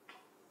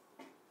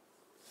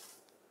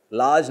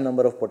 Large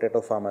number of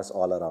potato farmers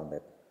all around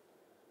it.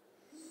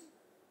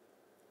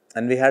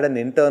 And we had an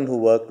intern who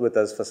worked with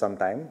us for some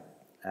time,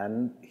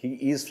 and he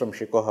is from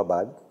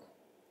Hyderabad.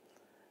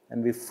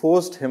 And we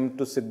forced him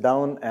to sit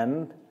down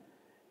and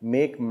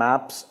make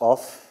maps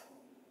of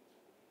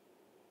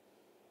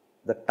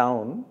the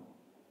town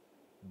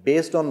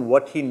based on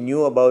what he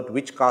knew about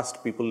which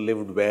caste people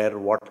lived where,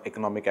 what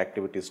economic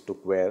activities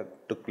took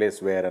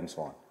place where, and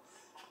so on.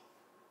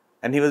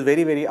 And he was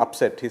very, very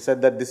upset. He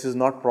said that this is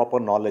not proper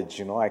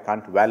knowledge, I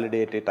can't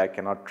validate it, I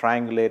cannot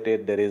triangulate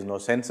it, there is no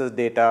census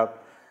data.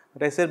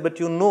 But I said, but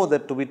you know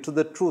that to be to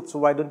the truth, so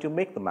why don't you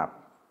make the map?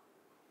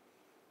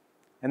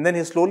 And then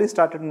he slowly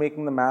started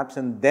making the maps,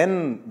 and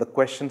then the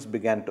questions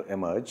began to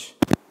emerge.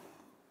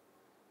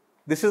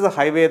 This is a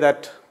highway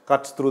that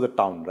cuts through the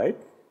town, right?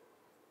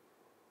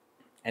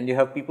 And you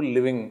have people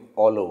living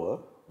all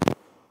over.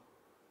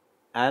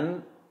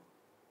 And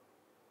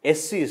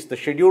SCs, the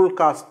scheduled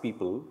caste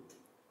people,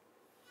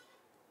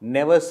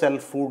 never sell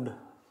food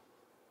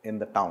in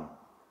the town.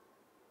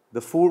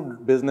 The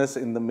food business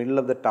in the middle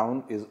of the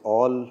town is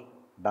all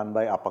done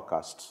by upper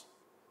castes.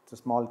 It's a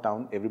small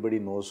town, everybody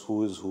knows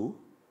who is who,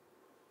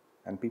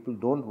 and people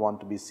don't want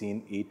to be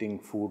seen eating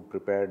food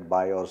prepared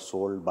by or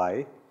sold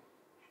by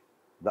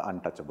the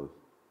untouchable.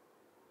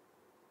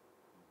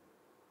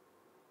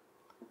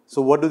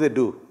 So what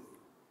do?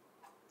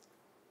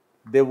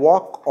 They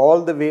walk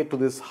all the way to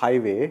this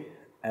highway,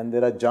 and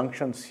there are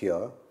junctions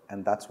here,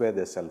 and that's where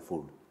they sell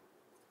food.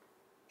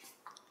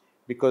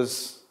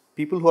 Because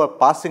people who are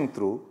passing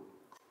through,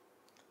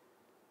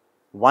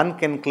 one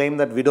can claim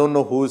that we don't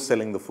know who is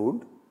selling the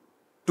food.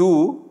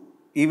 Two,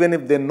 even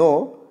if they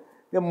know,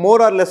 they're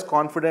more or less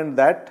confident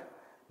that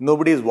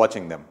nobody is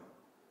watching them.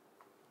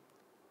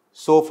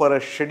 So for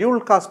a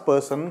scheduled caste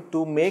person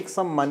to make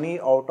some money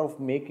out of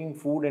making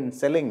food and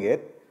selling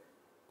it,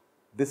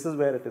 this is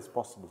where it is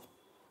possible.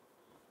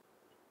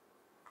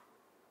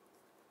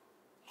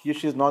 He or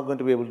she is not going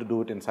to be able to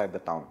do it inside the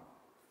town.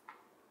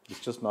 It's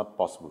just not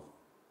possible.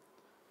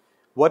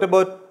 What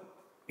about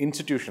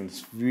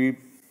institutions? We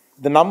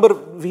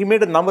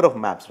made a number of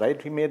maps,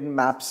 right? We made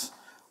maps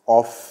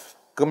of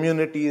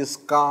communities,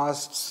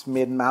 castes,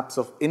 made maps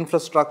of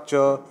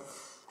infrastructure,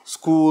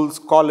 schools,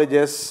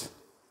 colleges,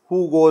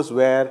 who goes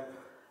where.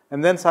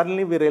 And then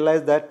suddenly we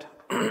realized that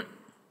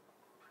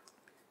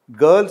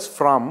girls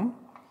from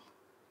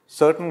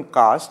certain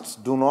castes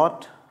do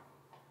not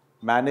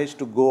manage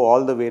to go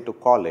all the way to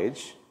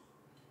college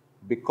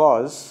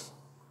because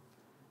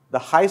the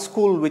high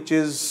school, which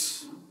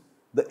is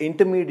the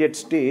intermediate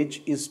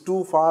stage, is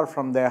too far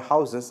from their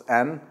houses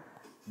and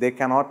they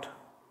cannot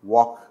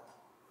walk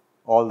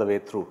all the way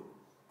through.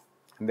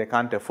 And they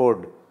can't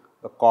afford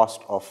the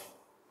cost of.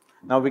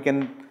 Now we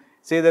can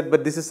say that,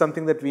 but this is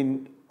something that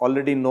we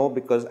already know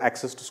because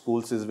access to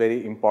schools is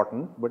very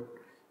important. But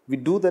we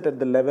do that at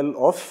the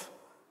level of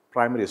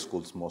primary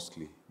schools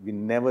mostly. We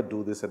never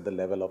do this at the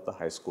level of the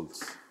high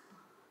schools.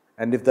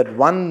 And if that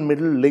one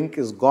middle link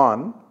is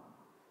gone,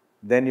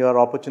 then your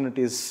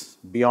opportunities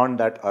beyond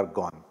that are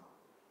gone.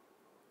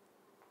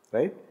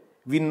 Right?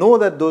 We know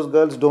that those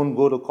girls don't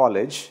go to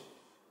college.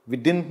 We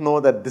didn't know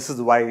that this is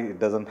why it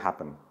doesn't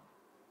happen.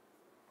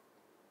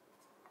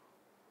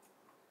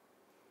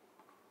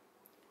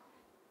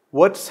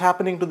 What's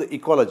happening to the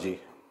ecology?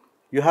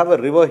 You have a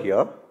river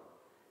here.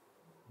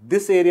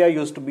 This area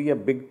used to be a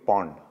big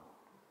pond.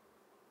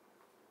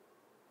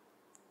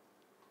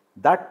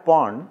 That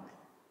pond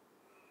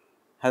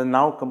has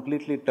now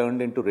completely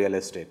turned into real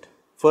estate.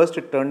 First,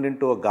 it turned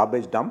into a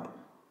garbage dump.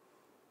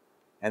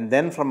 And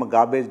then from a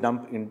garbage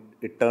dump,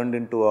 it turned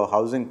into a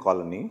housing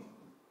colony.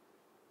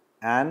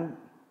 And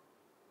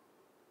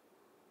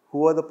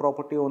who are the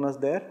property owners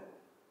there?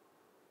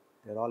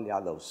 They're all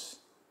Yadavs.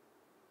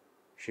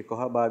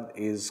 Hyderabad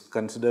is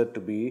considered to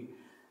be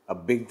a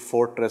big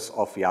fortress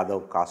of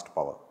Yadav caste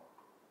power.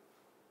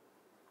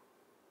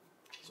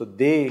 So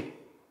they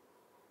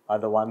are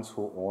the ones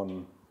who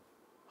own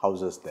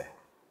houses there.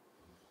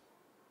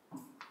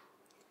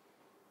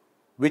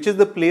 Which is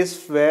the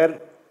place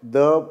where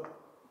the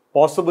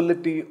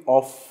possibility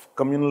of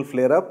communal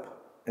flare-up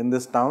in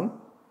this town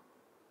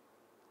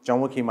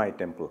Chamukhi Mai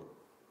temple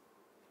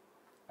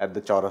at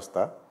the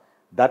Chaurasta.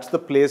 That's the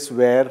place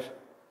where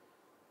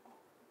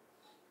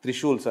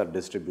Trishuls are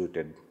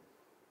distributed.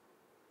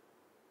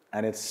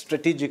 And it's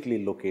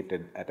strategically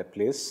located at a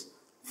place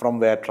from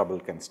where trouble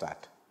can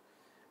start.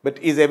 But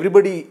is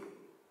everybody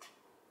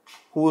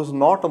who is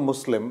not a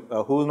Muslim,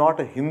 who is not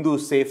a Hindu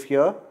safe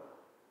here?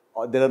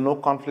 Or there are no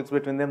conflicts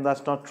between them?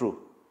 That's not true.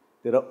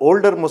 There are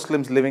older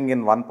Muslims living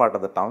in one part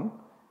of the town,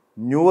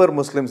 newer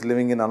Muslims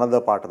living in another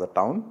part of the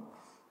town,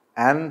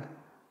 and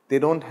they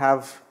don't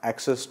have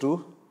access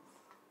to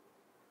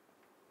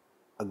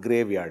a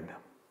graveyard.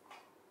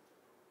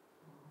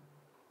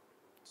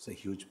 It's a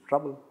huge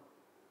trouble.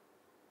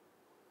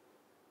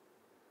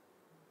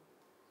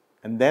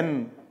 And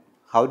then,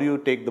 how do you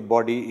take the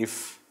body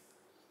if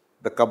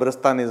the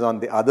Qabristan is on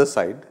the other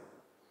side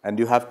and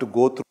you have to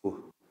go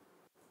through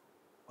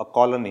a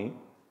colony?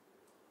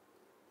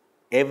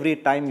 Every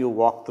time you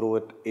walk through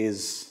it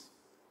is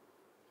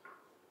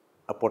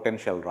a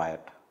potential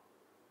riot.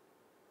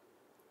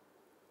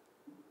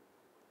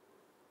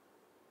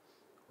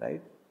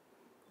 Right?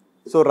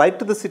 So, right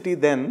to the city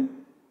then,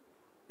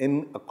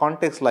 in a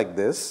context like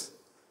this,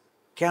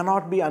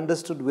 cannot be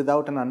understood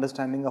without an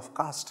understanding of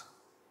caste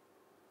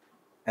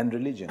and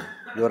religion.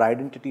 Your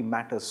identity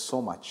matters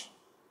so much.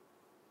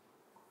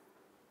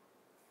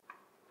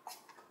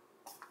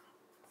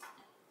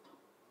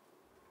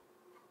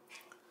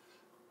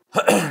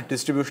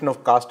 Distribution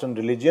of caste and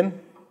religion.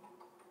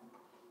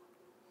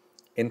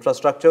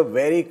 Infrastructure,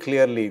 very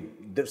clearly,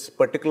 this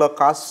particular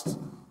caste,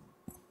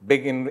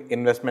 big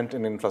investment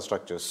in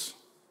infrastructures.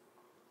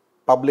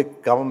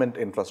 Public government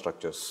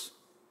infrastructures.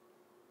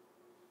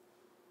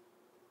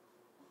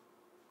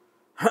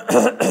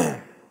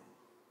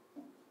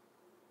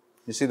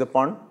 You see the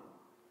pond?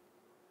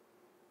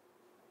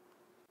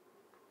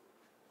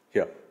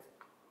 Here.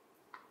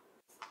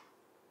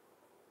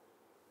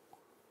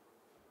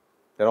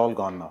 They're all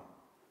gone now.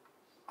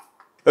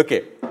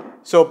 Okay,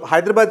 so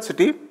Hyderabad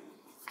city,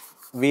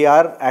 we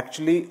are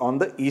actually on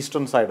the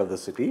eastern side of the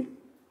city.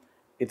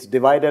 It's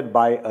divided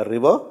by a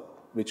river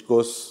which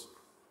goes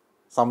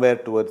somewhere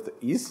towards the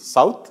east,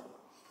 south.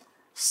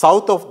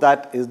 South of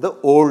that is the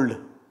old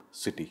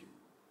city,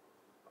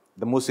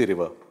 the Musi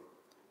River.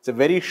 It's a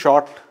very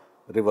short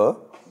river,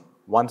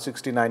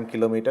 169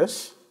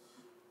 kilometers,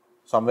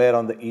 somewhere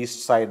on the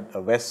east side,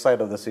 west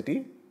side of the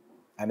city,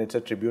 and it's a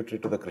tributary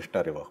to the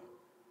Krishna River.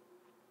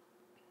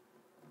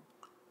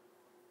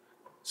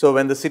 So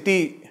when the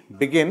city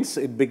begins,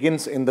 it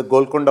begins in the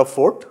Golconda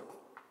Fort,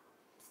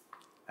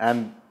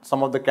 and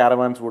some of the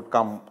caravans would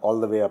come all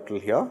the way up till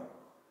here,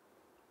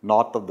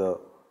 north of the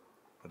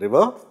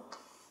river,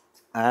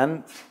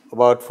 and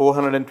about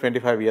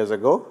 425 years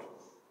ago,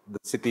 the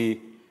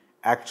city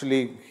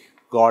actually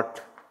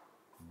got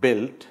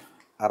built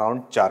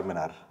around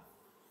Charminar,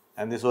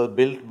 and this was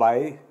built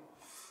by,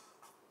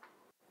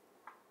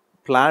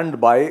 planned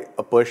by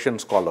a Persian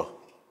scholar.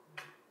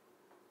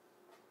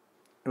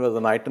 It was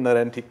an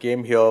itinerant, he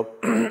came here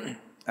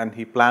and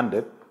he planned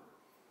it.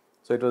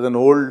 So it was an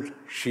old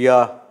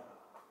Shia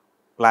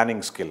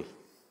planning skill.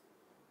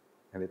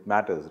 And it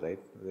matters, right?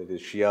 Whether it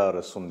is Shia or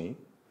a Sunni.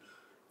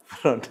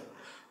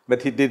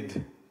 But he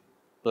did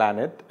plan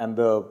it. And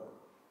the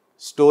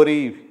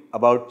story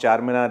about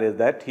Charminar is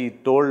that he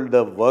told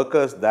the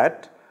workers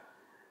that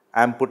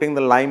I am putting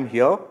the lime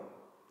here,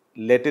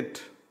 let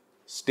it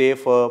stay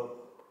for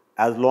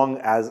as long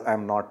as I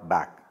am not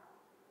back.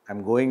 I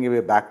am going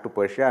away back to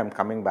Persia, I am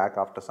coming back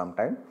after some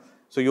time.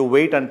 So you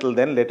wait until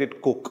then, let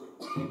it cook.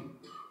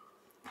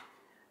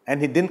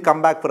 And he didn't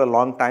come back for a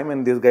long time,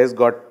 and these guys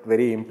got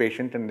very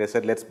impatient and they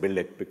said, let's build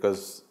it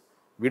because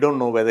we don't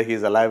know whether he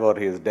is alive or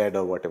he is dead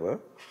or whatever.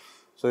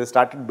 So they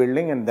started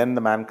building, and then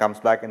the man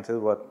comes back and says,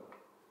 what?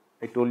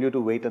 I told you to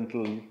wait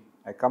until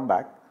I come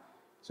back.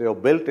 So you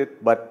built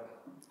it, but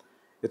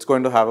it's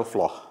going to have a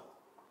flaw.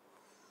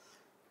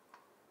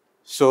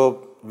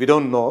 So we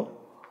don't know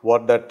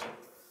what that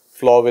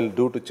flaw will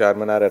do to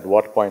Charminar at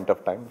what point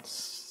of time. It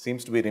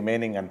seems to be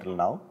remaining until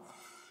now.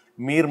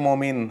 Mir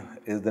Momin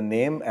is the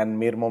name, and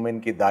Mir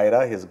Momin ki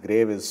Daira, his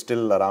grave is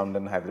still around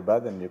in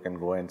Hyderabad, and you can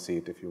go and see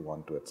it if you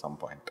want to at some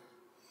point.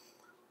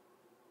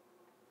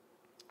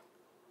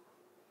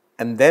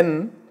 And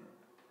then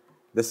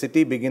the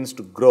city begins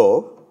to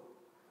grow,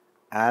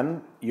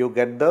 and you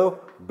get the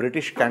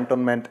British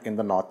cantonment in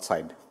the north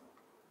side.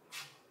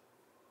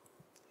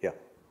 Here,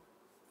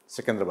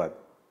 Secunderabad.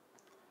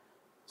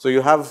 So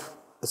you have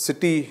a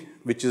city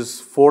which is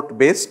fort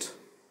based,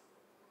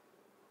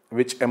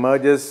 which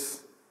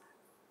emerges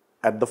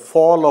at the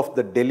fall of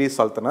the Delhi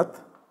Sultanate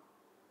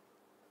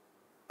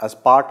as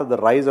part of the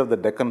rise of the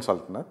Deccan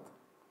Sultanate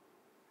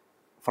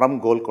from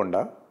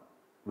Golconda,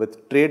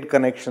 with trade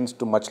connections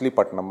to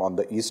Machilipatnam on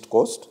the east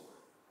coast,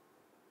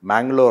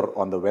 Mangalore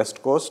on the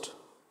west coast,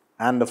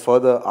 and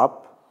further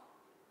up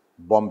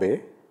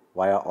Bombay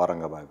via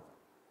Aurangabad.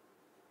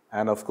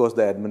 And of course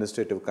the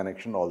administrative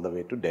connection all the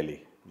way to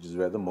Delhi, which is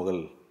where the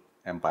Mughal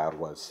Empire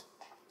was.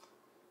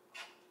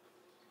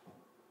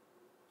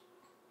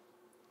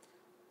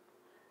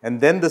 And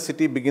then the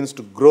city begins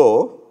to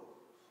grow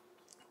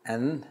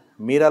And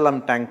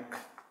Miralam tank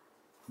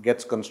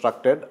gets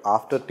constructed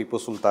after Tipu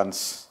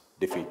Sultan's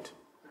defeat,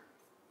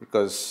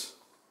 because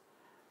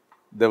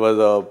there was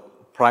a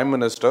prime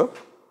minister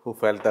who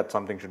felt that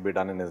something should be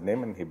done in his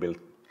name, and he built,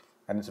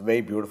 and it's a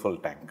very beautiful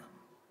tank.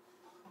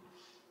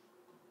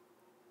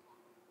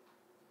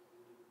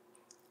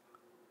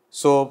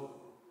 So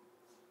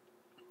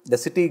the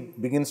city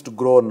begins to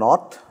grow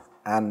north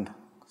and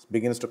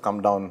begins to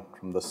come down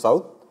from the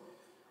south,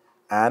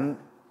 and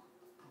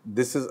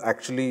this is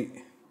actually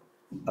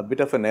a bit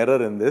of an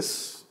error in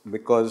this,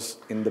 because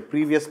in the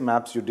previous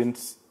maps you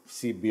didn't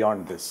see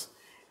beyond this.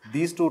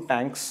 These two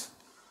tanks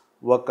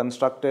were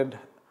constructed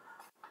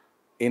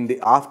in the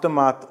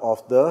aftermath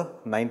of the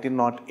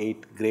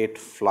 1908 Great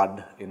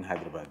Flood in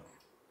Hyderabad.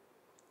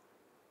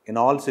 In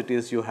all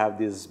cities, you have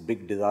these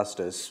big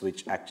disasters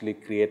which actually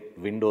create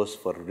windows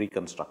for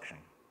reconstruction.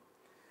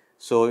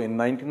 So in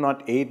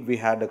 1908, we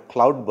had a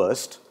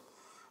cloudburst,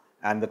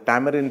 and the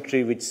tamarind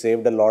tree which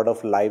saved a lot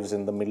of lives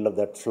in the middle of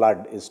that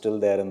flood is still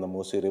there in the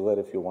Musi River.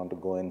 If you want to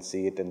go and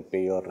see it and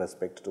pay your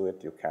respect to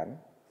it, you can.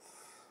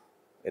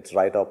 It's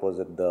right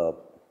opposite the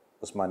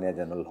Osmania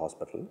General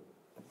Hospital.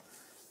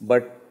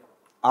 But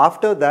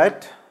after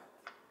that,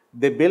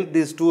 they built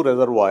these two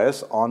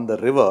reservoirs on the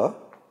river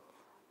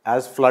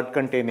as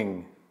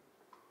flood-containing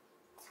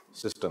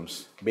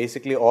systems.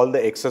 Basically, all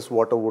the excess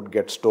water would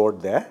get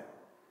stored there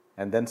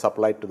and then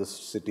supplied to the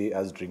city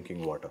as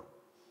drinking water.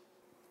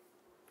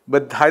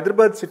 But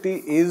Hyderabad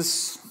city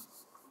is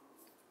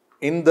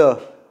in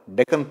the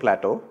Deccan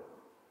Plateau,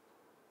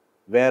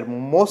 where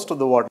most of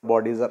the water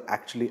bodies are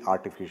actually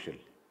artificial.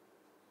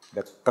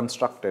 They're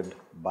constructed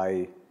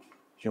by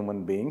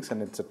human beings,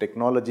 and it's a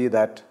technology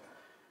that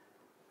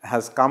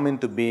has come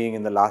into being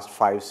in the last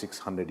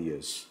 500-600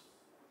 years.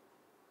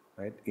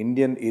 Right?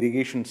 Indian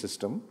irrigation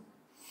system,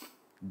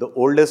 the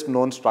oldest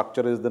known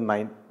structure is the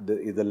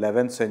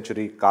 11th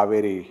century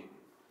Kaveri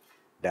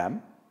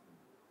Dam,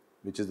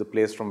 which is the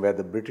place from where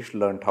the British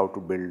learned how to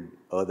build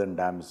earthen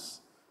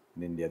dams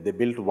in India. They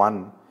built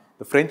one.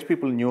 The French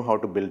people knew how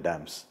to build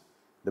dams.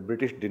 The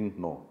British didn't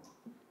know.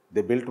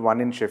 They built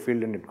one in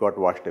Sheffield and it got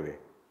washed away.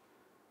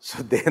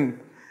 So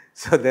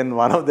then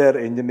one of their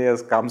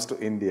engineers comes to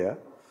India,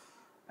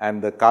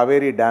 and the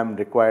Kaveri Dam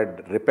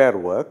required repair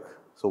work.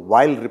 So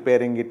while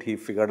repairing it, he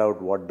figured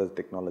out what the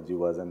technology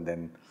was, and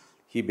then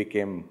he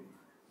became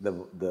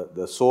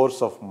the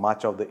source of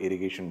much of the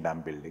irrigation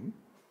dam building.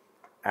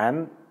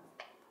 And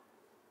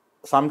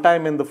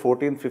sometime in the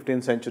 14th,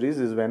 15th centuries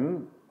is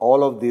when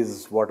all of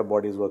these water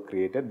bodies were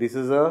created. This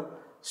is a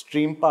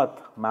stream path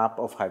map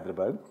of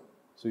Hyderabad.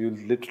 So you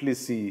literally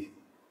see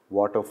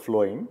water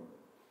flowing,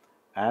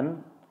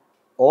 and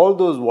all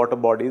those water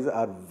bodies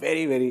are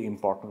very, very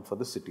important for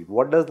the city.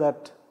 What does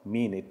that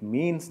mean? It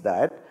means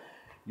that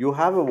you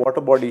have a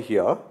water body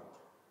here,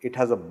 it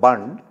has a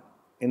bund.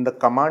 In the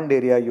command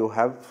area, you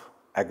have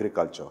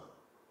agriculture.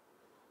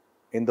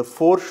 In the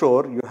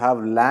foreshore, you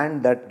have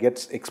land that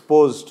gets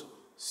exposed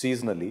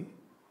seasonally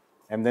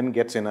and then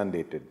gets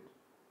inundated.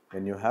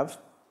 Then you have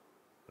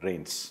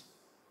rains.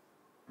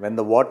 When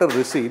the water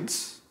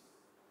recedes,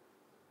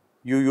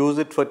 you use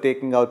it for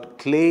taking out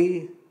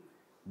clay.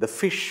 The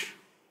fish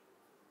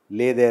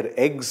lay their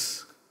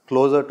eggs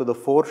closer to the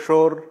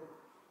foreshore.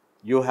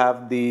 You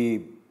have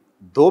the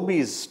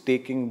dhobis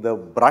taking the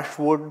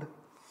brushwood.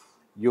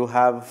 You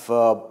have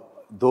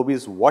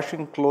dhobis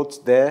washing clothes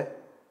there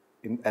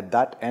at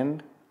that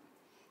end.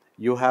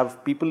 You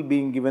have people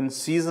being given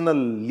seasonal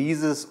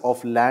leases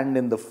of land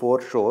in the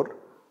foreshore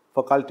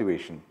for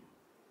cultivation.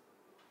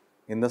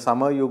 In the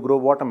summer, you grow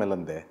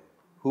watermelon there.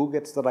 Who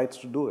gets the rights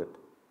to do it?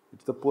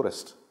 It's the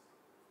poorest.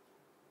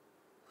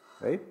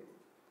 Right?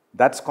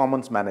 That's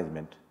commons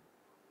management.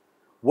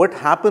 What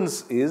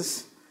happens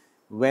is,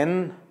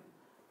 when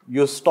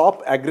you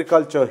stop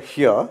agriculture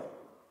here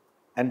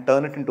and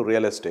turn it into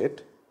real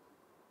estate,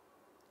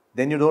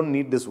 then you don't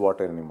need this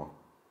water anymore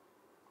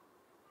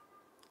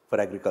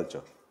for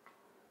agriculture.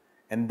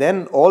 And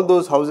then all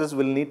those houses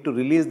will need to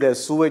release their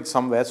sewage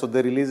somewhere, so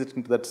they release it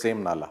into that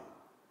same nala.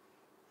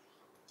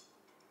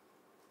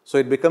 So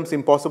it becomes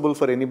impossible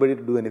for anybody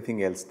to do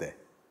anything else there.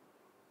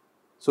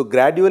 So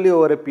gradually,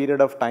 over a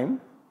period of time,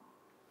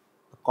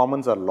 the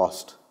commons are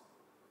lost.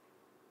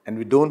 And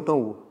we don't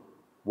know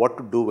what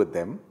to do with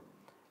them,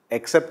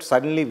 except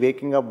suddenly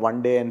waking up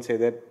one day and say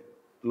that,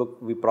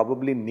 look, we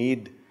probably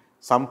need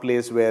some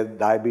place where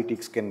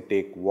diabetics can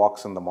take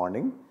walks in the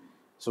morning.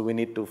 So we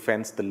need to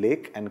fence the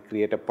lake and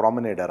create a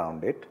promenade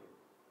around it.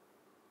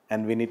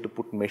 And we need to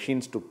put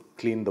machines to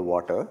clean the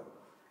water.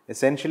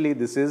 Essentially,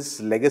 this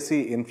is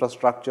legacy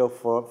infrastructure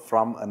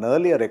from an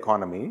earlier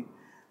economy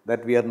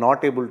that we are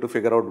not able to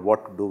figure out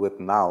what to do with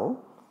now.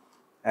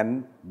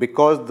 And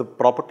because the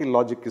property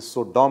logic is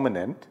so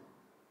dominant,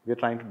 we are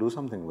trying to do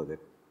something with it.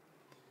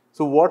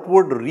 So what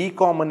would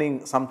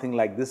recommoning something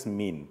like this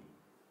mean?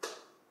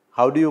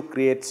 How do you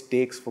create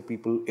stakes for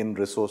people in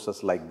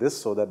resources like this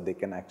so that they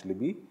can actually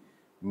be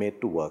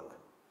made to work?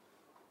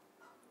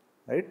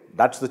 Right?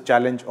 That's the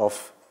challenge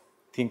of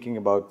thinking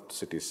about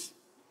cities.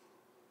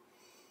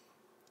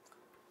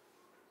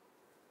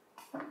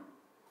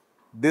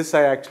 This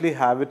I actually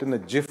have it in a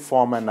GIF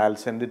form and I'll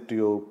send it to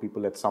you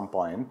people at some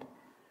point.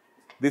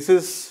 This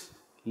is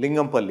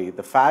Lingampalli,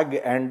 the fag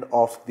end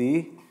of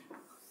the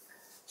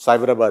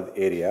Hyderabad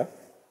area.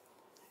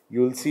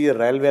 You will see a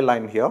railway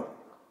line here.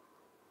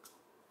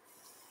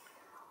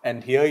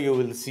 And here you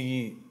will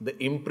see the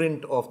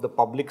imprint of the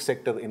public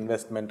sector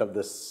investment of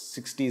the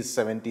 60s,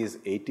 70s,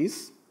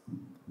 80s,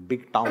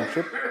 big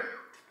township.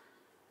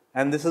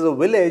 And this is a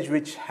village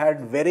which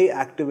had very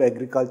active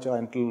agriculture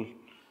until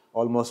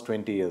almost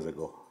 20 years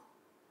ago.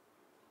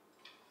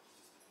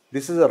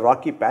 This is a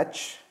rocky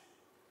patch.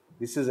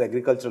 This is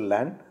agricultural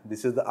land.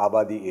 This is the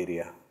Abadi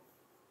area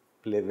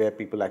where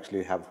people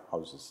actually have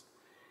houses.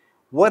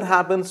 What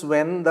happens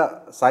when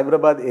the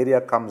Hyderabad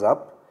area comes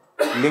up?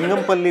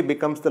 Lingampalli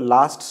becomes the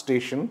last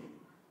station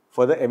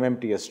for the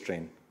MMTS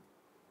train.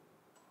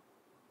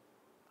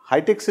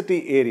 High-tech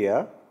city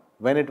area,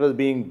 when it was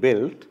being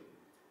built,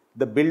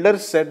 the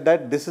builders said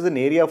that this is an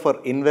area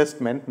for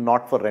investment,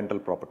 not for rental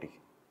property.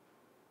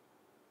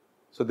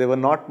 So there were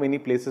not many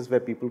places where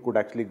people could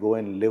actually go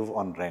and live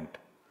on rent.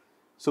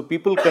 So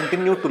people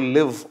continue to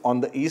live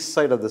on the east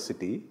side of the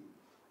city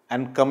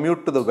and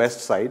commute to the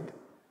west side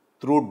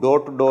through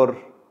door-to-door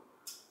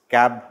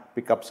cab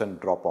pickups and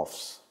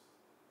drop-offs.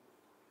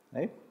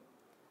 Right?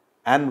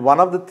 And one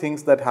of the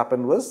things that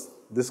happened was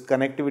this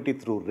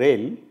connectivity through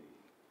rail,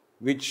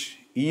 which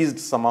eased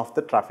some of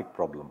the traffic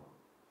problem.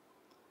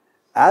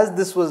 As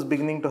this was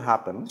beginning to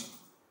happen,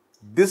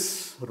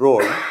 this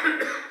road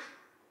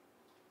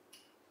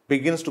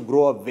begins to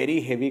grow a very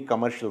heavy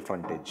commercial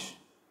frontage,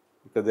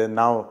 because there are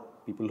now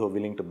people who are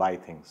willing to buy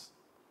things,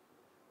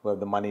 who have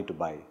the money to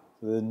buy.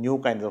 So there is new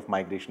kinds of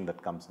migration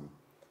that comes in.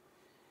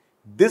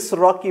 This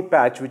rocky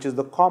patch, which is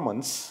the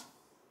commons,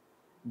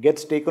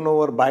 gets taken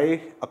over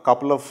by a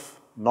couple of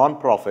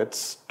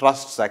non-profits,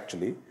 trusts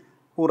actually,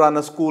 who run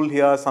a school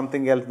here,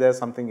 something else there,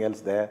 something else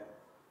there.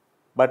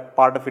 But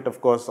part of it, of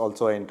course,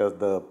 also enters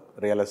the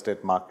real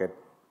estate market.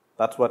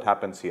 That's what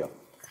happens here.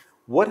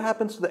 What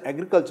happens to the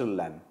agricultural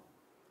land?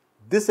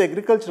 This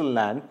agricultural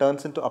land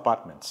turns into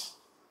apartments,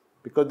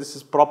 because this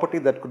is property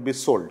that could be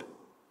sold.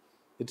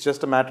 It's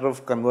just a matter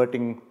of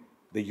converting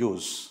the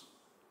use.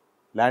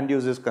 Land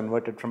use is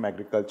converted from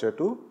agriculture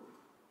to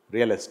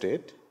real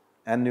estate,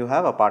 and you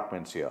have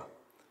apartments here.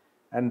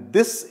 And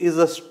this is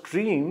a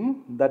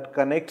stream that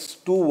connects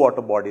two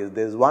water bodies.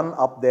 There is one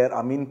up there,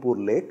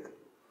 Aminpur Lake,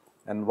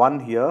 and one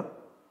here,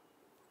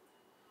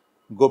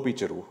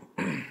 Gopicharu.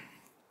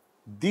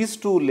 These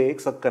two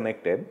lakes are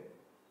connected,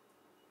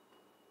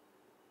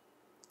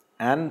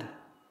 and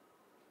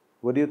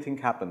what do you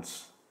think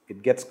happens?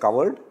 It gets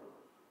covered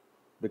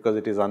because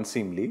it is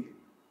unseemly,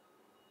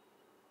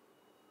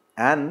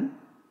 and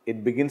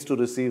it begins to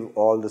receive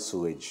all the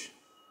sewage.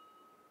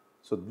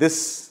 So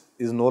this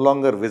is no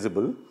longer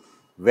visible.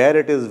 Where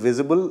it is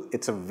visible,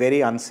 it's a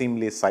very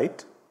unseemly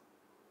sight,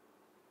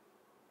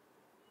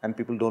 and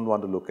people don't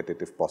want to look at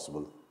it if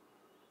possible.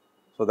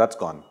 So that's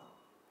gone.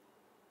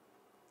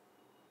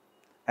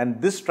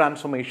 And this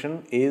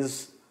transformation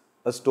is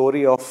a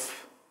story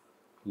of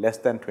less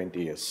than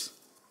 20 years.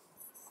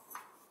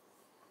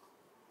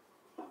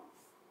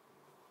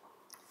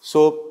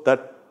 So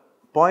that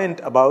point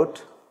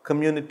about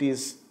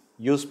communities,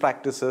 use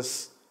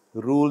practices,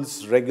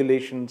 rules,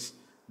 regulations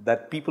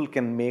that people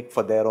can make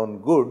for their own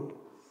good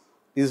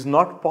is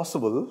not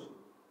possible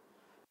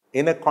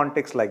in a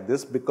context like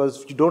this,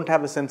 because you don't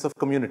have a sense of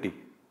community.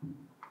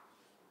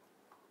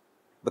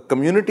 The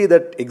community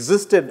that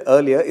existed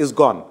earlier is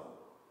gone,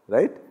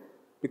 right?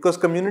 Because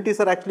communities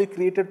are actually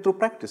created through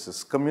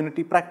practices,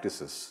 community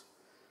practices.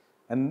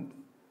 And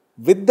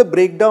with the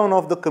breakdown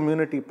of the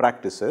community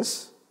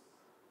practices,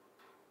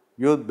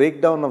 you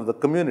breakdown of the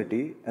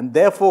community and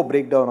therefore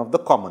breakdown of the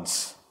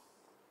commons.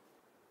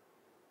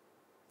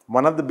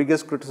 One of the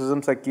biggest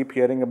criticisms I keep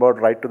hearing about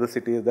right to the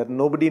city is that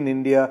nobody in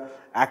India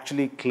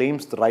actually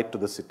claims the right to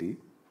the city.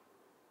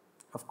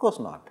 Of course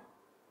not.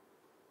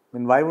 I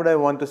mean, why would I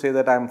want to say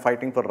that I am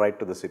fighting for right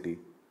to the city?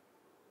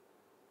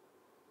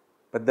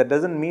 But that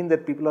doesn't mean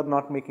that people are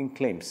not making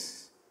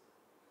claims.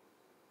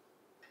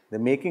 They're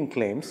making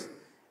claims.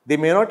 They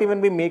may not even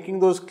be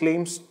making those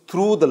claims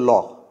through the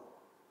law.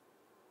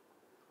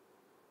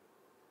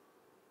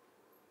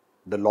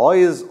 The law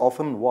is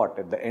often what?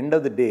 At the end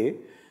of the day,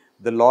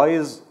 the law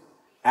is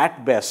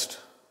at best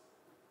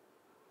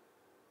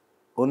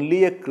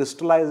only a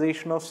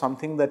crystallization of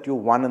something that you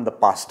won in the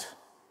past,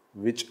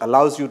 which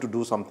allows you to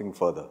do something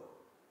further.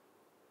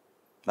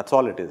 That's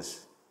all it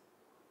is.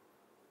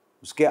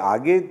 Uske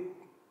aage,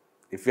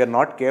 if we are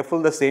not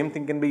careful, the same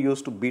thing can be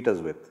used to beat us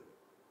with.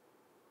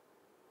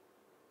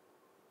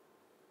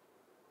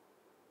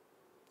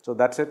 So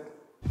that's it.